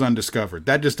 Who's undiscovered.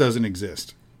 That just doesn't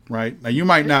exist, right? Now, you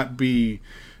might not be,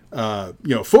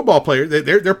 football player.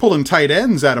 They're pulling tight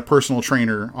ends out of personal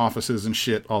trainer offices and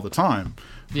shit all the time.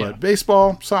 Yeah. But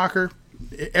baseball, soccer,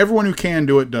 everyone who can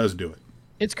do it does do it.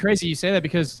 It's crazy you say that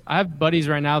because I have buddies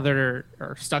right now that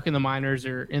are stuck in the minors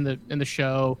or in the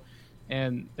show,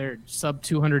 and they're sub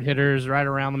 200 hitters right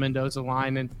around the Mendoza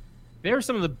line, and they're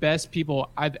some of the best people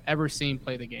I've ever seen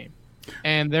play the game,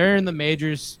 and they're in the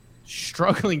majors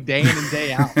struggling day in and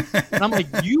day out. And I'm like,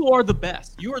 you are the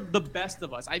best. You are the best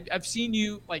of us. I've seen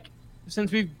you like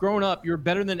since we've grown up. You're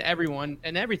better than everyone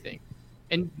and everything.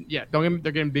 And yeah, don't get me,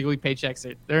 they're getting big league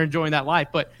paychecks. They're enjoying that life.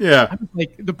 But Yeah. I'm just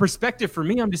like the perspective for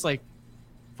me, I'm just like,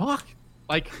 fuck,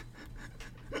 like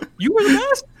you were the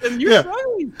best, and you're Yeah.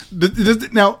 struggling.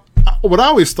 Now, what I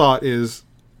always thought is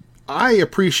I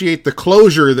appreciate the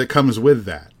closure that comes with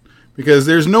that, because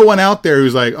there's no one out there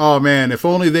who's like, oh man, if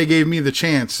only they gave me the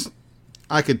chance,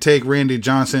 I could take Randy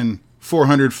Johnson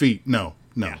 400 feet. No.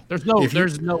 There's no If you-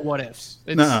 there's no what ifs.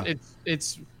 Nuh-uh.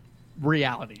 It's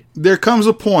reality. There comes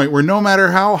a point where no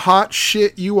matter how hot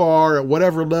shit you are at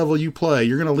whatever level you play,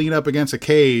 you're going to lean up against a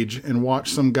cage and watch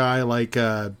some guy like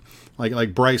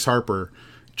Bryce Harper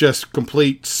just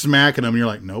complete smacking him. And you're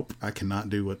like, nope, I cannot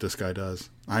do what this guy does.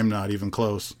 I'm not even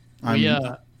close. I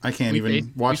can't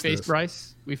even watch we faced this.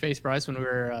 Bryce. We faced Bryce when we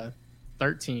were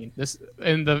 13.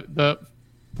 And the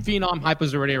phenom hype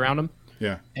was already around him.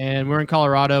 Yeah. And we're in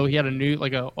Colorado. He had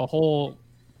a whole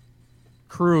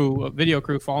crew, a video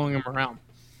crew following him around.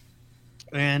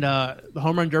 And the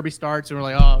home run derby starts, and we're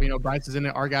like, oh, Bryce is in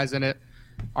it. Our guy's in it.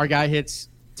 Our guy hits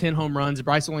 10 home runs.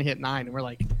 Bryce only hit 9. And we're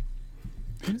like,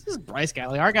 who's this Bryce guy?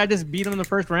 Like, our guy just beat him in the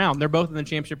first round. They're both in the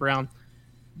championship round.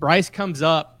 Bryce comes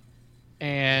up,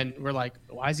 and we're like,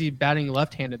 why is he batting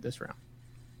left-handed this round?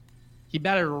 He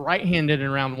batted right-handed in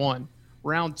round 1.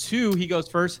 Round 2, he goes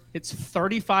first, hits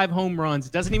 35 home runs,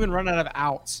 doesn't even run out of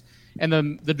outs. And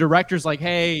the director's like,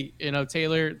 hey,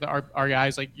 Taylor, our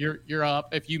guy's like, you're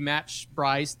up. If you match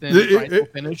Bryce, then Bryce will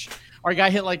finish. Our guy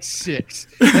hit like 6.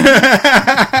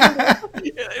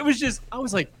 It was just, I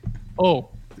was like, oh,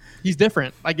 he's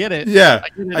different. I get it. Yeah,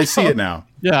 get it I see it now.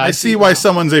 Yeah, I see why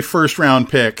someone's a first round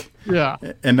pick. Yeah.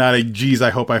 And not a geez,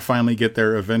 I hope I finally get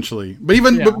there eventually. But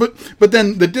even Yeah. but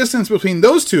then the distance between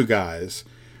those two guys,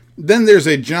 then there's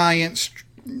a giant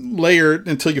layer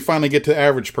until you finally get to the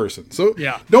average person. So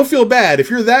Yeah. don't feel bad if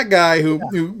you're that guy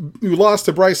who lost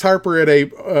to Bryce Harper at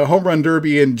a home run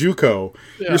derby in JUCO.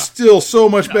 Yeah. You're still so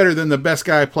much better than the best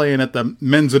guy playing at the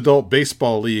men's adult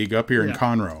baseball league up here in Yeah.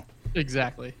 Conroe.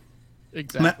 Exactly.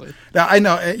 Now I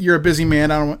know you're a busy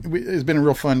man. It's been a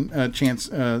real fun chance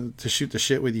to shoot the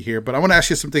shit with you here, but I want to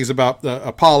ask you some things about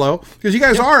Apollo, because you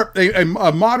guys are a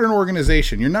modern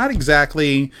organization. You're not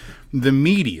exactly the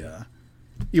media,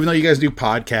 even though you guys do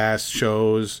podcasts,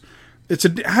 shows.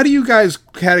 How do you guys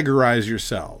categorize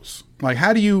yourselves? Like,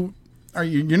 you're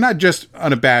not just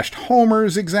unabashed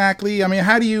homers exactly. I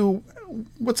mean,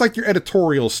 what's like your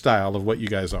editorial style of what you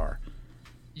guys are?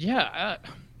 Yeah,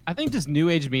 I think just new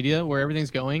age media, where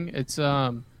everything's going. It's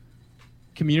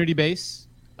community based.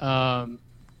 A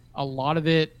lot of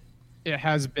it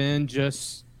has been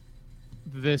just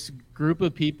this group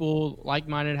of people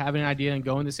like-minded, having an idea and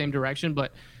going the same direction,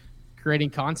 but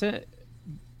creating content.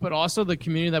 But also the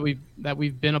community that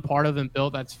we've been a part of and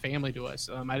built, that's family to us.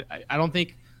 I don't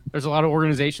think there's a lot of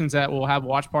organizations that will have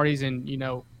watch parties and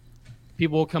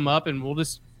people will come up and we'll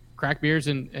just crack beers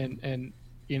and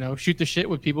shoot the shit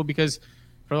with people, because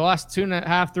for the last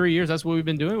 2.5, 3 years, that's what we've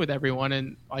been doing with everyone.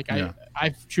 And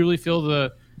I truly feel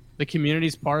the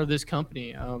community's part of this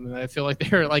company. And I feel like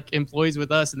they're like employees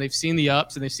with us, and they've seen the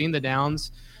ups and they've seen the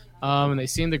downs, and they've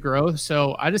seen the growth.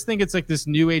 So I just think it's like this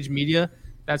new age media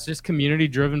that's just community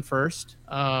driven first.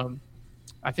 I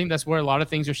think that's where a lot of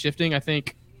things are shifting. I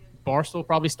think Barstool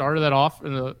probably started that off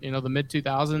in the mid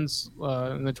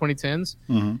 2000s, in the 2010s,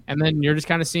 and then you're just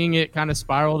kind of seeing it kind of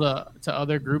spiral to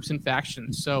other groups and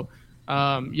factions. So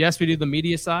yes, we do the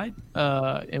media side,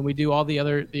 and we do all the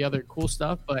other cool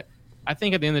stuff, but I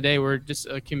think at the end of the day, we're just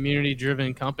a community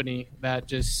driven company that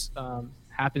just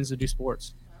happens to do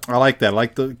sports. I like that. I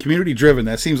like the community driven.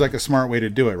 That seems like a smart way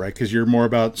to do it, right? Because you're more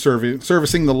about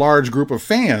servicing the large group of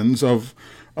fans of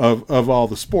all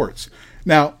the sports.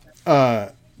 Now,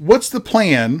 what's the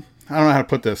plan? I don't know how to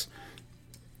put this.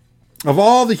 Of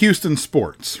all the Houston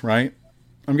sports, right?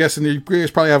 I'm guessing you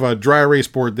guys probably have a dry erase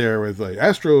board there with like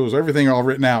Astros, everything all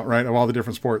written out, right? Of all the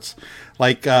different sports.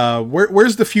 Like,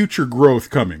 where's the future growth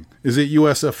coming? Is it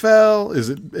USFL? Is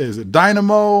it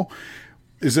Dynamo?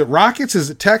 Is it Rockets? Is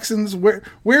it Texans?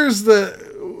 Where's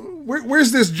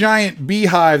this giant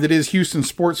beehive that is Houston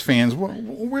sports fans?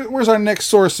 Where's our next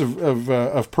source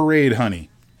of parade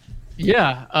honey?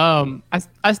 Yeah,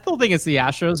 I still think it's the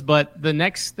Astros, but the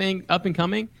next thing up and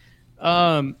coming,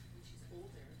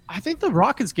 I I think the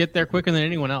Rockets get there quicker than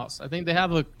anyone else. I think they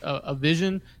have a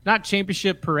vision, not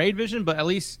championship parade vision, but at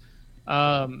least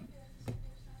I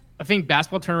think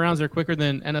basketball turnarounds are quicker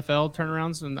than NFL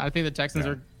turnarounds, and I think the Texans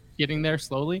are getting there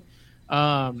slowly.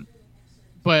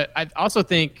 But I also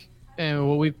think, and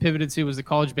what we've pivoted to was the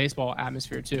college baseball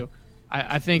atmosphere too.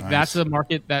 I think that's a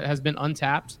market that has been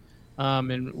untapped,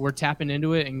 and we're tapping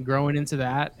into it and growing into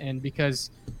that. And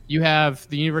because you have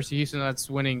the University of Houston that's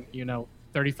winning,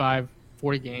 35,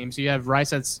 40 games. You have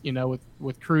Rice that's,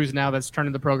 with Cruz now that's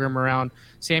turning the program around.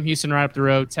 Sam Houston right up the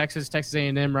road. Texas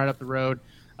A&M right up the road.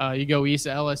 You go east to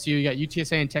LSU. You got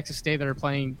UTSA and Texas State that are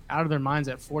playing out of their minds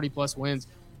at 40-plus wins.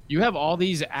 You have all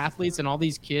these athletes and all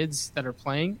these kids that are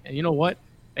playing, and you know what?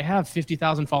 They have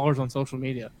 50,000 followers on social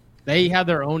media. They have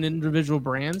their own individual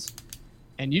brands,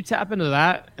 and you tap into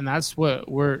that, and that's what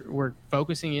we're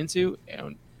focusing into.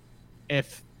 And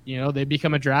if they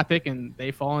become a draft pick and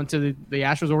they fall into the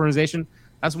Astros organization,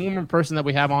 that's one more person that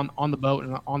we have on the boat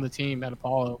and on the team at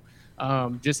Apollo,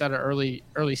 just at an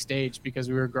early stage because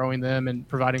we were growing them and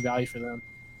providing value for them.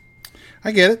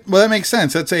 I get it. Well, that makes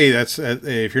sense. That's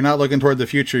if you're not looking toward the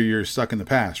future, you're stuck in the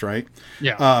past, right?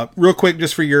 Yeah. Real quick,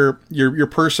 just for your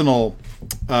personal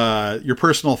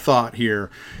thought here,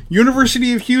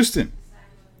 University of Houston.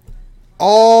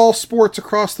 All sports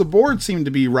across the board seem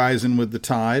to be rising with the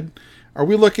tide. Are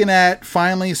we looking at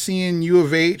finally seeing U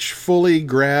of H fully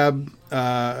grab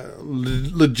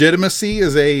legitimacy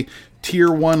as a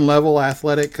Tier 1 level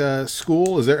athletic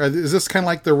school? Is this kind of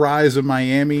like the rise of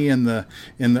Miami in the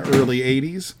early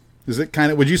 80s? Is it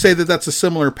kind of, would you say that that's a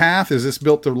similar path? Is this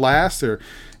built to last, or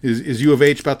is U of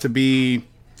H about to be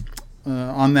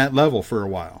on that level for a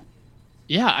while?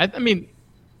 Yeah, I mean,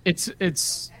 it's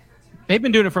they've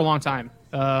been doing it for a long time.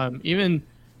 Even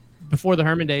before the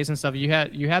Herman days and stuff, you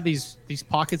had these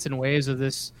pockets and waves of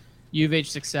this U of H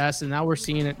success, and now we're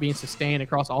seeing it being sustained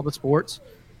across all the sports.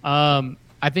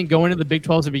 I think going to the Big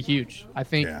 12 would be huge. I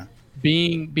think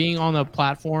being on a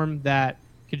platform that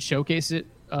could showcase it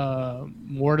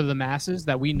more to the masses,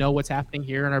 that we know what's happening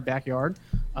here in our backyard,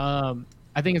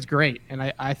 I think it's great.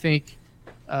 And I think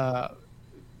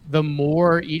the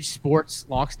more each sports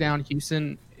locks down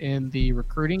Houston in the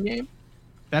recruiting game,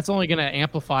 that's only going to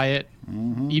amplify it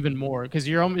even more, because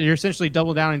you're essentially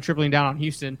double down and tripling down on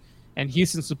Houston, and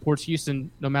Houston supports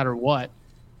Houston no matter what.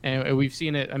 And we've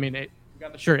seen it. I mean, we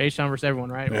got the shirt H-Town versus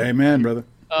everyone, right? Amen, brother.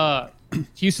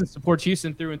 Houston supports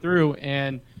Houston through and through,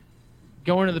 and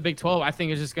going to the Big 12, I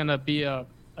think is just going to be a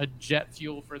jet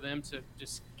fuel for them to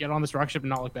just get on this rocket ship and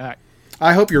not look back.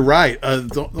 I hope you're right.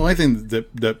 The only thing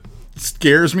that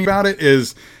scares me about it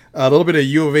is a little bit of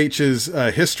U of H's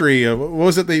history of, what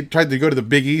was it? They tried to go to the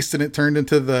Big East and it turned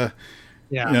into the,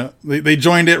 they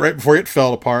joined it right before it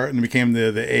fell apart and became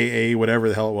the AA, whatever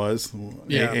the hell it was.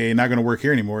 AA, not going to work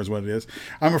here anymore is what it is.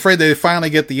 I'm afraid they finally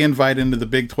get the invite into the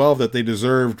Big 12 that they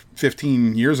deserved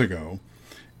 15 years ago,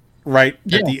 right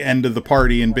at the end of the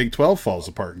party, and Big 12 falls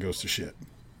apart and goes to shit.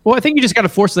 Well, I think you just got to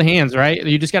force the hands, right?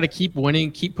 You just got to keep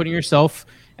winning, keep putting yourself,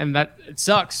 and that it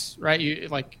sucks, right? You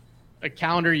like a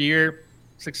calendar year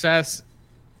success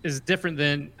is different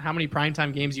than how many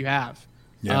primetime games you have.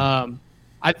 Yeah.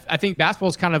 I think basketball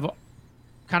is kind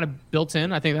of built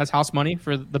in. I think that's house money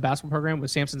for the basketball program, with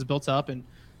Samson's built up, and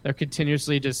they're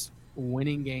continuously just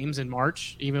winning games in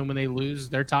March, even when they lose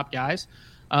their top guys.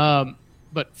 But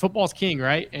football's king,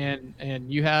 right? And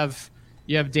you have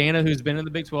Dana, who's been in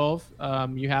the Big 12.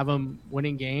 You have him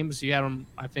winning games. You have him,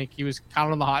 I think he was kind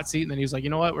of on the hot seat, and then he was like, you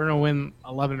know what, we're going to win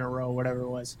 11 in a row, whatever it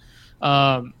was.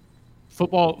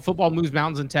 Football moves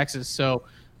mountains in Texas. So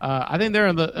I think they're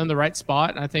in the right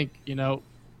spot. And I think,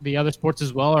 the other sports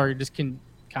as well can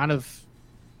kind of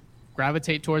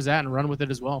gravitate towards that and run with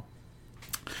it as well.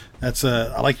 That's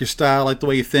I like your style. I like the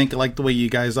way you think. I like the way you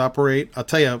guys operate. I'll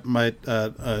tell you, my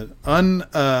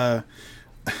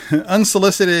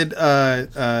unsolicited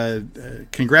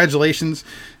congratulations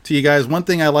to you guys. One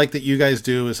thing I like that you guys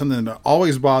do is something that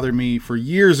always bothered me for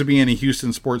years of being a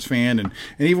Houston sports fan, and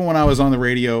even when I was on the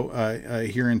radio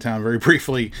here in town very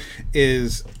briefly,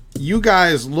 is you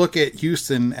guys look at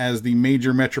Houston as the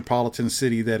major metropolitan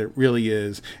city that it really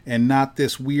is, and not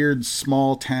this weird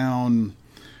small town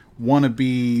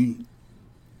wannabe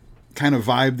kind of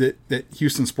vibe that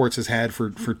Houston sports has had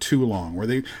for too long, where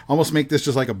they almost make this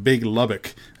just like a big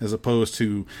Lubbock as opposed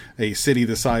to a city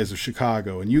the size of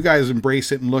Chicago. And you guys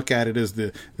embrace it and look at it as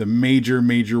the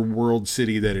major world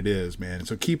city that it is, man.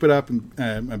 So keep it up. And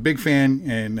I'm a big fan,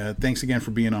 and thanks again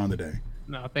for being on today.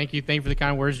 No, thank you. Thank you for the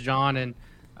kind words, John. And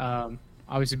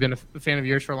obviously been a fan of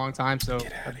yours for a long time, so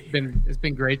it's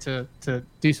been great to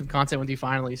do some content with you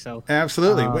finally. So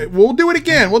Absolutely. We'll do it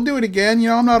again. You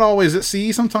know, I'm not always at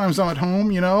sea. Sometimes I'm at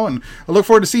home, you know, and I look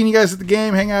forward to seeing you guys at the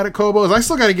game, hang out at Kobo's. I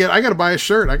got to buy a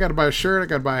shirt. I got to buy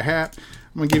a hat.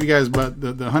 I'm going to give you guys about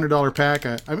the $100 pack.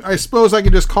 I suppose I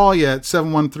could just call you at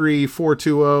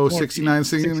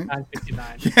 713-420-6969.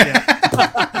 Yeah.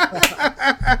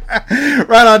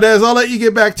 Right on, Des. I'll let you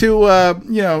get back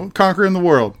to, conquering the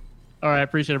world. All right. I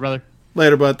appreciate it, brother.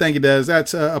 Later, bud. Thank you, Des.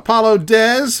 That's Apollo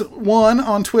Des1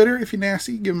 on Twitter. If you're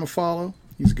nasty, give him a follow.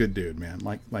 He's a good dude, man.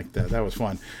 Like that. That was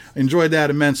fun. Enjoyed that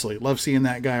immensely. Love seeing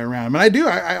that guy around. And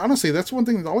I honestly, that's one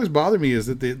thing that always bothered me is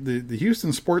that the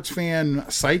Houston sports fan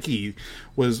psyche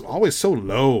was always so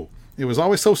low. It was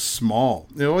always so small.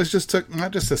 It always just took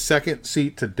not just a second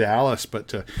seat to Dallas, but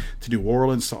to New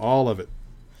Orleans, to all of it.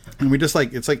 And we just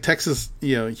it's like Texas,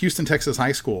 Houston, Texas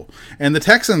high school. And the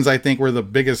Texans, I think, were the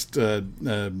biggest,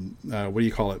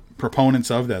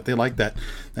 proponents of that. They like that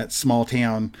small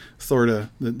town sort of,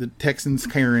 the Texans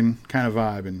Karen kind of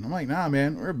vibe. And I'm like, nah,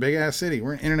 man, we're a big ass city.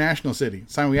 We're an international city.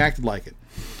 It's time we acted like it.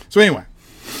 So anyway,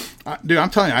 dude, I'm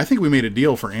telling you, I think we made a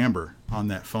deal for Amber on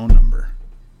that phone number.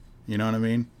 You know what I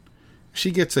mean?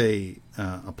 She gets a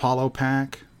Apollo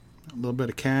pack, a little bit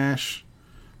of cash,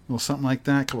 a little something like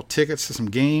that, a couple tickets to some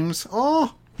games.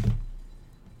 Oh,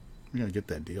 we gotta get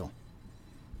that deal.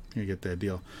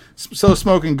 So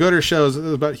Smoking Gooder shows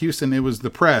about Houston. It was the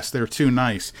press. They're too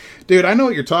nice, dude. I know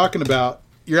what you're talking about.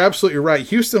 You're absolutely right.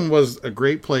 Houston was a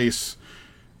great place,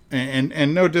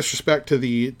 and no disrespect to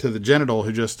the genital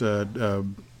who just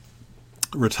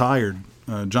retired,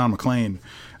 John McClain,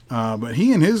 but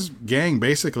he and his gang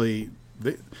basically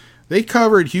they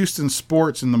covered Houston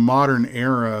sports in the modern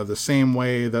era the same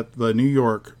way that the New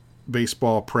York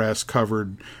baseball press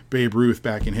covered Babe Ruth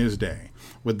back in his day,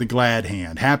 with the glad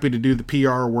hand, happy to do the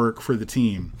PR work for the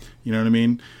team. You know what I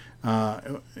mean?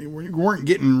 We weren't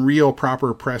getting real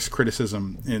proper press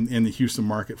criticism in the Houston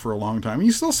market for a long time.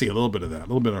 You still see a little bit of that, a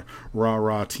little bit of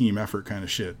rah team effort kind of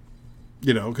shit.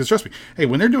 You know, because trust me, hey,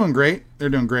 when they're doing great,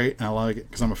 and I like it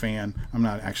because I'm a fan. I'm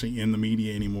not actually in the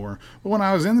media anymore. But when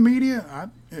I was in the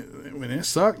media, when it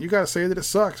sucked, you got to say that it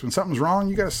sucks. When something's wrong,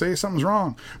 you got to say something's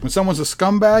wrong. When someone's a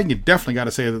scumbag, you definitely got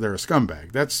to say that they're a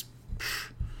scumbag. That's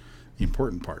the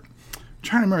important part. I'm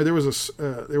trying to remember, there was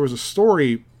a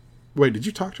story. Wait, did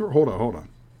you talk to her? Hold on.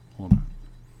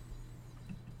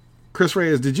 Chris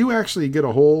Reyes, did you actually get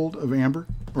a hold of Amber,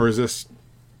 or is this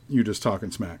you just talking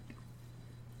smack?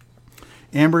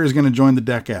 Amber is going to join the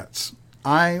Decats.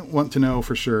 I want to know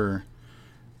for sure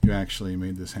you actually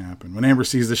made this happen. When Amber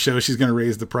sees the show, she's going to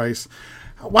raise the price.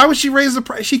 Why would she raise the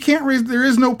price? She can't raise. There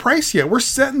is no price yet. We're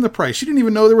setting the price. She didn't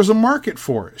even know there was a market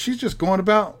for it. She's just going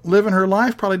about living her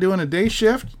life, probably doing a day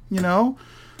shift, marrying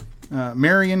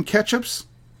ketchups,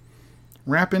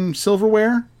 wrapping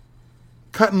silverware,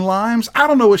 cutting limes. I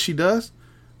don't know what she does,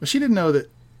 but she didn't know that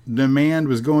demand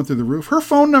was going through the roof. Her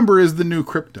phone number is the new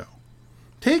crypto.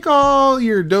 Take all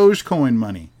your Dogecoin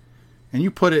money and you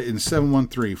put it in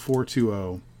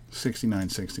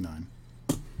 713-420-6969.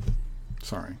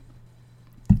 Sorry.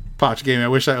 Potch Game, I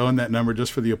wish I owned that number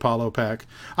just for the Apollo pack.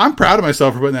 I'm proud of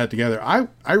myself for putting that together.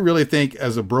 I really think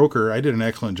as a broker, I did an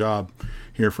excellent job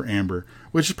here for Amber,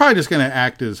 which is probably just going to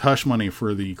act as hush money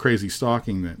for the crazy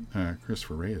stalking that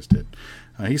Christopher Reyes did.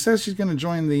 He says she's going to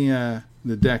join the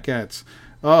Decats.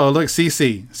 Oh, look,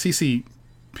 Cece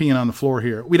peeing on the floor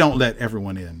here. We don't let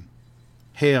everyone in.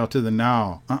 Hail to the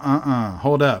now.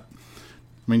 Hold up.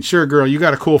 I mean, sure, girl, you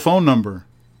got a cool phone number.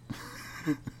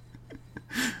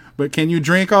 But can you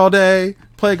drink all day?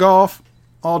 Play golf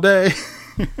all day?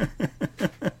 I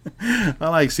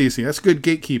like Cece. That's good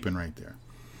gatekeeping right there.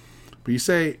 But he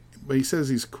says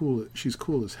he's cool. She's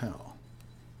cool as hell.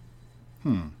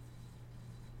 Like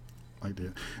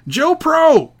that. Joe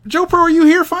Pro, are you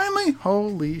here finally?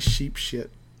 Holy sheep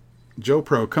shit. Joe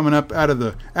Pro coming up out of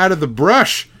the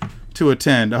brush to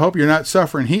attend. I hope you're not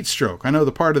suffering heat stroke. I know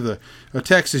the part of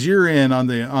Texas you're in on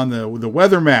the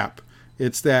weather map.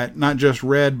 It's that not just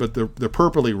red, but the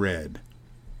purpley red.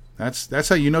 That's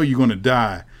how you know you're going to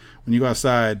die when you go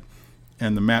outside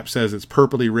and the map says it's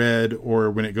purpley red,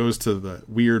 or when it goes to the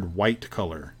weird white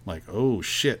color. Like, oh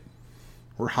shit,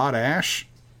 we're hot ash.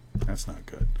 That's not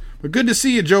good. But good to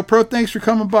see you, Joe Pro. Thanks for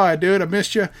coming by, dude. I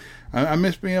missed you. I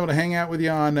miss being able to hang out with you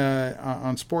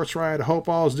on Sports Ride. I hope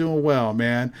all is doing well,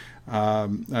 man.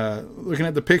 Looking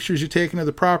at the pictures you're taking of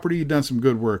the property, you've done some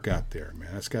good work out there, man.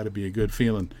 That's got to be a good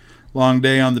feeling. Long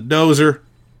day on the dozer,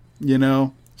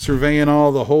 surveying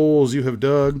all the holes you have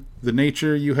dug, the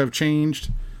nature you have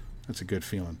changed. That's a good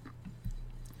feeling.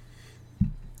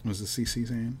 What was the CC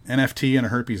saying? NFT and a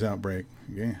herpes outbreak.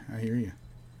 Yeah, I hear you.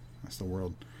 That's the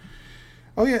world.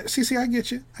 Oh yeah, Cece, I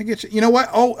get you. You know what?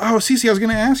 Oh, Cece, I was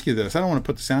going to ask you this. I don't want to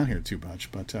put this out here too much,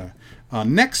 but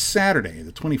next Saturday,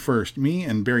 the 21st, me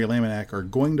and Barry Laminack are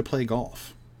going to play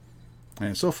golf.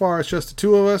 And so far, it's just the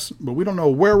two of us, but we don't know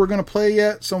where we're going to play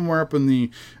yet. Somewhere up in the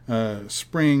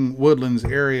Spring Woodlands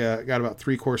area. Got about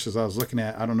 3 courses I was looking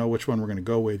at. I don't know which one we're going to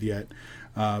go with yet.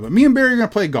 But me and Barry are going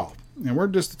to play golf, and we're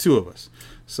just the two of us.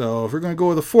 So if we're going to go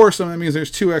with a foursome, that means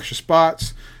there's 2 extra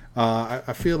spots.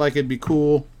 I feel like it'd be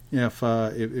cool if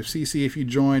CC, if you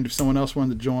joined, if someone else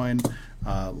wanted to join,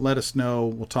 let us know.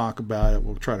 We'll talk about it.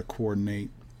 We'll try to coordinate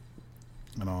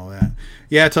and all that.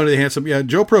 Yeah, Tony the Handsome. Yeah,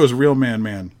 Joe Pro is a real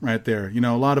man right there. You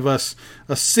know, a lot of us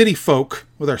city folk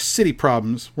with our city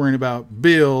problems, worrying about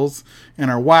bills and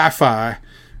our Wi-Fi.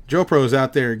 Joe Pro's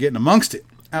out there getting amongst it,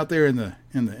 out there in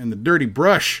the dirty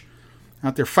brush,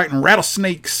 out there fighting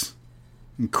rattlesnakes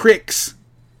and cricks.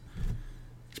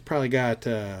 He's probably got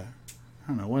I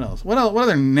don't know what else. What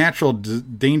other natural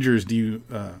dangers do you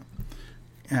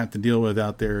have to deal with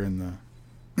out there in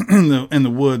the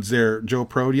woods there, Joe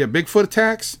Pro? Do you have Bigfoot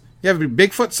attacks? You have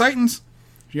Bigfoot sightings?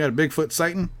 You got a Bigfoot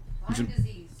sighting? Lyme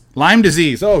disease. Lyme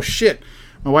disease. Oh shit!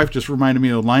 My wife just reminded me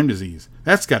of Lyme disease.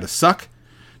 That's got to suck.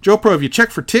 Joe Pro, have you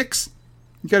checked for ticks?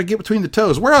 You got to get between the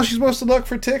toes. Where else are you supposed to look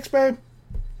for ticks, babe?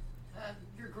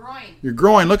 Your groin. Your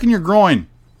groin. Look in your groin.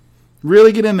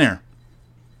 Really get in there.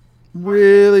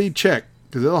 Really check,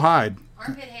 because it'll hide.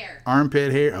 Armpit hair.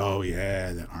 Armpit hair. Oh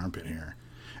yeah, that armpit hair.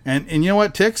 And you know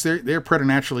what? Ticks, they're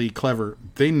preternaturally clever.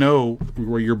 They know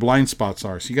where your blind spots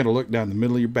are, so you got to look down the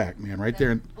middle of your back, man, right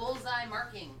there. Bullseye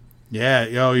marking. Yeah,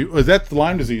 is that the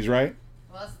Lyme disease, right?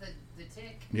 Well, that's the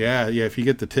tick. Yeah. If you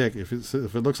get the tick, if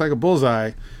it looks like a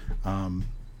bullseye,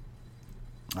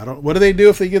 I don't. What do they do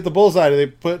if they get the bullseye? Do they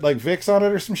put like Vicks on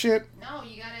it or some shit? No,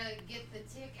 you gotta get the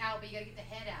tick out, but you gotta get the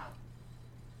head out.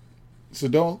 So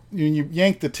don't you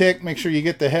yank the tick? Make sure you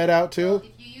get the head out too. Well,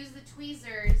 if you use the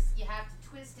tweezers, you have to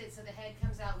twist it so the head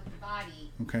comes out with the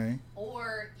body. Okay.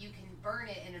 Or you can burn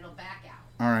it and it'll back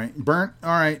out. All right, burnt.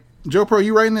 All right, Joe Pro,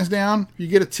 you writing this down? If you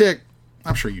get a tick,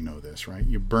 I'm sure you know this, right?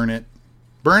 You burn it.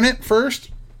 Burn it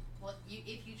first. Well, if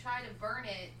you try to burn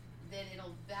it, then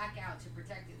it'll back out to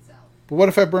protect itself. But what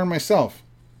if I burn myself?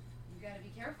 You gotta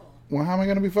be careful. Well, how am I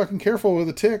going to be fucking careful with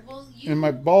a tick Well, you in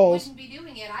my balls? wouldn't be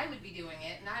doing it. I would be doing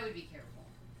it, and I would be careful.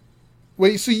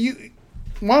 Wait, so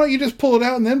why don't you just pull it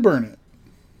out and then burn it?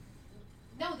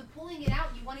 No, the pulling it out,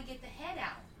 you want to get the head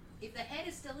out. If the head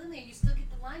is still in there, you still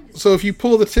get the Lyme disease. So if you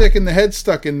pull the tick and the head's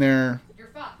stuck in there, You're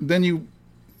fucked. then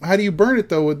how do you burn it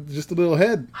though with just a little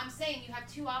head? I'm saying you have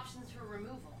 2 options for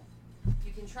removal.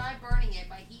 You can try burning it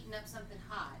by heating up something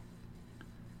hot.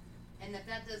 And if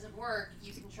that doesn't work,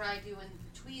 you can try doing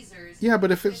tweezers. Yeah,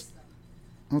 but if twist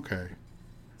them Okay.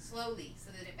 slowly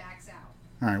so that it backs out.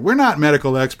 All right, we're not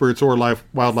medical experts or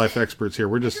wildlife experts here.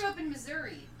 We're I just. grew up in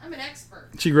Missouri. I'm an expert.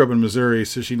 She grew up in Missouri,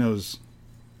 so she knows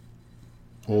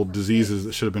old diseases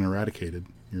that should have been eradicated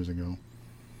years ago.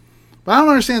 But I don't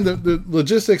understand the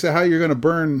logistics of how you're going to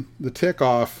burn the tick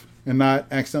off and not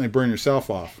accidentally burn yourself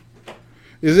off.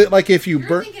 Is it like if you You're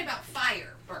burn? thinking about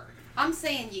fire burn. I'm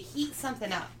saying you heat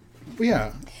something up.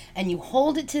 Yeah. And you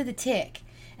hold it to the tick.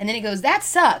 And then it goes, that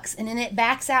sucks. And then it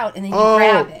backs out and then you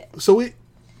grab it. So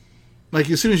like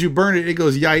as soon as you burn it, it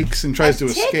goes yikes and tries to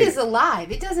tick escape. is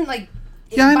alive. It doesn't I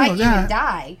know bite you that. and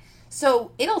die.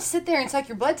 So it'll sit there and suck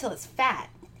your blood till it's fat,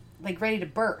 like ready to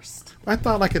burst. I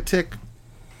thought like a tick,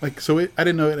 I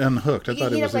didn't know it unhooked. I You thought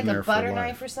can it heat was up in like there a for butter life.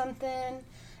 knife or something,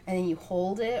 and then you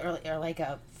hold it, or like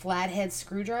a flathead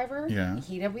screwdriver. Yeah. You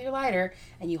heat up with your lighter,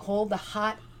 and you hold the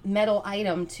hot metal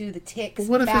item to the tick's But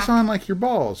what if back. it's on like your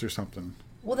balls or something?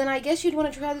 Well, then I guess you'd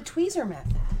want to try the tweezer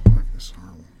method. That's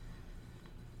horrible.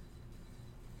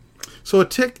 So a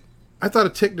tick, I thought a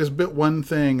tick just bit one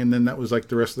thing and then that was like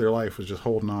the rest of their life was just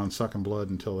holding on, sucking blood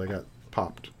until they got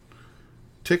popped.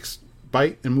 Ticks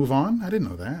bite and move on? I didn't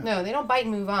know that. No, they don't bite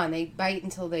and move on. They bite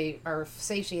until they are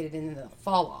satiated and then they'll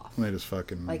fall off. And they just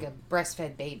fucking... Like a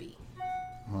breastfed baby.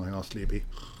 Oh, they all sleepy.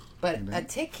 But a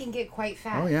tick can get quite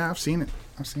fat. Oh yeah, I've seen it.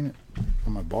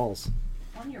 On my balls.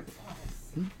 On your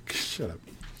balls. Shut up.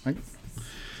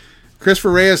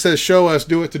 Christopher Reyes says, show us,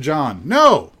 do it to John.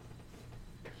 No!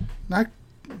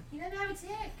 He doesn't have a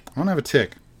tick. I don't have a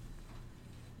tick.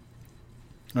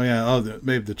 Oh yeah,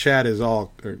 babe, the chat is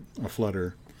all a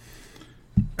flutter.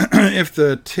 If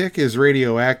the tick is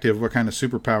radioactive, what kind of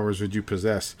superpowers would you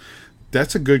possess?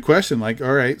 That's a good question. Like,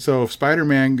 all right, so if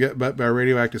Spider-Man got bit by a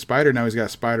radioactive spider, now he's got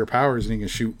spider powers and he can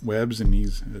shoot webs and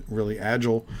he's really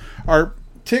agile. Are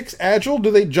ticks agile?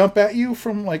 Do they jump at you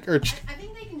from like... I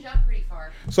think they can jump pretty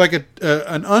far. It's like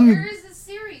There is a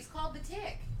series called The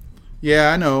Tick.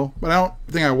 Yeah, I know, but I don't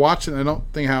think I watched it. I don't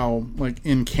think how like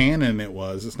in canon it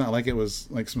was. It's not like it was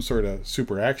like some sort of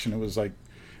super action. It was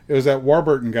that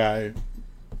Warburton guy,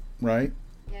 right?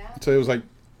 Yeah. So it was like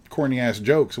corny ass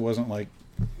jokes. It wasn't like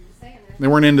Saying it. they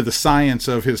weren't into the science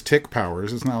of his tick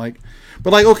powers. It's not like,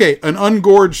 but like okay, an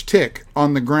ungorged tick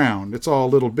on the ground. It's all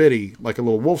little bitty, like a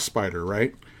little wolf spider,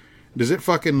 right? Does it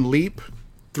fucking leap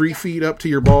 3 feet up to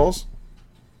your balls,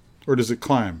 or does it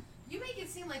climb? You make it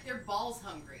seem like they're balls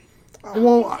hungry.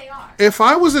 Well, they are. if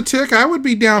I was a tick, I would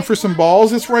be down for some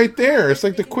balls. It's right there. It's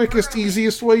like the quickest,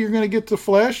 easiest way you're going to get to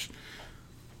flesh.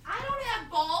 I don't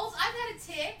have balls. I've had a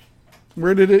tick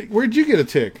Where'd you get a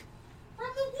tick? from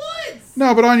the woods.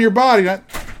 No, but on your body. Not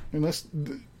unless.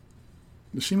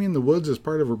 Does she mean the woods as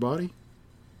part of her body?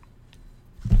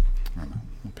 I don't know.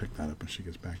 We'll pick that up when she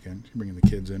gets back in. She's bringing the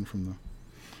kids in from the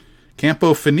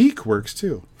Campo Finique works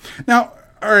too. Now,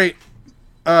 all right.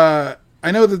 I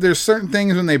know that there's certain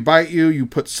things when they bite you, you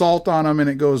put salt on them and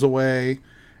it goes away.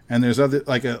 And there's other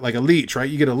like a leech, right?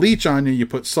 You get a leech on you, you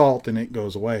put salt and it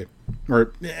goes away,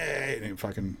 or it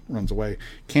fucking runs away.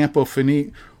 Campo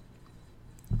Finique.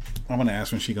 I'm gonna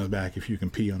ask when she comes back if you can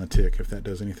pee on a tick, if that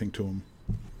does anything to them.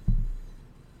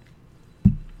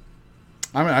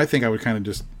 I mean, I think I would kind of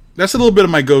just. That's a little bit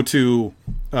of my go-to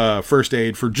first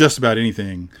aid for just about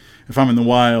anything. If I'm in the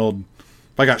wild,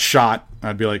 if I got shot,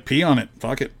 I'd be like, pee on it.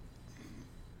 Fuck it.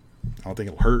 I don't think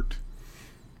it'll hurt.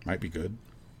 Might be good.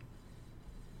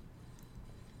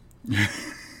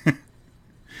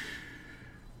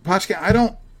 Potchka, I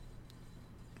don't.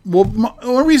 Well, the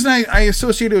only reason I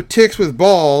associated with ticks with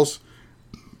balls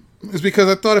is because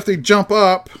I thought if they jump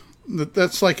up,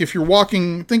 that's like if you're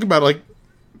walking. Think about it, like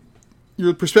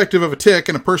your perspective of a tick,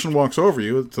 and a person walks over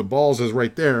you. The balls is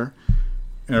right there,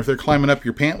 and if they're climbing up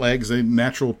your pant legs, the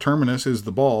natural terminus is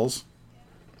the balls,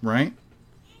 right?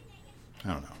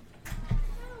 I don't know.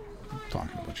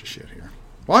 Talking a bunch of shit here.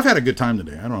 Well, I've had a good time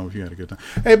today. I don't know if you had a good time.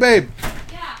 Hey, babe.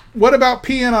 Yeah. What about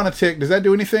peeing on a tick? Does that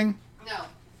do anything? No.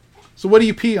 So what do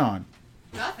you pee on?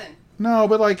 Nothing. No,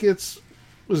 but like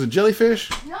was it jellyfish?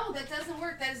 No, that doesn't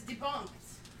work. That is debunked.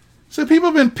 So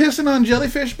people have been pissing on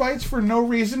jellyfish bites for no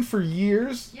reason for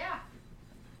years? Yeah.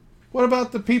 What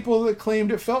about the people that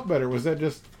claimed it felt better? Was that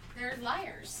just... They're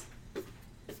liars.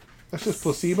 That's just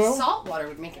placebo? Salt water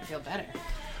would make it feel better.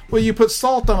 Well, you put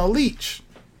salt on a leech.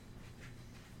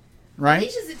 Right?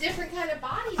 Leech is a different kind of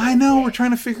body. I know. We're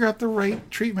trying to figure out the right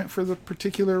treatment for the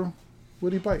particular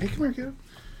woody bite. Hey, come here, kid.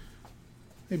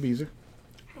 Hey, Beezer.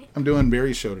 I'm doing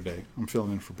Barry's show today. I'm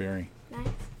filling in for Barry. Nice.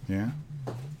 Yeah.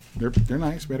 They're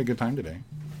nice. We had a good time today.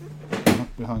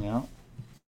 We hung out.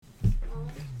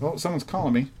 Oh, someone's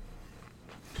calling me.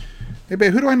 Hey,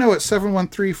 babe, who do I know at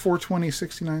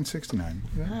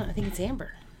 713-420-6969? I think it's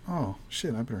Amber. Oh,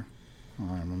 shit, I better... All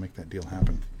right, I'm going to make that deal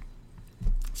happen.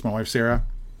 It's my wife, Sarah,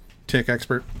 tick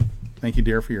expert. Thank you,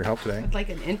 dear, for your help today. I'd like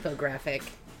an infographic.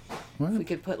 What? If we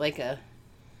could put like an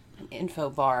info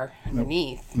bar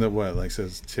underneath. The what? Like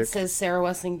says tick? It says Sarah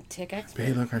Wessling Tick Expert.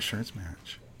 Babe, look, our shirts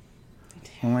match.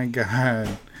 Oh, my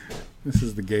God. This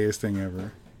is the gayest thing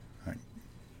ever. All right.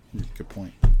 Good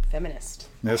point. Feminist.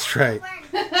 That's right.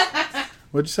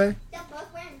 What'd you say? They're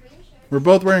both wearing green shirts. We're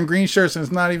both wearing green shirts, and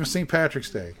it's not even St.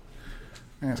 Patrick's Day.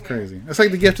 That's crazy. That's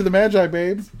like the gift of the Magi,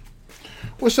 babe.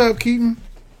 What's up, Keaton?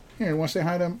 Here, you want to say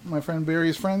hi to my friend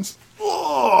Barry's friends?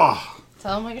 Oh!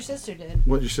 Tell them what your sister did.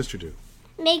 What'd your sister do?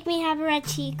 Make me have red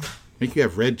cheeks. Make you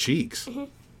have red cheeks.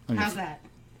 How's that?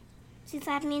 She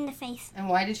slapped me in the face. And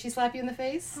why did she slap you in the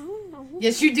face? I don't know.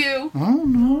 Yes, you do. Oh,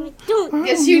 no. Don't.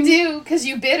 Yes, you do, because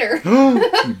you bit her.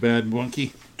 You bad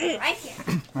monkey. Right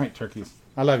here. All right, turkeys.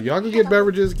 I love you. I'll go get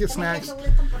beverages, get snacks.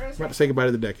 About to say goodbye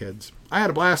to the deckheads. I had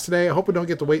a blast today. I hope we don't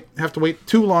have to wait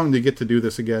too long to get to do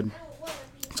this again.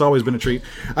 It's always been a treat.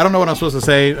 I don't know what I'm supposed to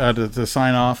say to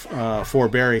sign off for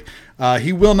Barry.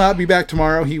 He will not be back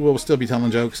tomorrow. He will still be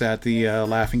telling jokes at the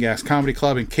Laughing Gas Comedy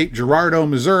Club in Cape Girardeau,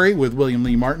 Missouri with William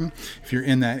Lee Martin. If you're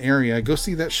in that area, go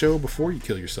see that show before you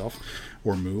kill yourself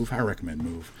or move. I recommend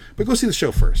move. But go see the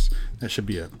show first. That should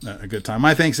be a good time.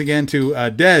 My thanks again to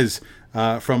Dez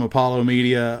from Apollo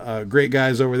Media. Great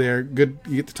guys over there. Good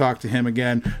you get to talk to him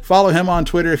again. Follow him on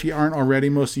Twitter if you aren't already.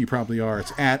 Most of you probably are.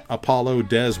 It's at Apollo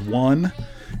Des1.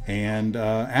 And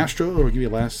Astro, we'll give you a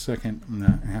last second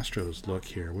Astros look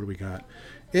here. What do we got?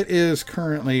 It is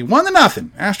currently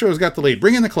 1-0. Astros got the lead.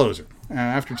 Bring in the closer.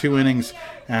 After 2 innings,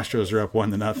 Astros are up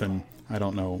 1-0. I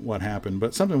don't know what happened,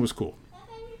 but something was cool.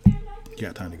 You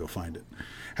got time to go find it.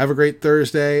 Have a great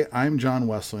Thursday. I'm John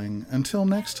Wessling. Until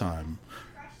next time.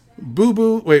 Boo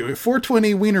boo. Wait.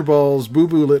 420 Wiener Balls. Boo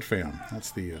boo lit fam.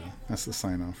 That's the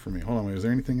sign off for me. Hold on. Wait. Is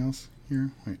there anything else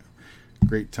here? Wait.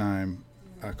 Great time.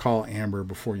 call Amber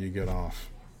before you get off.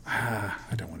 I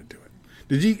don't want to do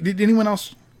it. Did anyone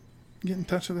else get in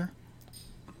touch with her?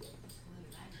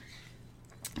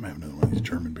 I might have another one of these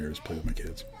German beers to play with my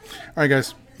kids. All right,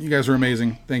 guys. You guys are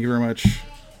amazing. Thank you very much.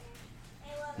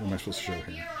 What am I supposed to show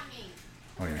here?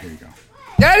 Oh, yeah, here you go.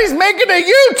 Daddy's making a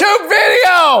YouTube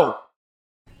video!